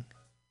King,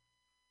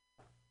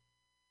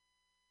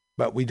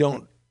 but we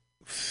don't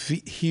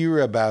hear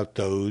about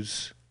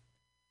those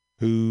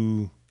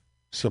who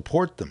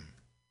support them.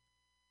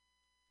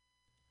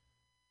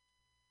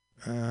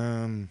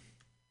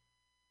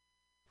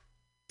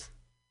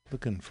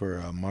 Looking for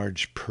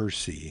Marge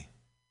Percy.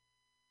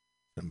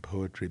 Some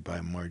poetry by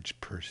Marge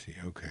Percy.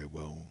 Okay,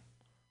 well,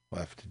 we'll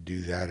have to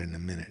do that in a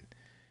minute.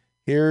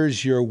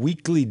 Here's your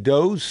weekly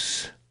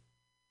dose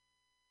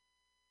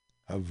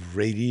of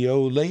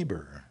radio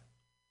labor.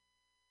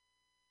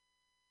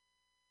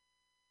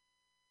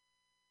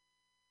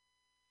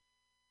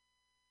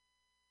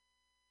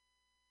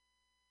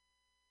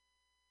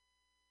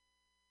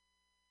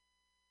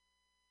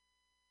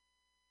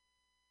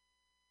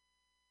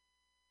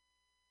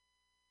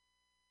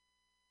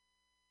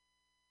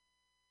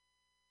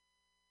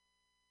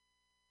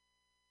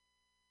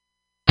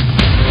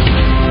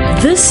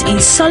 This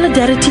is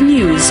Solidarity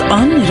News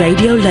on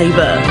Radio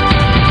Labor.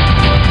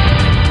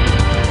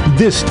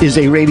 This is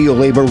a Radio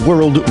Labor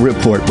World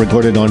Report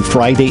recorded on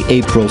Friday,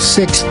 April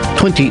 6,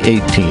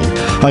 2018.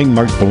 I'm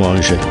Mark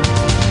Belanger.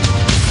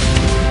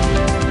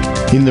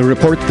 In the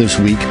report this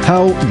week,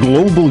 how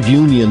global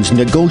unions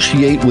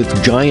negotiate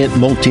with giant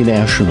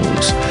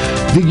multinationals.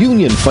 The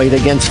union fight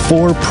against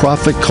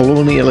for-profit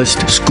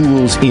colonialist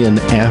schools in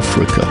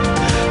Africa.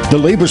 The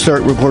Labor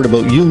Start report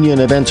about union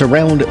events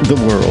around the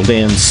world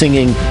and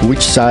singing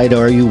Which Side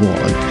Are You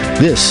On?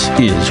 This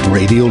is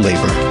Radio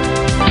Labor.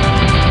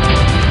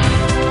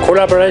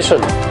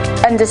 Collaboration.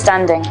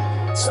 Understanding.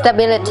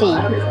 Stability.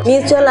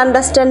 Mutual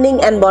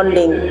understanding and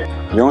bonding.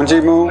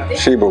 Yonjimu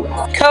Shibu.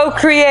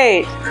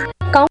 Co-create.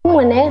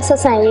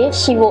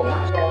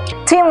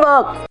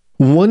 Teamwork.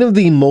 One of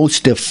the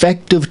most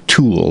effective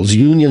tools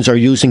unions are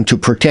using to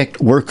protect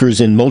workers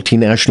in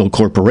multinational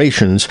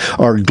corporations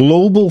are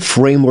global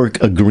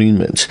framework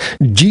agreements.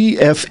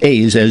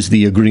 GFAs, as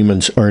the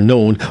agreements are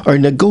known, are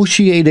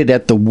negotiated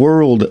at the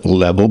world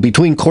level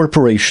between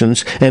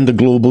corporations and the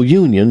global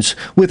unions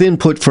with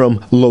input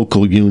from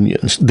local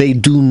unions. They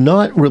do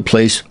not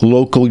replace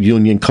local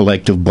union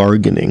collective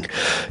bargaining.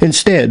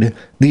 Instead,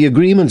 the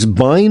agreements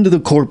bind the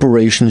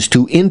corporations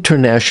to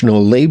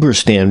international labor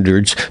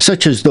standards,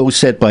 such as those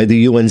set by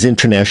the UN's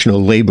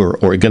International Labour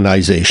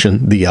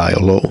Organization, the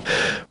ILO.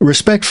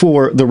 Respect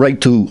for the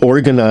right to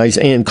organize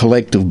and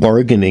collective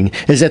bargaining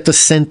is at the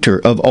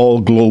center of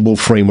all global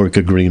framework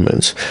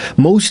agreements.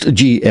 Most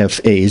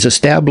GFAs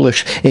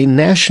establish a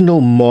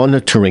national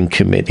monitoring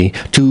committee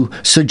to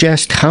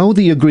suggest how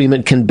the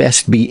agreement can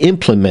best be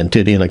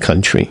implemented in a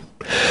country.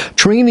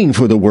 Training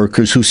for the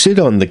workers who sit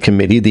on the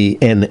committee, the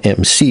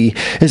NMC,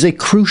 is a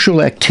crucial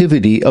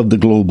activity of the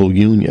Global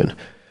Union.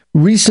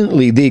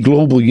 Recently, the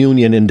Global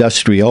Union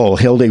Industrial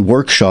held a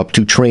workshop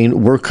to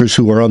train workers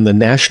who are on the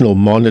National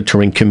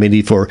Monitoring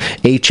Committee for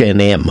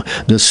H&M,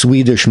 the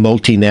Swedish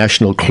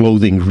multinational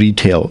clothing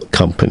retail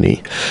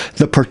company.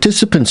 The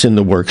participants in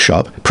the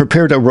workshop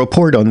prepared a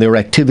report on their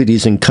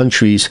activities in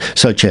countries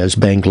such as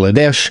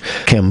Bangladesh,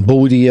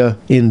 Cambodia,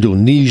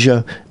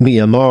 Indonesia,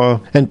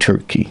 Myanmar, and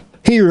Turkey.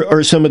 Here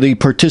are some of the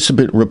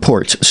participant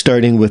reports,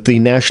 starting with the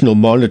National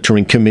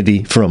Monitoring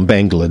Committee from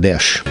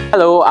Bangladesh.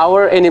 Hello,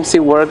 our NMC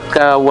work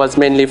was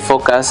mainly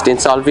focused in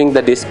solving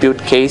the dispute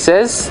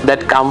cases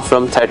that come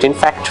from 13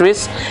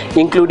 factories,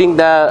 including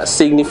the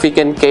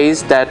significant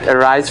case that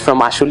arises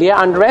from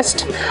Ashulia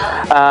unrest.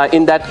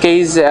 In that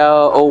case,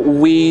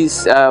 we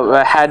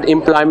had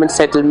employment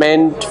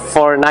settlement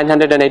for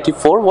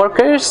 984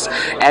 workers,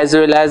 as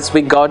well as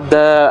we got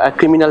the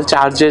criminal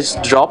charges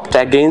dropped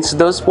against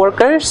those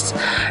workers.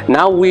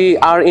 Now we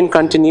are in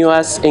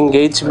continuous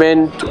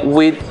engagement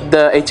with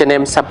the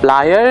H&M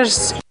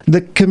suppliers.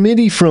 The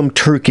committee from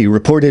Turkey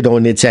reported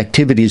on its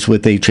activities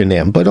with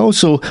H&M, but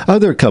also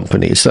other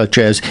companies such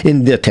as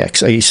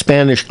Inditex, a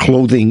Spanish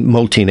clothing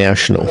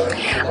multinational.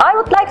 I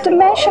would like to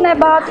mention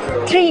about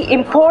 3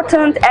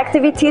 important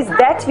activities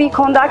that we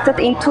conducted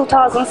in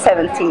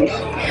 2017.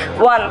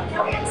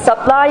 1.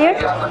 Supplier,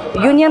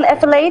 union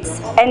affiliates,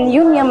 and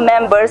union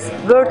members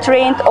were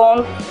trained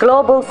on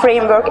Global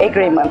Framework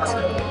Agreement.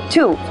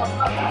 2.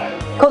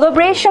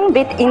 Collaboration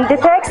with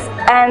Inditex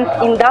and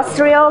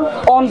Industrial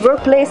on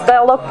Workplace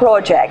Dialogue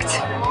Project.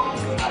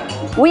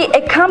 We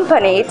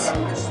accompanied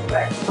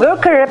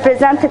worker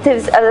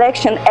representatives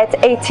election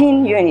at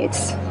 18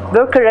 units.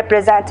 Worker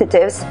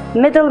representatives,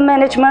 middle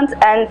management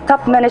and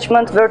top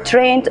management were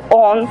trained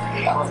on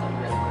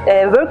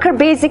worker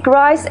basic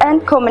rights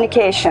and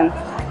communication.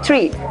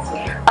 3.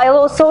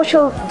 ILO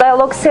Social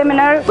Dialogue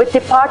Seminar with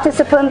the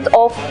participant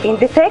of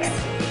Inditex,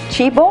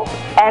 Chibo,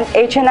 and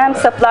H&M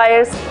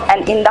suppliers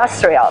and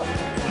Industrial.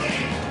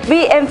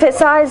 We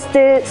emphasize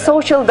the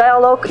social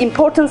dialogue,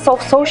 importance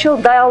of social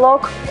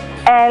dialogue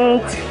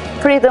and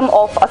freedom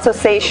of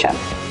association.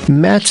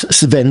 Mats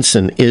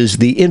Svensson is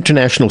the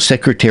international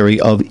secretary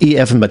of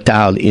IF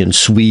Metall in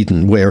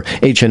Sweden, where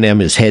H&M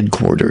is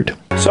headquartered.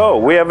 So,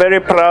 we are very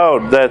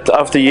proud that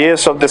after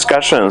years of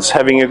discussions,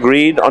 having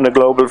agreed on a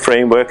global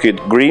framework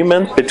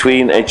agreement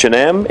between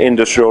H&M,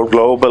 Industrial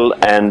Global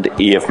and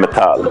IF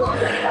Metall.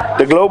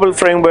 The global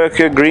framework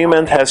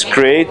agreement has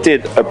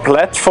created a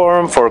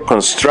platform for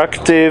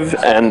constructive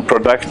and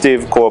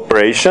productive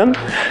cooperation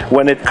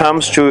when it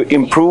comes to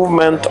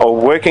improvement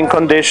of working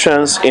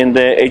conditions in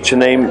the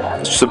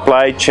H&M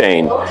supply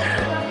chain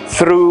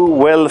through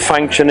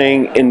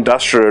well-functioning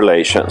industrial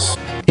relations.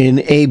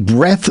 In a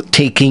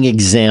breathtaking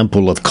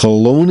example of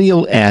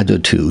colonial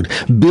attitude,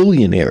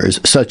 billionaires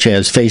such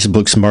as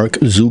Facebook's Mark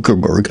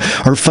Zuckerberg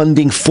are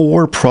funding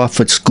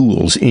for-profit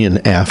schools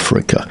in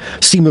Africa.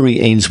 C. Marie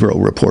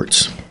Ainsborough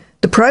reports.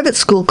 The private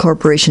school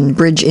corporation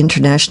Bridge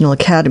International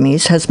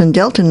Academies has been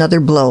dealt another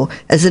blow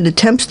as it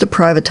attempts to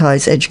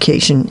privatize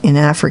education in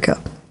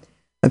Africa.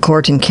 A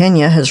court in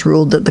Kenya has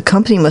ruled that the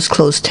company must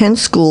close 10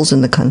 schools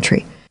in the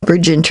country.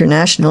 Bridge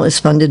International is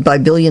funded by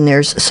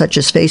billionaires such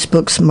as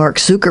Facebook's Mark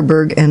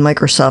Zuckerberg and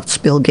Microsoft's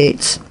Bill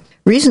Gates.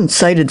 Reasons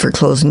cited for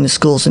closing the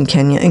schools in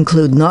Kenya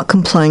include not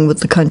complying with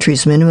the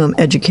country's minimum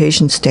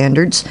education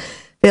standards,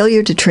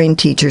 failure to train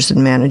teachers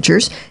and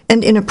managers,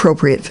 and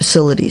inappropriate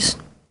facilities.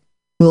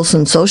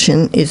 Wilson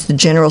Soshin is the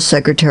General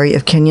Secretary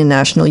of Kenya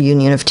National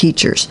Union of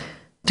Teachers,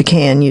 the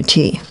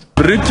KNUT.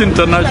 Bridge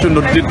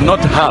International did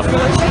not have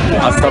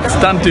a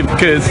substantive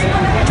case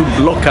to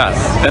block us.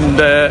 And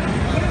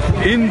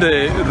in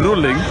the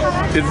ruling,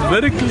 it's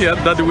very clear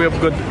that we have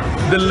got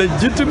the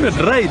legitimate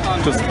right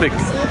to speak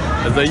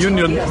as a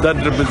union that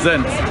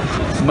represents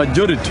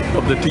majority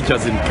of the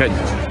teachers in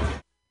Kenya.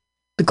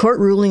 The court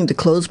ruling to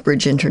close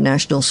Bridge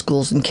International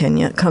schools in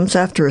Kenya comes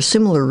after a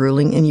similar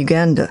ruling in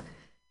Uganda.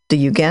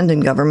 The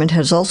Ugandan government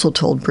has also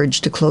told Bridge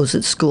to close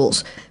its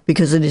schools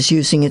because it is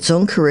using its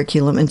own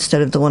curriculum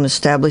instead of the one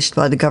established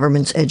by the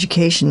government's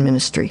education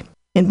ministry.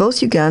 In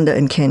both Uganda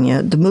and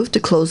Kenya, the move to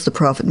close the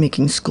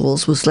profit-making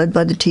schools was led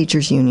by the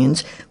teachers'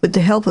 unions with the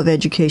help of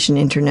Education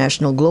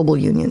International Global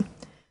Union.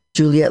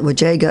 Juliet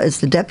Wajega is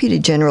the Deputy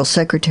General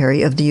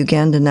Secretary of the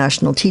Uganda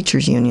National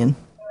Teachers Union.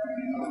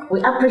 We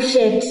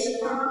appreciate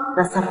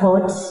the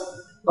support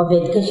of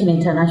Education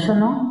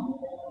International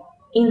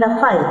in the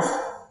fight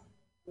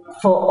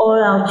for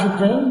all our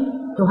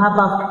children to have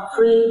a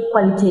free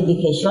quality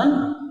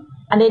education,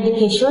 an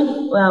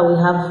education where we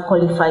have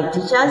qualified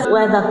teachers,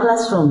 where the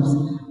classrooms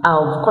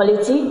are of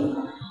quality,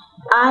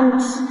 and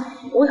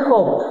we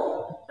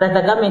hope that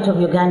the government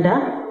of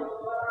Uganda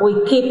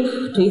will keep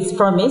to its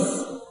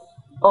promise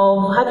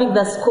of having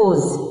the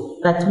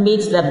schools that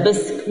meet the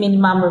basic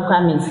minimum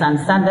requirements and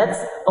standards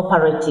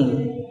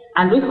operating.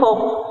 And we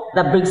hope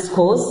the Bridge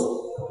schools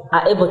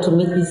are able to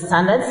meet these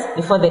standards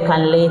before they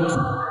can lead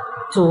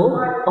to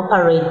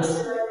operate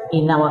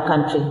in our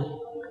country.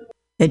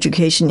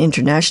 Education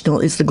International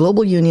is the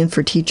global union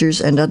for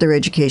teachers and other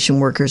education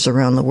workers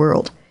around the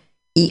world.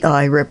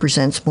 EI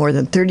represents more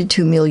than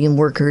 32 million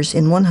workers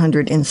in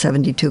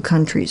 172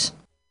 countries.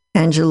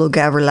 Angelo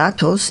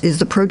Gavrilatos is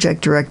the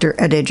project director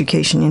at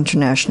Education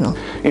International.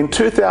 In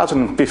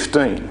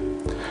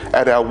 2015,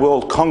 at our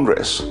World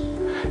Congress,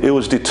 it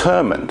was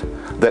determined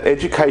that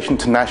Education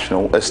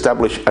International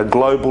establish a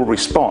global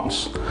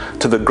response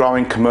to the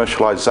growing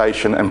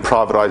commercialisation and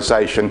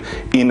privatisation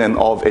in and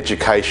of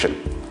education.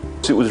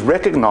 It was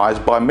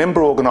recognised by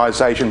member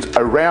organisations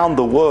around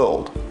the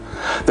world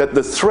that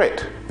the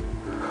threat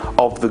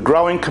of the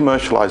growing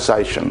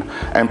commercialisation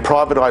and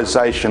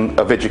privatisation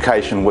of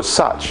education was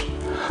such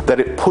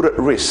that it put at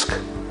risk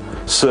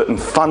certain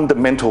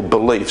fundamental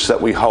beliefs that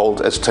we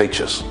hold as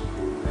teachers.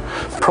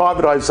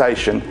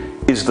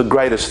 Privatisation is the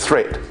greatest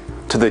threat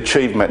to the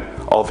achievement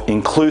of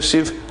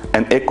inclusive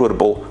and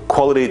equitable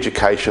quality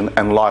education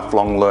and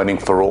lifelong learning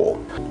for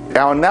all.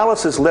 Our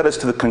analysis led us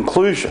to the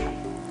conclusion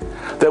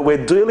that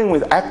we're dealing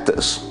with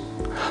actors,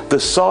 the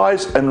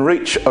size and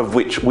reach of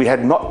which we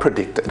had not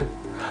predicted,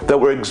 that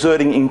were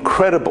exerting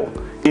incredible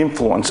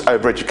influence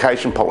over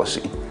education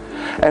policy.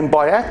 And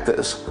by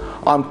actors,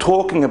 I'm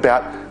talking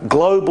about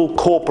global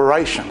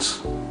corporations,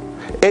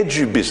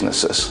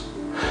 edu-businesses,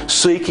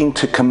 seeking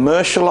to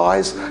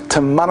commercialise, to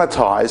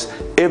monetise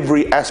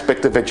every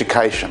aspect of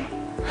education,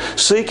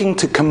 seeking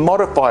to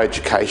commodify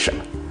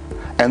education,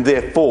 and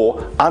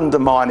therefore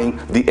undermining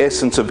the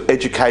essence of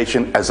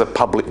education as a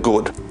public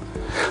good.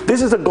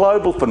 This is a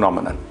global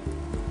phenomenon.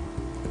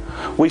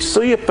 We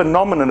see a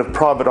phenomenon of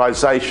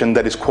privatisation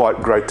that is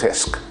quite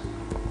grotesque.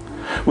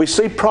 We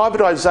see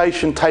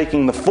privatisation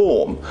taking the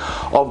form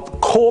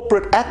of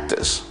corporate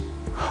actors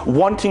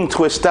wanting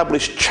to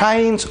establish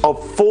chains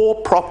of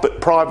for-profit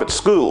private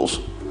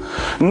schools,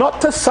 not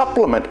to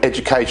supplement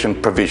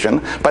education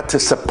provision, but to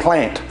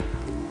supplant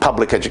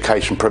public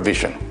education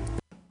provision.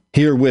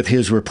 Here with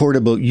his report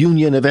about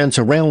union events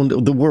around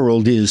the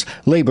world is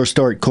Labour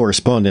Start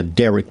correspondent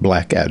Derek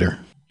Blackadder.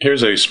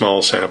 Here's a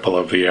small sample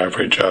of the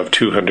average of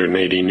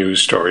 280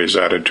 news stories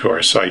added to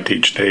our site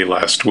each day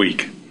last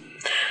week.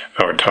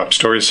 Our top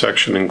stories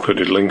section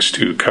included links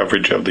to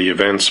coverage of the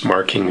events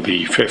marking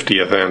the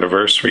 50th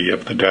anniversary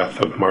of the death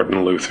of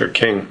Martin Luther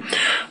King,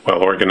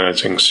 while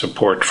organizing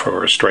support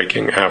for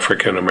striking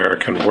African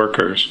American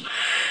workers,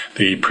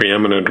 the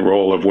preeminent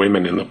role of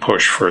women in the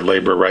push for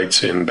labor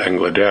rights in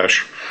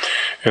Bangladesh,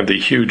 and the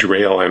huge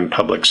rail and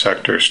public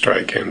sector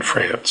strike in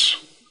France.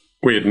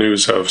 We had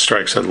news of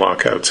strikes and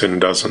lockouts in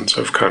dozens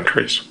of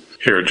countries.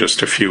 Here are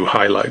just a few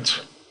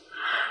highlights.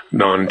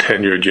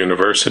 Non-tenured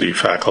university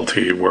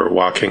faculty were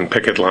walking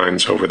picket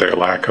lines over their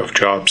lack of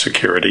job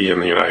security in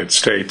the United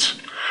States.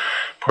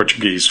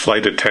 Portuguese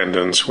flight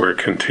attendants were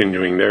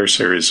continuing their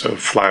series of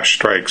flash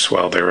strikes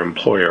while their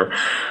employer,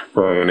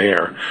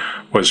 Ryanair,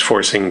 was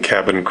forcing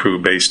cabin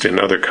crew based in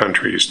other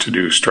countries to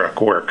do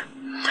struck work.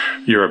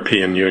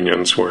 European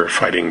unions were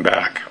fighting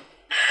back.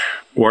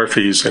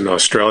 Wharfies in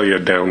Australia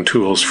downed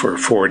tools for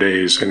 4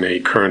 days in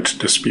a current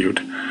dispute.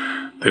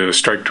 The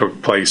strike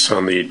took place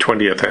on the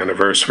 20th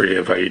anniversary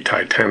of a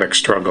titanic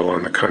struggle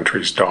on the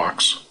country's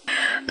docks.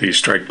 The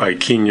strike by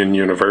Kenyan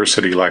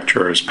university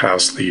lecturers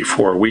passed the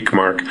 4-week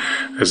mark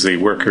as the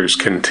workers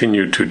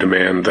continued to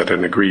demand that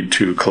an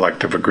agreed-to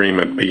collective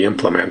agreement be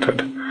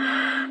implemented.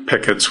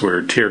 Pickets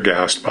were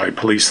tear-gassed by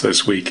police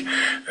this week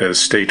as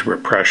state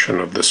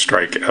repression of the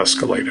strike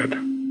escalated.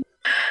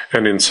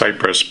 And in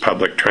Cyprus,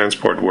 public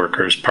transport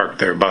workers parked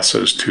their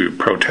buses to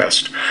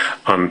protest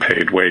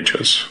unpaid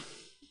wages.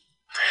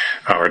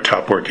 Our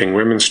top working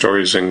women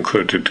stories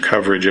included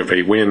coverage of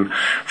a win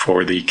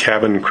for the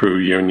cabin crew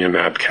union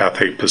at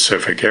Cathay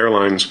Pacific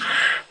Airlines,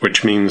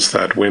 which means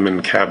that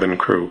women cabin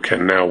crew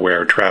can now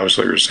wear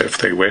trousers if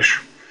they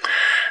wish.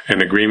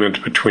 An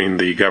agreement between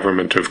the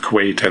government of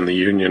Kuwait and the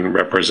union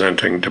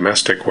representing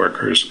domestic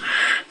workers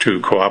to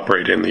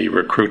cooperate in the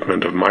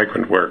recruitment of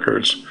migrant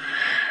workers,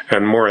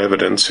 and more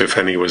evidence, if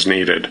any was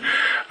needed,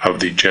 of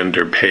the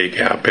gender pay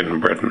gap in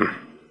Britain.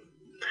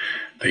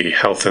 The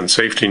Health and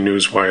Safety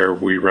Newswire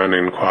we run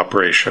in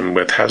cooperation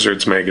with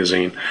Hazards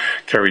magazine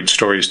carried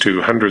stories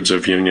to hundreds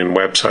of union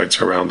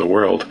websites around the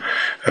world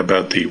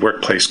about the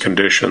workplace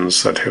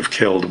conditions that have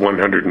killed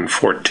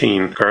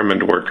 114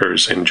 garment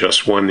workers in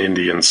just one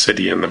Indian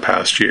city in the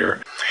past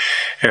year,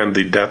 and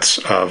the deaths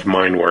of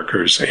mine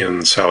workers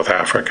in South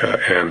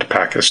Africa and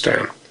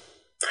Pakistan.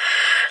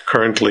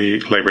 Currently,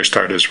 Labour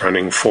Start is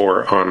running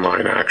 4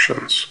 online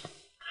actions.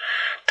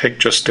 Take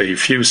just a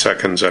few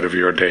seconds out of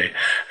your day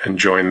and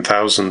join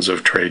thousands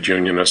of trade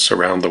unionists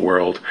around the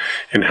world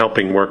in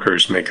helping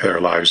workers make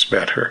their lives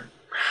better,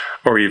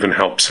 or even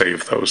help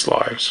save those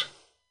lives.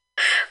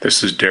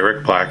 This is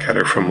Derek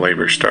Blackadder from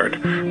Labour Start,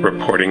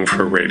 reporting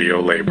for Radio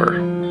Labour.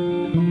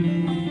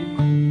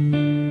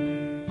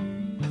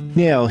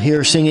 Now,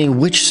 here singing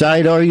Which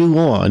Side Are You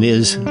On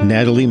is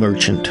Natalie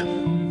Merchant.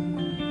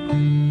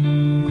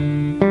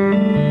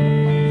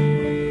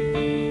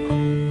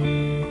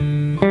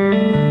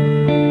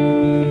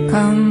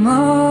 Come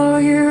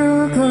all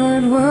you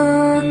good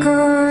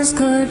workers,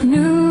 good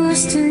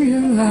news to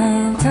your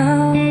loud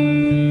town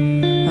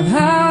of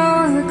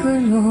how the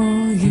good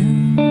old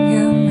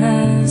union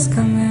has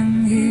come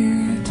in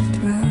here to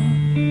dwell.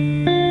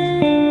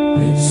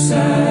 Which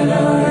side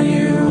are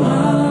you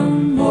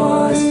on,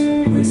 boys?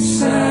 Which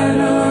side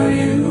are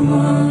you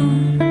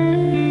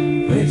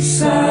on? Which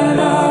side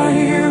are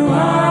you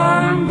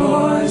on,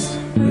 boys?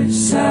 Which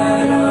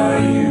side are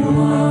you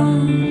on?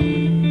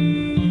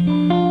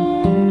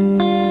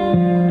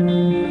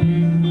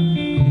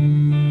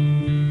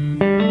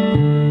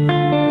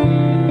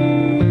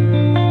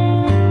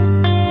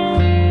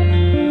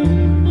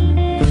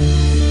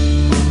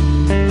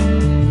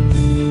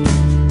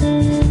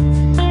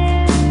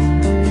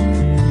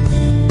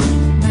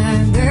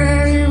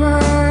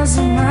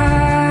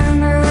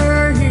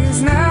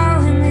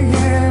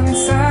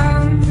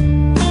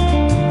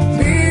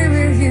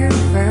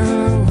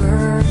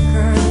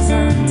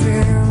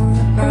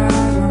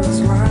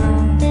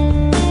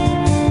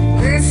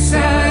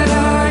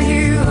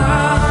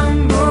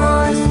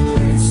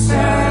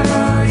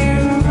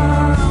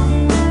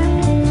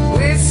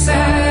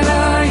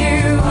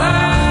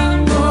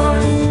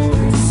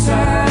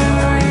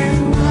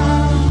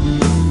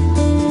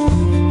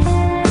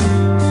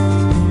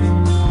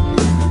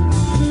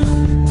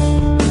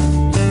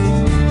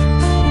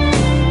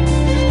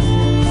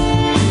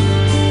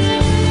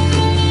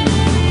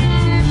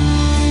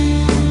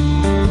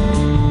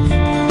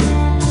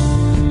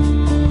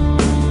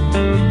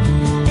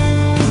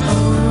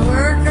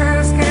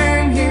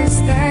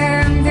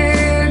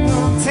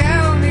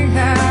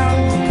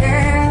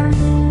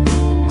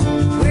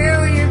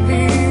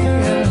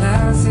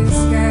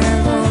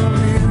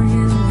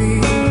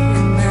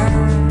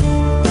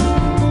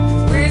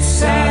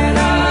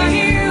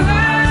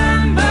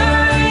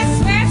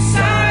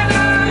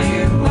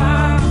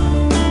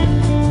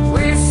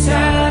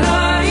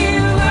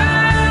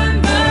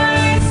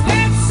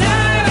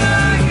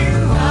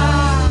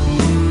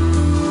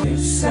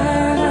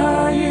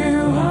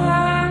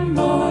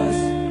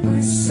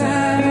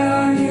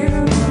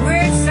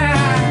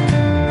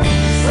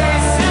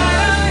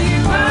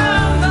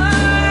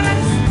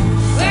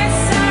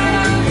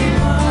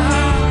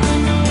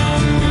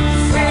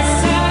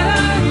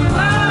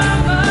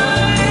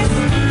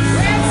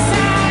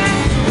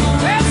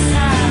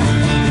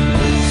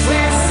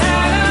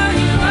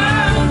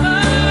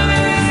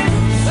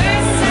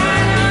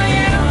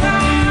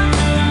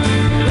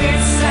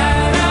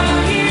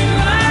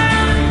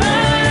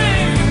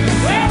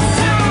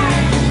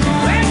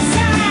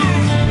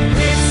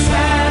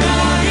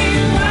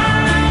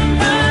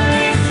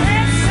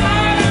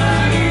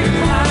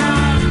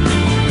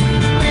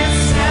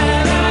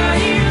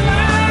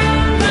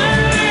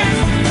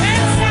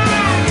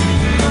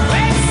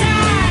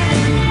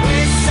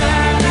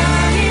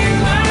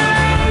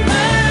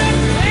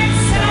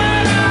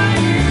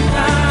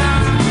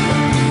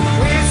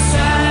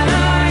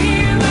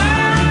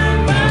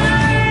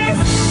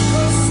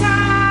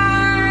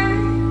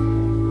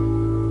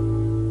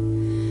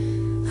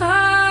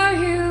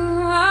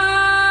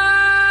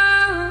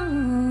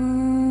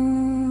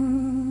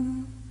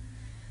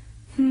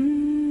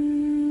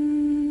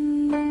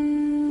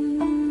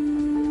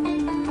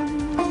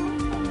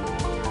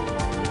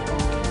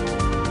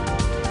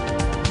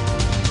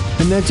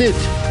 And that's it.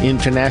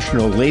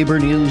 International labor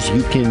news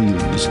you can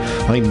use.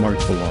 I'm Mark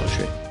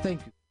Belanger. Thank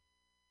you.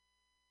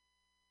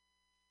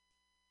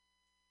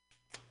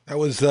 That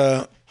was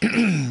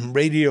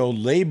Radio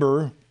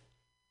Labor.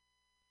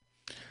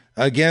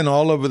 Again,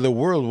 all over the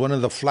world, one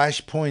of the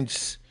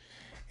flashpoints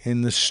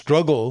in the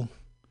struggle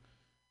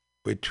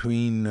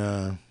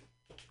between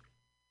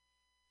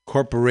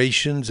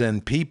corporations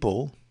and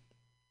people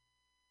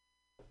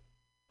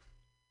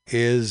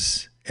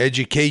is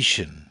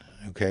education.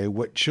 Okay,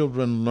 what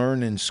children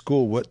learn in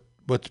school,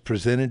 what's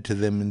presented to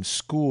them in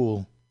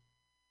school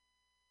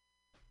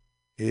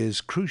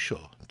is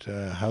crucial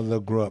to how they'll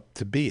grow up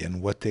to be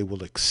and what they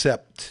will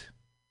accept.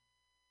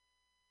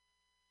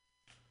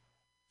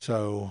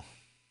 So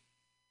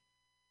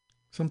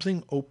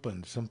something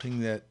open, something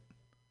that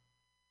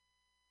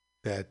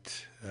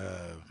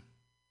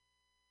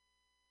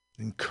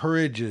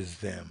encourages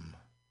them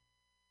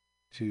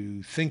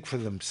to think for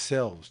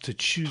themselves, to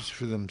choose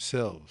for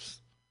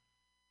themselves,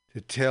 to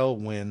tell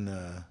when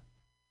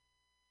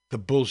the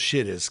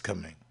bullshit is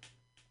coming.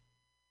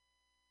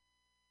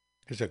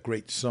 There's a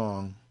great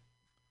song,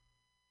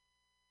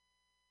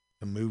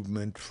 the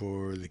movement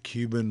for the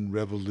Cuban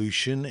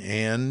Revolution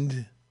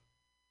and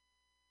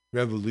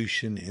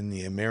revolution in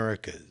the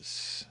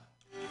Americas.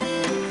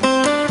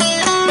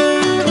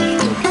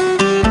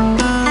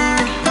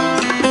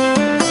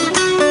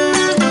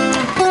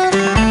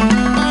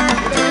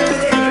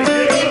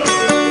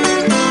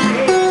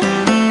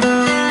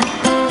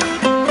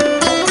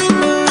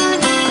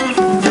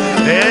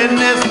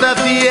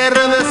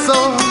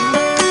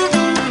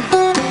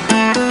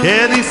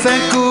 Que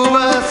dicen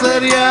Cuba se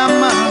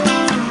llama,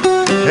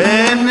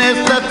 en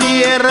esta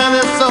tierra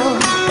de sol.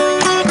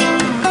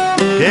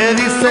 Que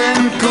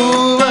dicen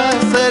Cuba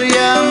se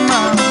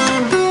llama,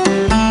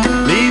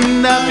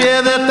 linda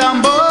pie de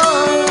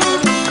tambor.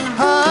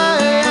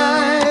 Ay,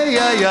 ay,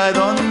 ay, ay,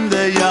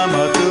 donde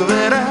llama tú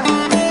verás.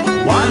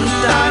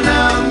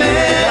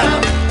 Guantanamera,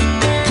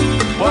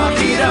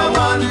 Guajira,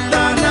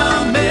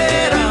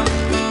 Guantanamera,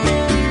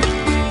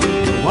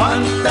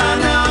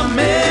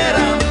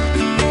 Guantanamera.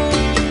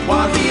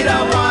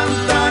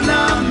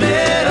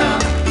 Guantanamera,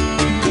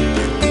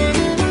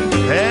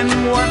 en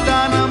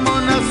Guantánamo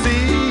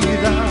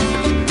nacida,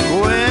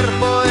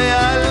 cuerpo y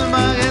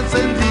alma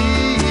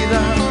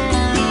encendida.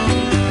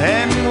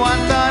 En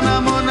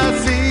Guantánamo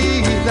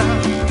nacida,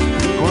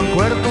 con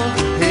cuerpo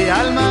y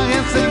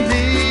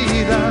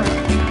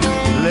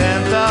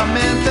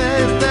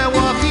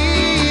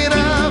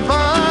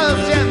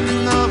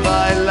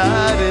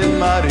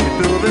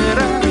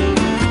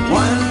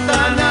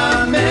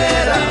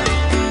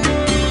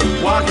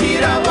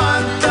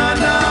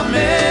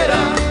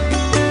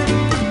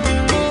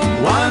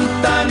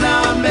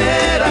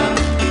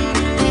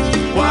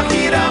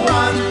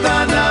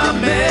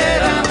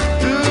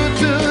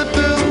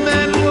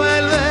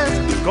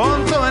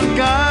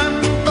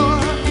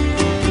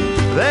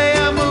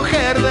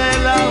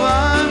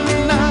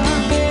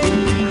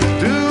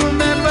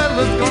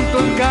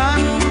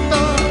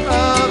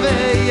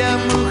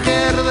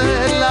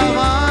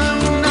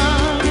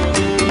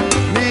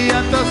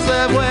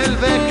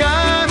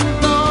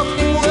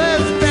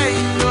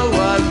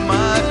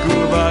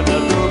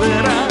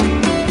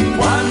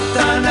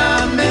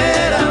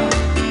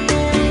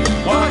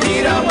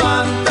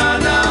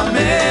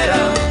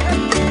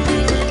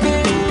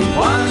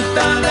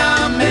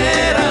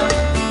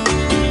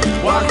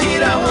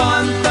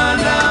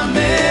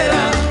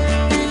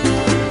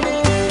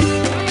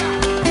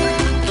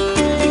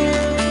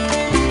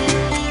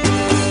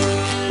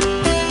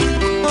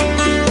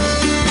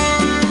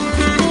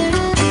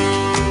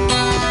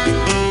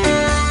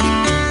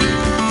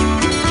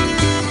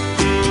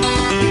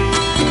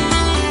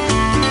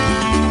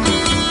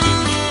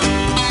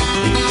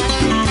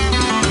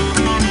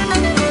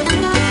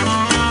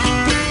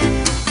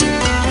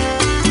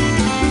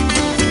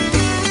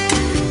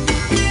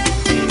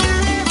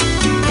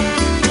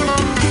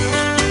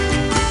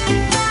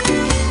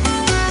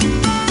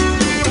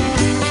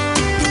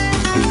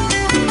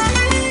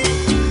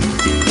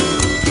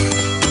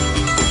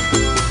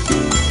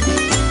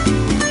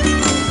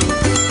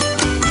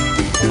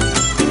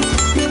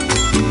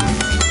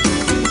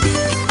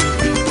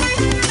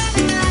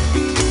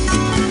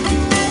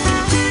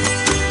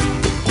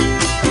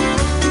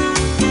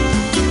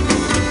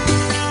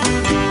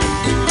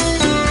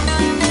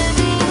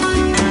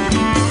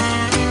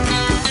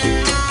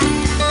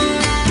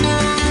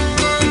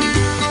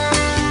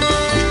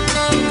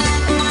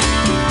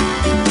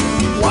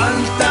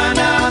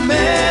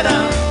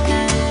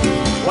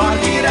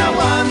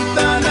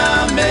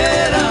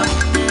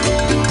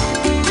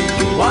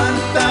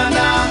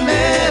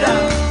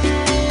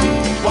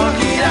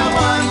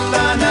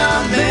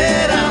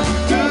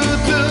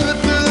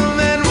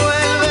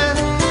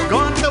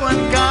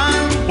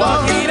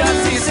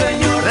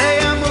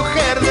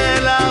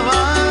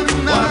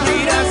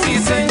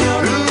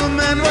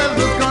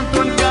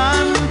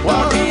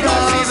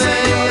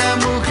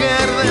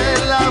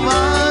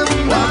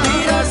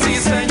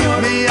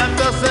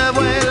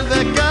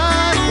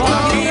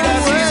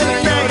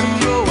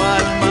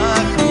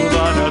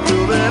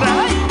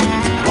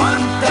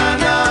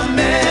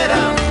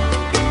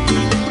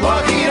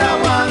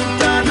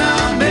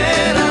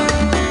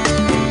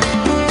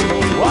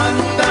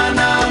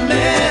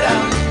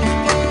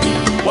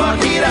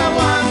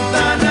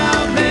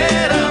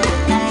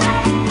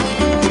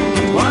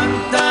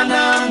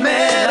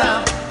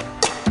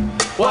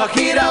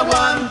Guajira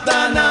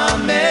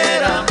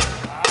Guantanamera.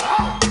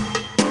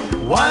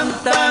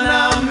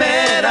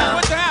 Guantanamera.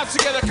 Put your hands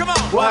together, come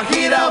on.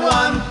 Guajira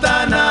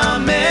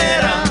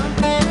Guantanamera.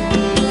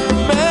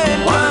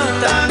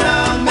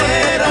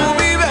 Guantanamera.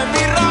 Vive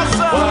mi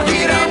raza.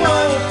 Guajira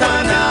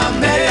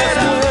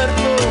Guantanamera.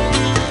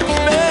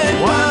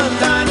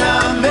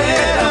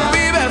 Guantanamera.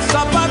 Vive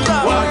Zapata.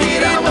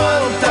 Guajira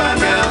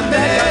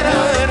Guantanamera.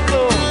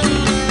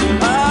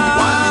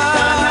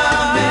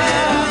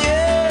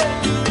 Guantanamera.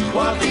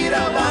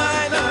 Guajira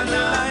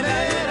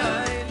Guantanamera.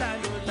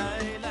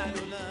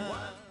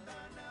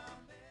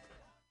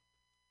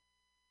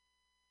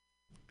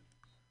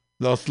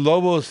 Los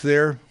Lobos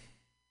there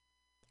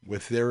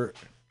with their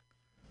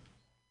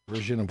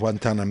version of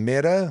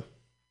Guantanamera,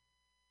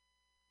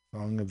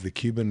 song of the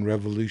Cuban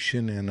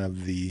Revolution and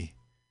of the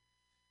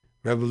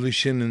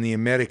revolution in the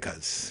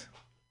Americas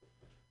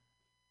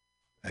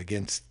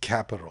against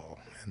capital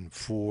and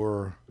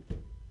for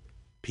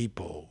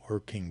people,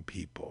 working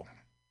people.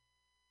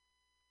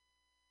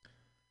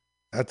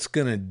 That's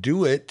going to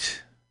do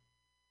it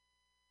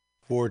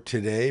for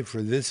today,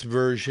 for this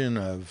version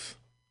of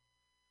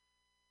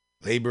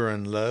Labor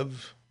and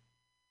Love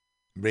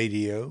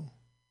Radio.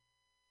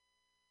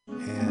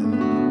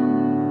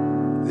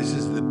 And this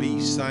is the B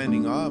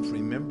signing off.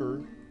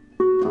 Remember,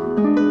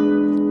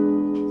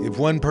 if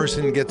one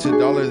person gets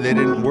 $1 they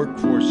didn't work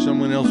for,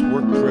 someone else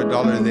worked for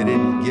 $1 they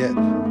didn't get.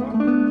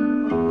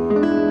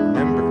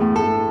 Remember,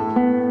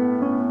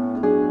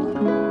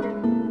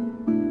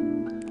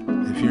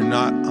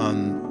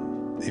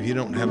 if you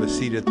don't have a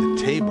seat at the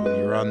table,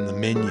 you're on the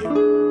menu.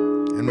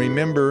 And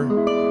remember,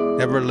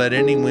 never let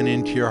anyone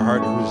into your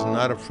heart who is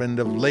not a friend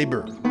of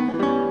labor.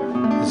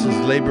 This is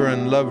Labor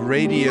and Love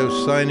Radio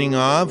signing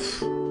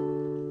off,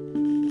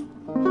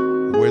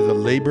 where the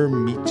labor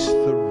meets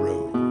the road.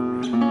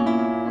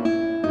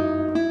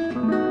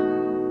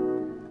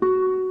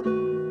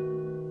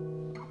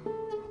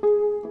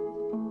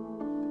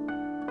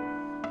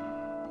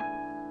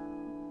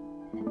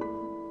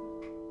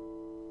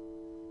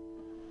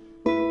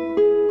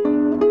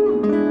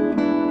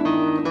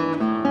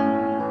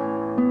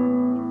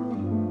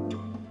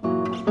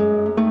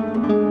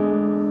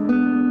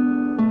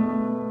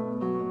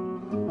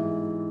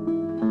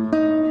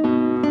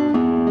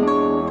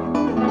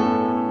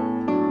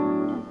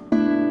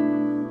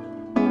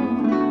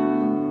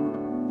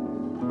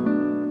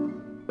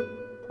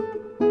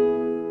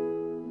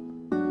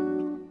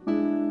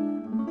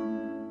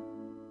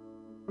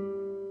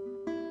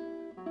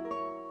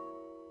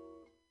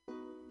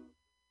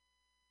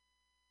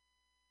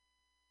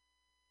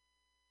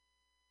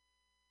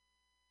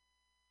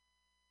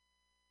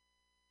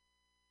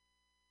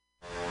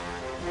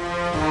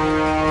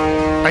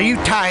 Are you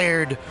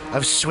tired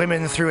of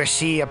swimming through a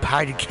sea of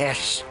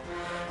podcasts?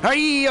 Are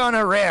ye on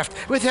a raft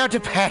without a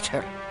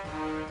paddle?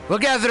 Well,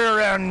 gather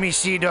around me,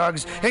 sea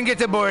dogs, and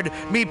get aboard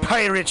me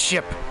pirate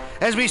ship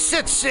as we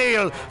set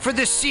sail for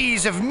the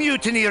seas of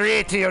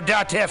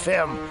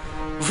MutinyRadio.fm.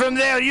 From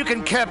there, you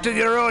can captain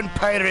your own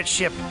pirate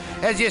ship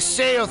as you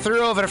sail through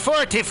over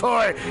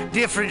 44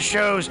 different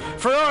shows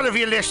for all of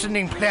your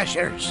listening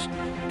pleasures.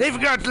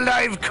 They've got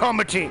live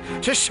comedy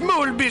to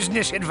small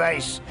business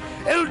advice,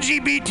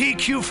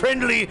 LGBTQ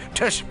friendly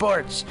to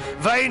sports,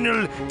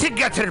 vinyl to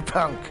gutter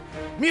punk.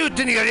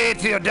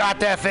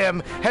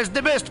 MutinyRadio.fm has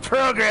the best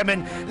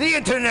programming the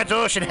internet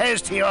ocean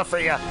has to offer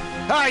you.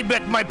 I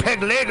bet my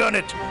peg leg on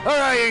it, or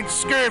I ain't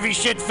scurvy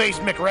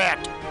shit-faced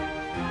McRat.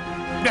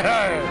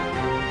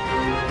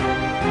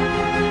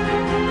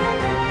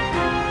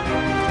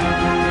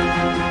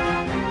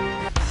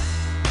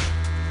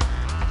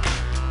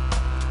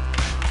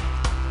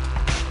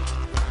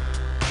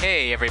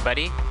 Hey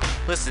everybody,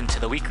 listen to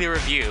the Weekly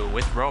Review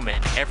with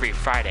Roman every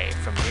Friday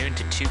from noon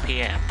to 2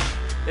 p.m.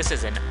 This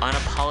is an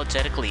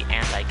unapologetically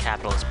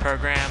anti-capitalist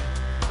program.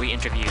 We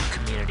interview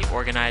community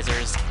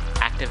organizers,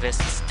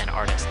 activists, and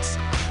artists.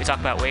 We talk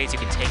about ways you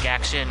can take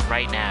action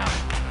right now.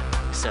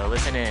 So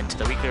listen in to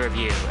the Weekly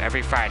Review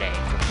every Friday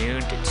from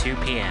noon to 2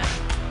 p.m.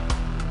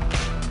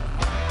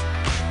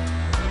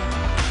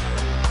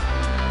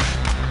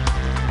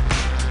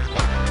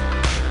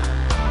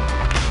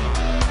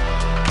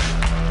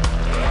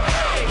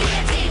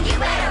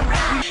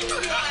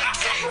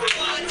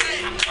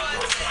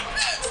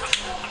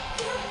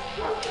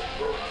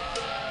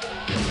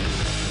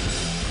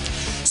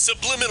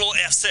 Subliminal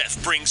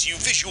SF brings you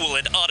visual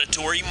and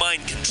auditory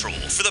mind control.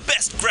 For the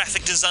best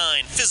graphic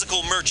design,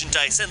 physical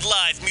merchandise, and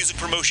live music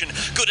promotion,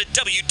 go to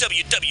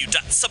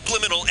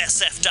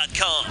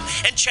www.subliminalsf.com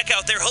and check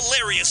out their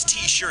hilarious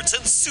t-shirts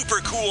and super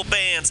cool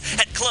bands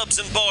at clubs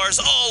and bars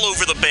all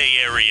over the Bay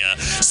Area.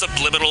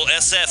 Subliminal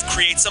SF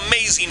creates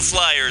amazing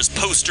flyers,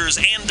 posters,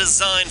 and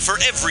design for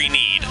every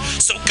need.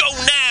 So go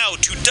now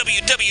to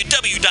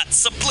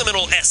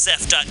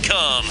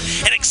www.subliminalsf.com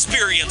and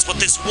experience what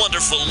this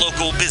wonderful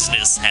local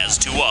business has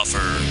to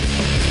offer.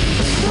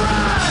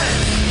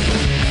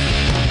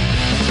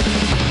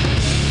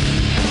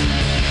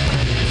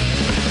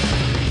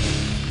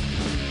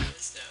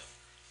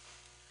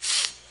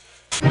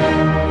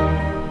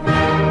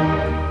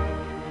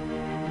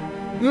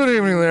 Good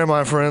evening there,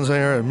 my friends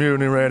here at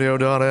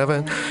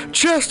MutinyRadio.fm.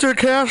 Chester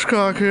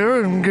Cashcock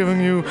here, and giving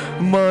you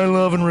my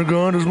love and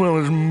regard as well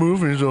as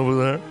movies over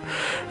there.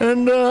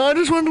 And I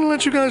just wanted to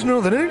let you guys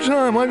know that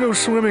anytime I go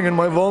swimming in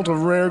my vault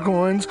of rare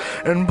coins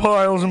and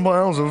piles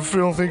of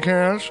filthy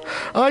cash,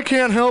 I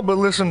can't help but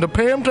listen to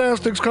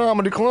Pamtastic's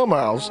Comedy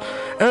Clubhouse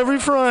every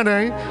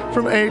Friday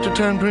from 8 to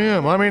 10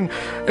 p.m. I mean,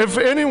 if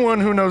anyone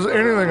who knows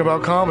anything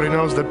about comedy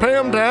knows that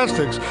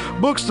Pamtastic's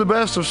books the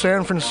best of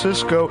San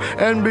Francisco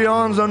and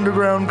beyond's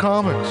underground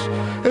comics.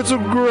 It's a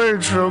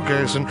great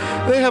showcase, and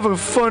they have a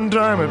fun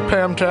time at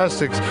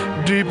Pamtastic's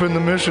deep in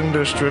the Mission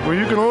District, where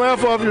you can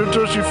laugh off your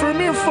tushy for a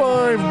mere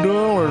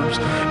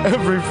 $5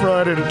 every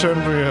Friday to 10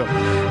 p.m.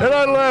 And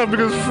I laugh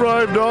because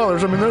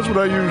 $5, I mean, that's what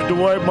I use to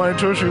wipe my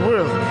tushy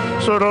with.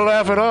 So to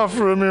laugh it off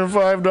for a mere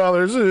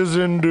 $5 is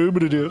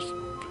indubitious.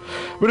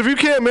 But if you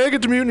can't make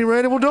it to Mutiny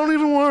Radio, well, don't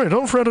even worry.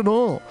 Don't fret at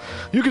all.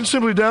 You can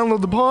simply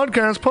download the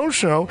podcast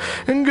post-show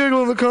and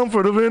giggle in the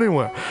comfort of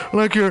anywhere,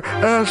 like your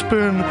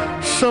Aspen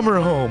summer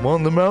home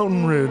on the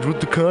mountain ridge with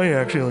the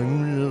kayak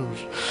feeling.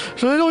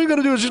 So all you got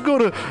to do is just go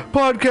to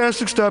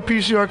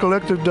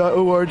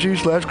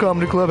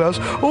podcastics.pcrcollective.org/comedy clubhouse,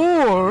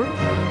 or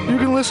you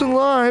can listen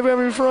live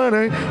every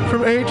Friday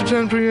from 8 to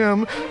 10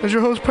 p.m. as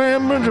your host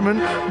Pam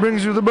Benjamin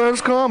brings you the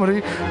best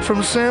comedy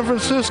from San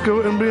Francisco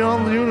and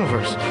beyond the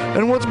universe.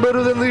 And what's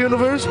better than the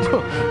universe?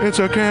 It's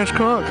a cash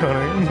cock,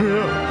 honey.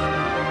 Yeah.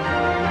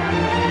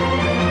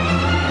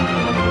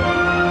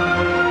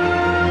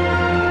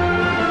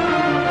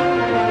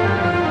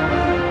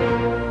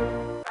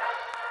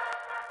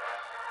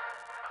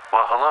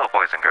 Well, hello,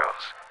 boys and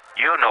girls.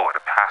 You know what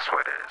a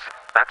password is.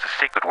 That's a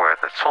secret word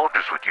that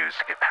soldiers would use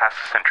to get past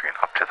the sentry and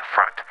up to the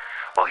front.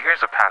 Well,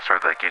 here's a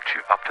password that gets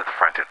you up to the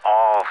front in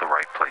all the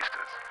right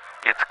places.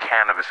 It's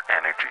cannabis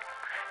energy.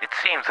 It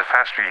seems the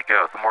faster you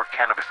go, the more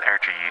cannabis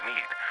energy you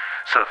need.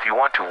 So if you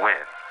want to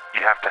win,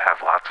 you have to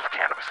have lots of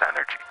cannabis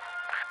energy.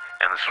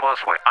 And the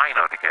swellest way I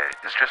know to get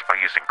it is just by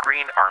using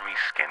Green Army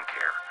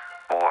Skincare.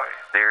 Boy,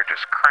 they're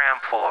just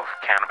crammed full of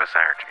cannabis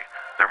energy.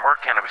 There are more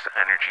cannabis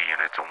energy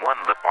units in one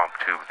lip balm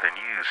tube than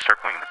you use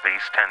circling the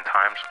base 10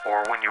 times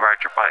or when you ride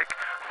your bike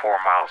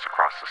 4 miles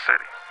across the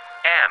city.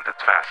 And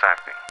it's fast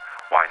acting.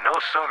 Why, no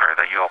sooner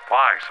that you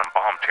apply some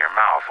balm to your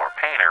mouth or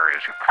pain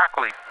areas, you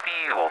practically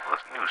feel the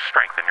new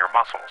strength in your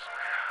muscles.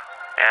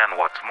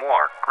 And what's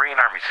more, Green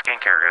Army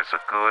Skincare is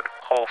a good,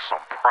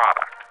 wholesome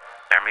product.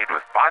 They're made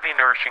with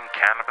body-nourishing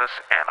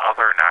cannabis and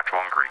other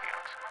natural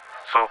ingredients.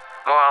 So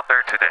go out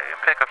there today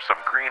and pick up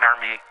some Green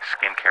Army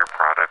Skincare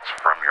products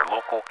from your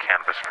local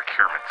cannabis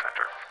procurement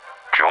center.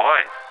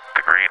 Join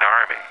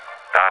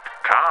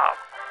thegreenarmy.com.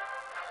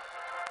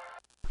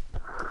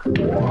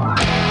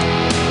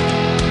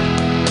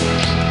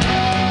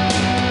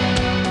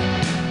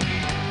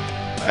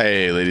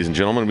 Hey, ladies and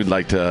gentlemen, we'd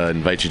like to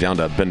invite you down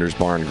to Bender's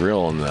Bar and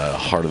Grill in the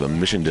heart of the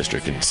Mission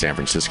District in San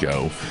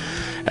Francisco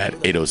at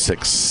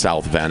 806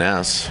 South Van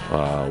Ness.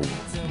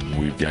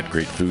 We've got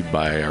great food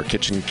by our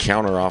kitchen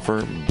counter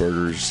offer: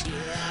 burgers,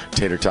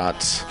 tater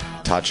tots,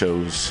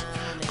 tachos,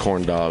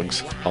 corn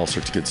dogs, all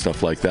sorts of good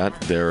stuff like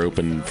that. They're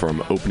open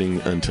from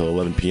opening until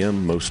 11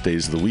 p.m. most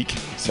days of the week,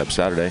 except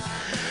Saturday.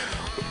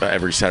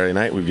 Every Saturday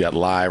night, we've got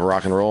live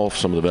rock and roll,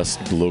 some of the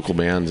best local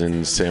bands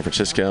in San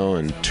Francisco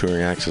and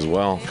touring acts as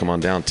well. Come on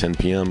down, 10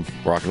 p.m.,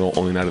 rock and roll,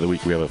 only night of the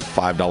week. We have a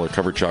 $5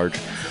 cover charge,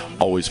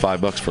 always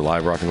 $5 for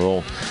live rock and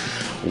roll.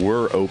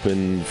 We're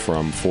open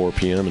from 4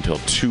 p.m. until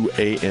 2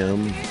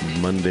 a.m.,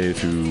 Monday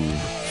through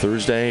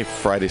Thursday,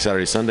 Friday,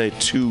 Saturday, Sunday,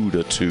 2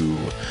 to 2.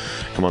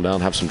 Come on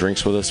down, have some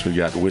drinks with us. We've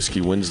got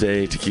Whiskey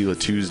Wednesday, Tequila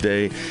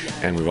Tuesday,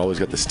 and we've always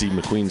got the Steve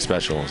McQueen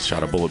special, a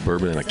shot of Bullet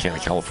Bourbon and a can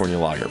of California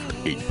Lager for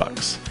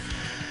 $8.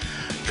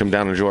 Come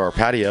down and enjoy our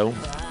patio.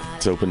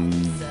 It's open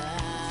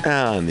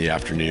in the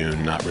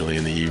afternoon, not really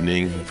in the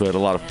evening, but a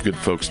lot of good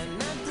folks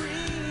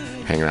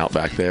hanging out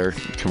back there.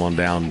 Come on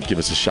down, give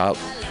us a shout.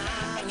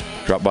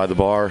 Drop by the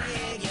bar,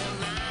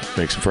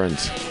 make some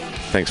friends.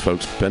 Thanks,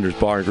 folks. Bender's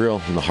Bar and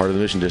Grill in the heart of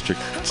the Mission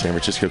District, San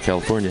Francisco,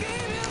 California.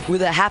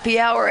 With a happy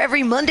hour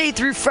every Monday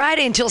through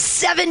Friday until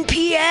 7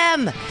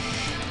 p.m.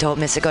 Don't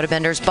miss it. Go to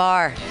Bender's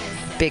Bar.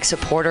 Big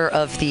supporter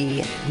of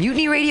the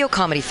Mutiny Radio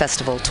Comedy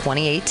Festival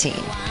 2018.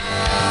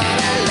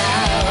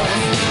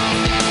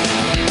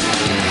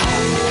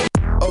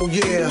 Oh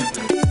yeah,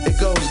 it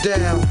goes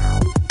down.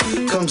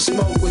 Come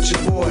smoke with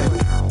your boy.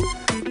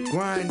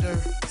 Grinder.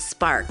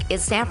 Spark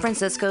is San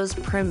Francisco's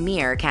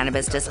premier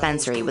cannabis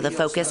dispensary with a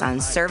focus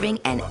on serving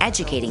and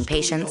educating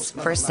patients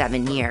for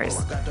 7 years.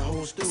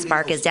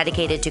 Spark is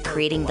dedicated to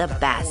creating the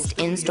best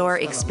in-store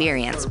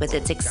experience with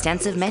its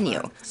extensive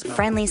menu,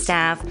 friendly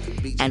staff,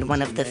 and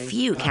one of the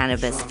few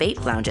cannabis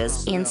vape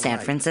lounges in San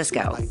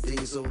Francisco.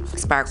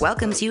 Spark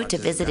welcomes you to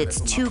visit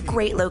its 2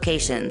 great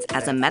locations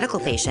as a medical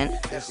patient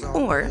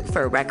or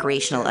for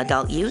recreational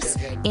adult use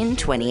in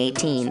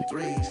 2018.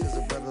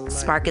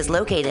 Spark is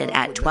located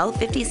at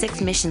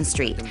 1256 Mission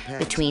Street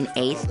between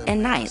 8th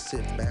and 9th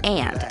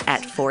and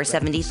at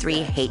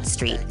 473 Haight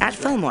Street at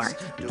Fillmore.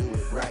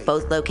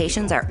 Both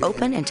locations are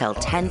open until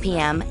 10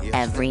 p.m.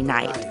 every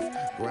night.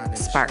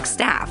 Spark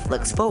staff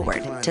looks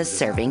forward to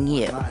serving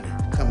you.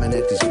 Coming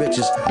at these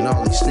bitches and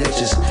all these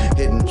snitches,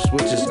 hitting them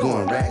switches,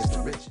 going rags to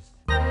riches.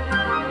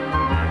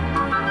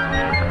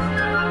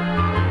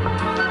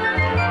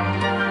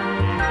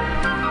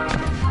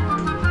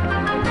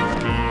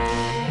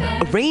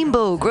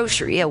 Rainbow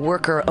Grocery, a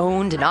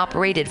worker-owned and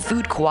operated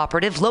food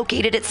cooperative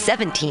located at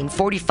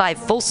 1745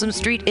 Folsom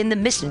Street in the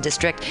Mission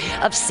District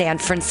of San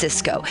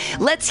Francisco.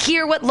 Let's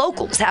hear what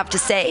locals have to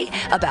say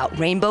about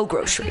Rainbow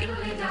Grocery.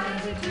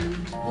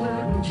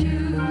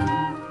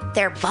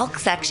 Their bulk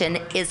section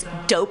is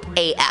dope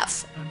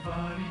AF.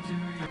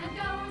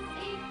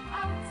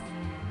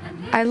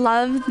 I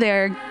love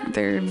their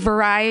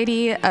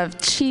variety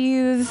of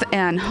cheese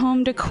and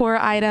home decor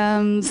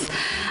items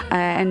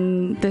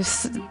and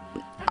this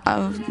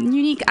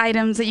unique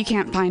items that you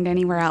can't find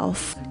anywhere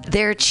else.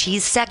 Their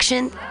cheese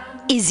section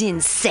is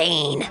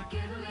insane.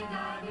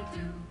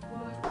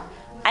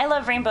 I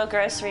love Rainbow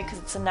Grocery because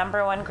it's the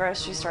 #1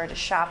 grocery store to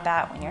shop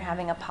at when you're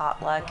having a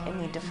potluck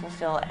and need to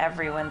fulfill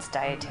everyone's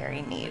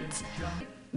dietary needs.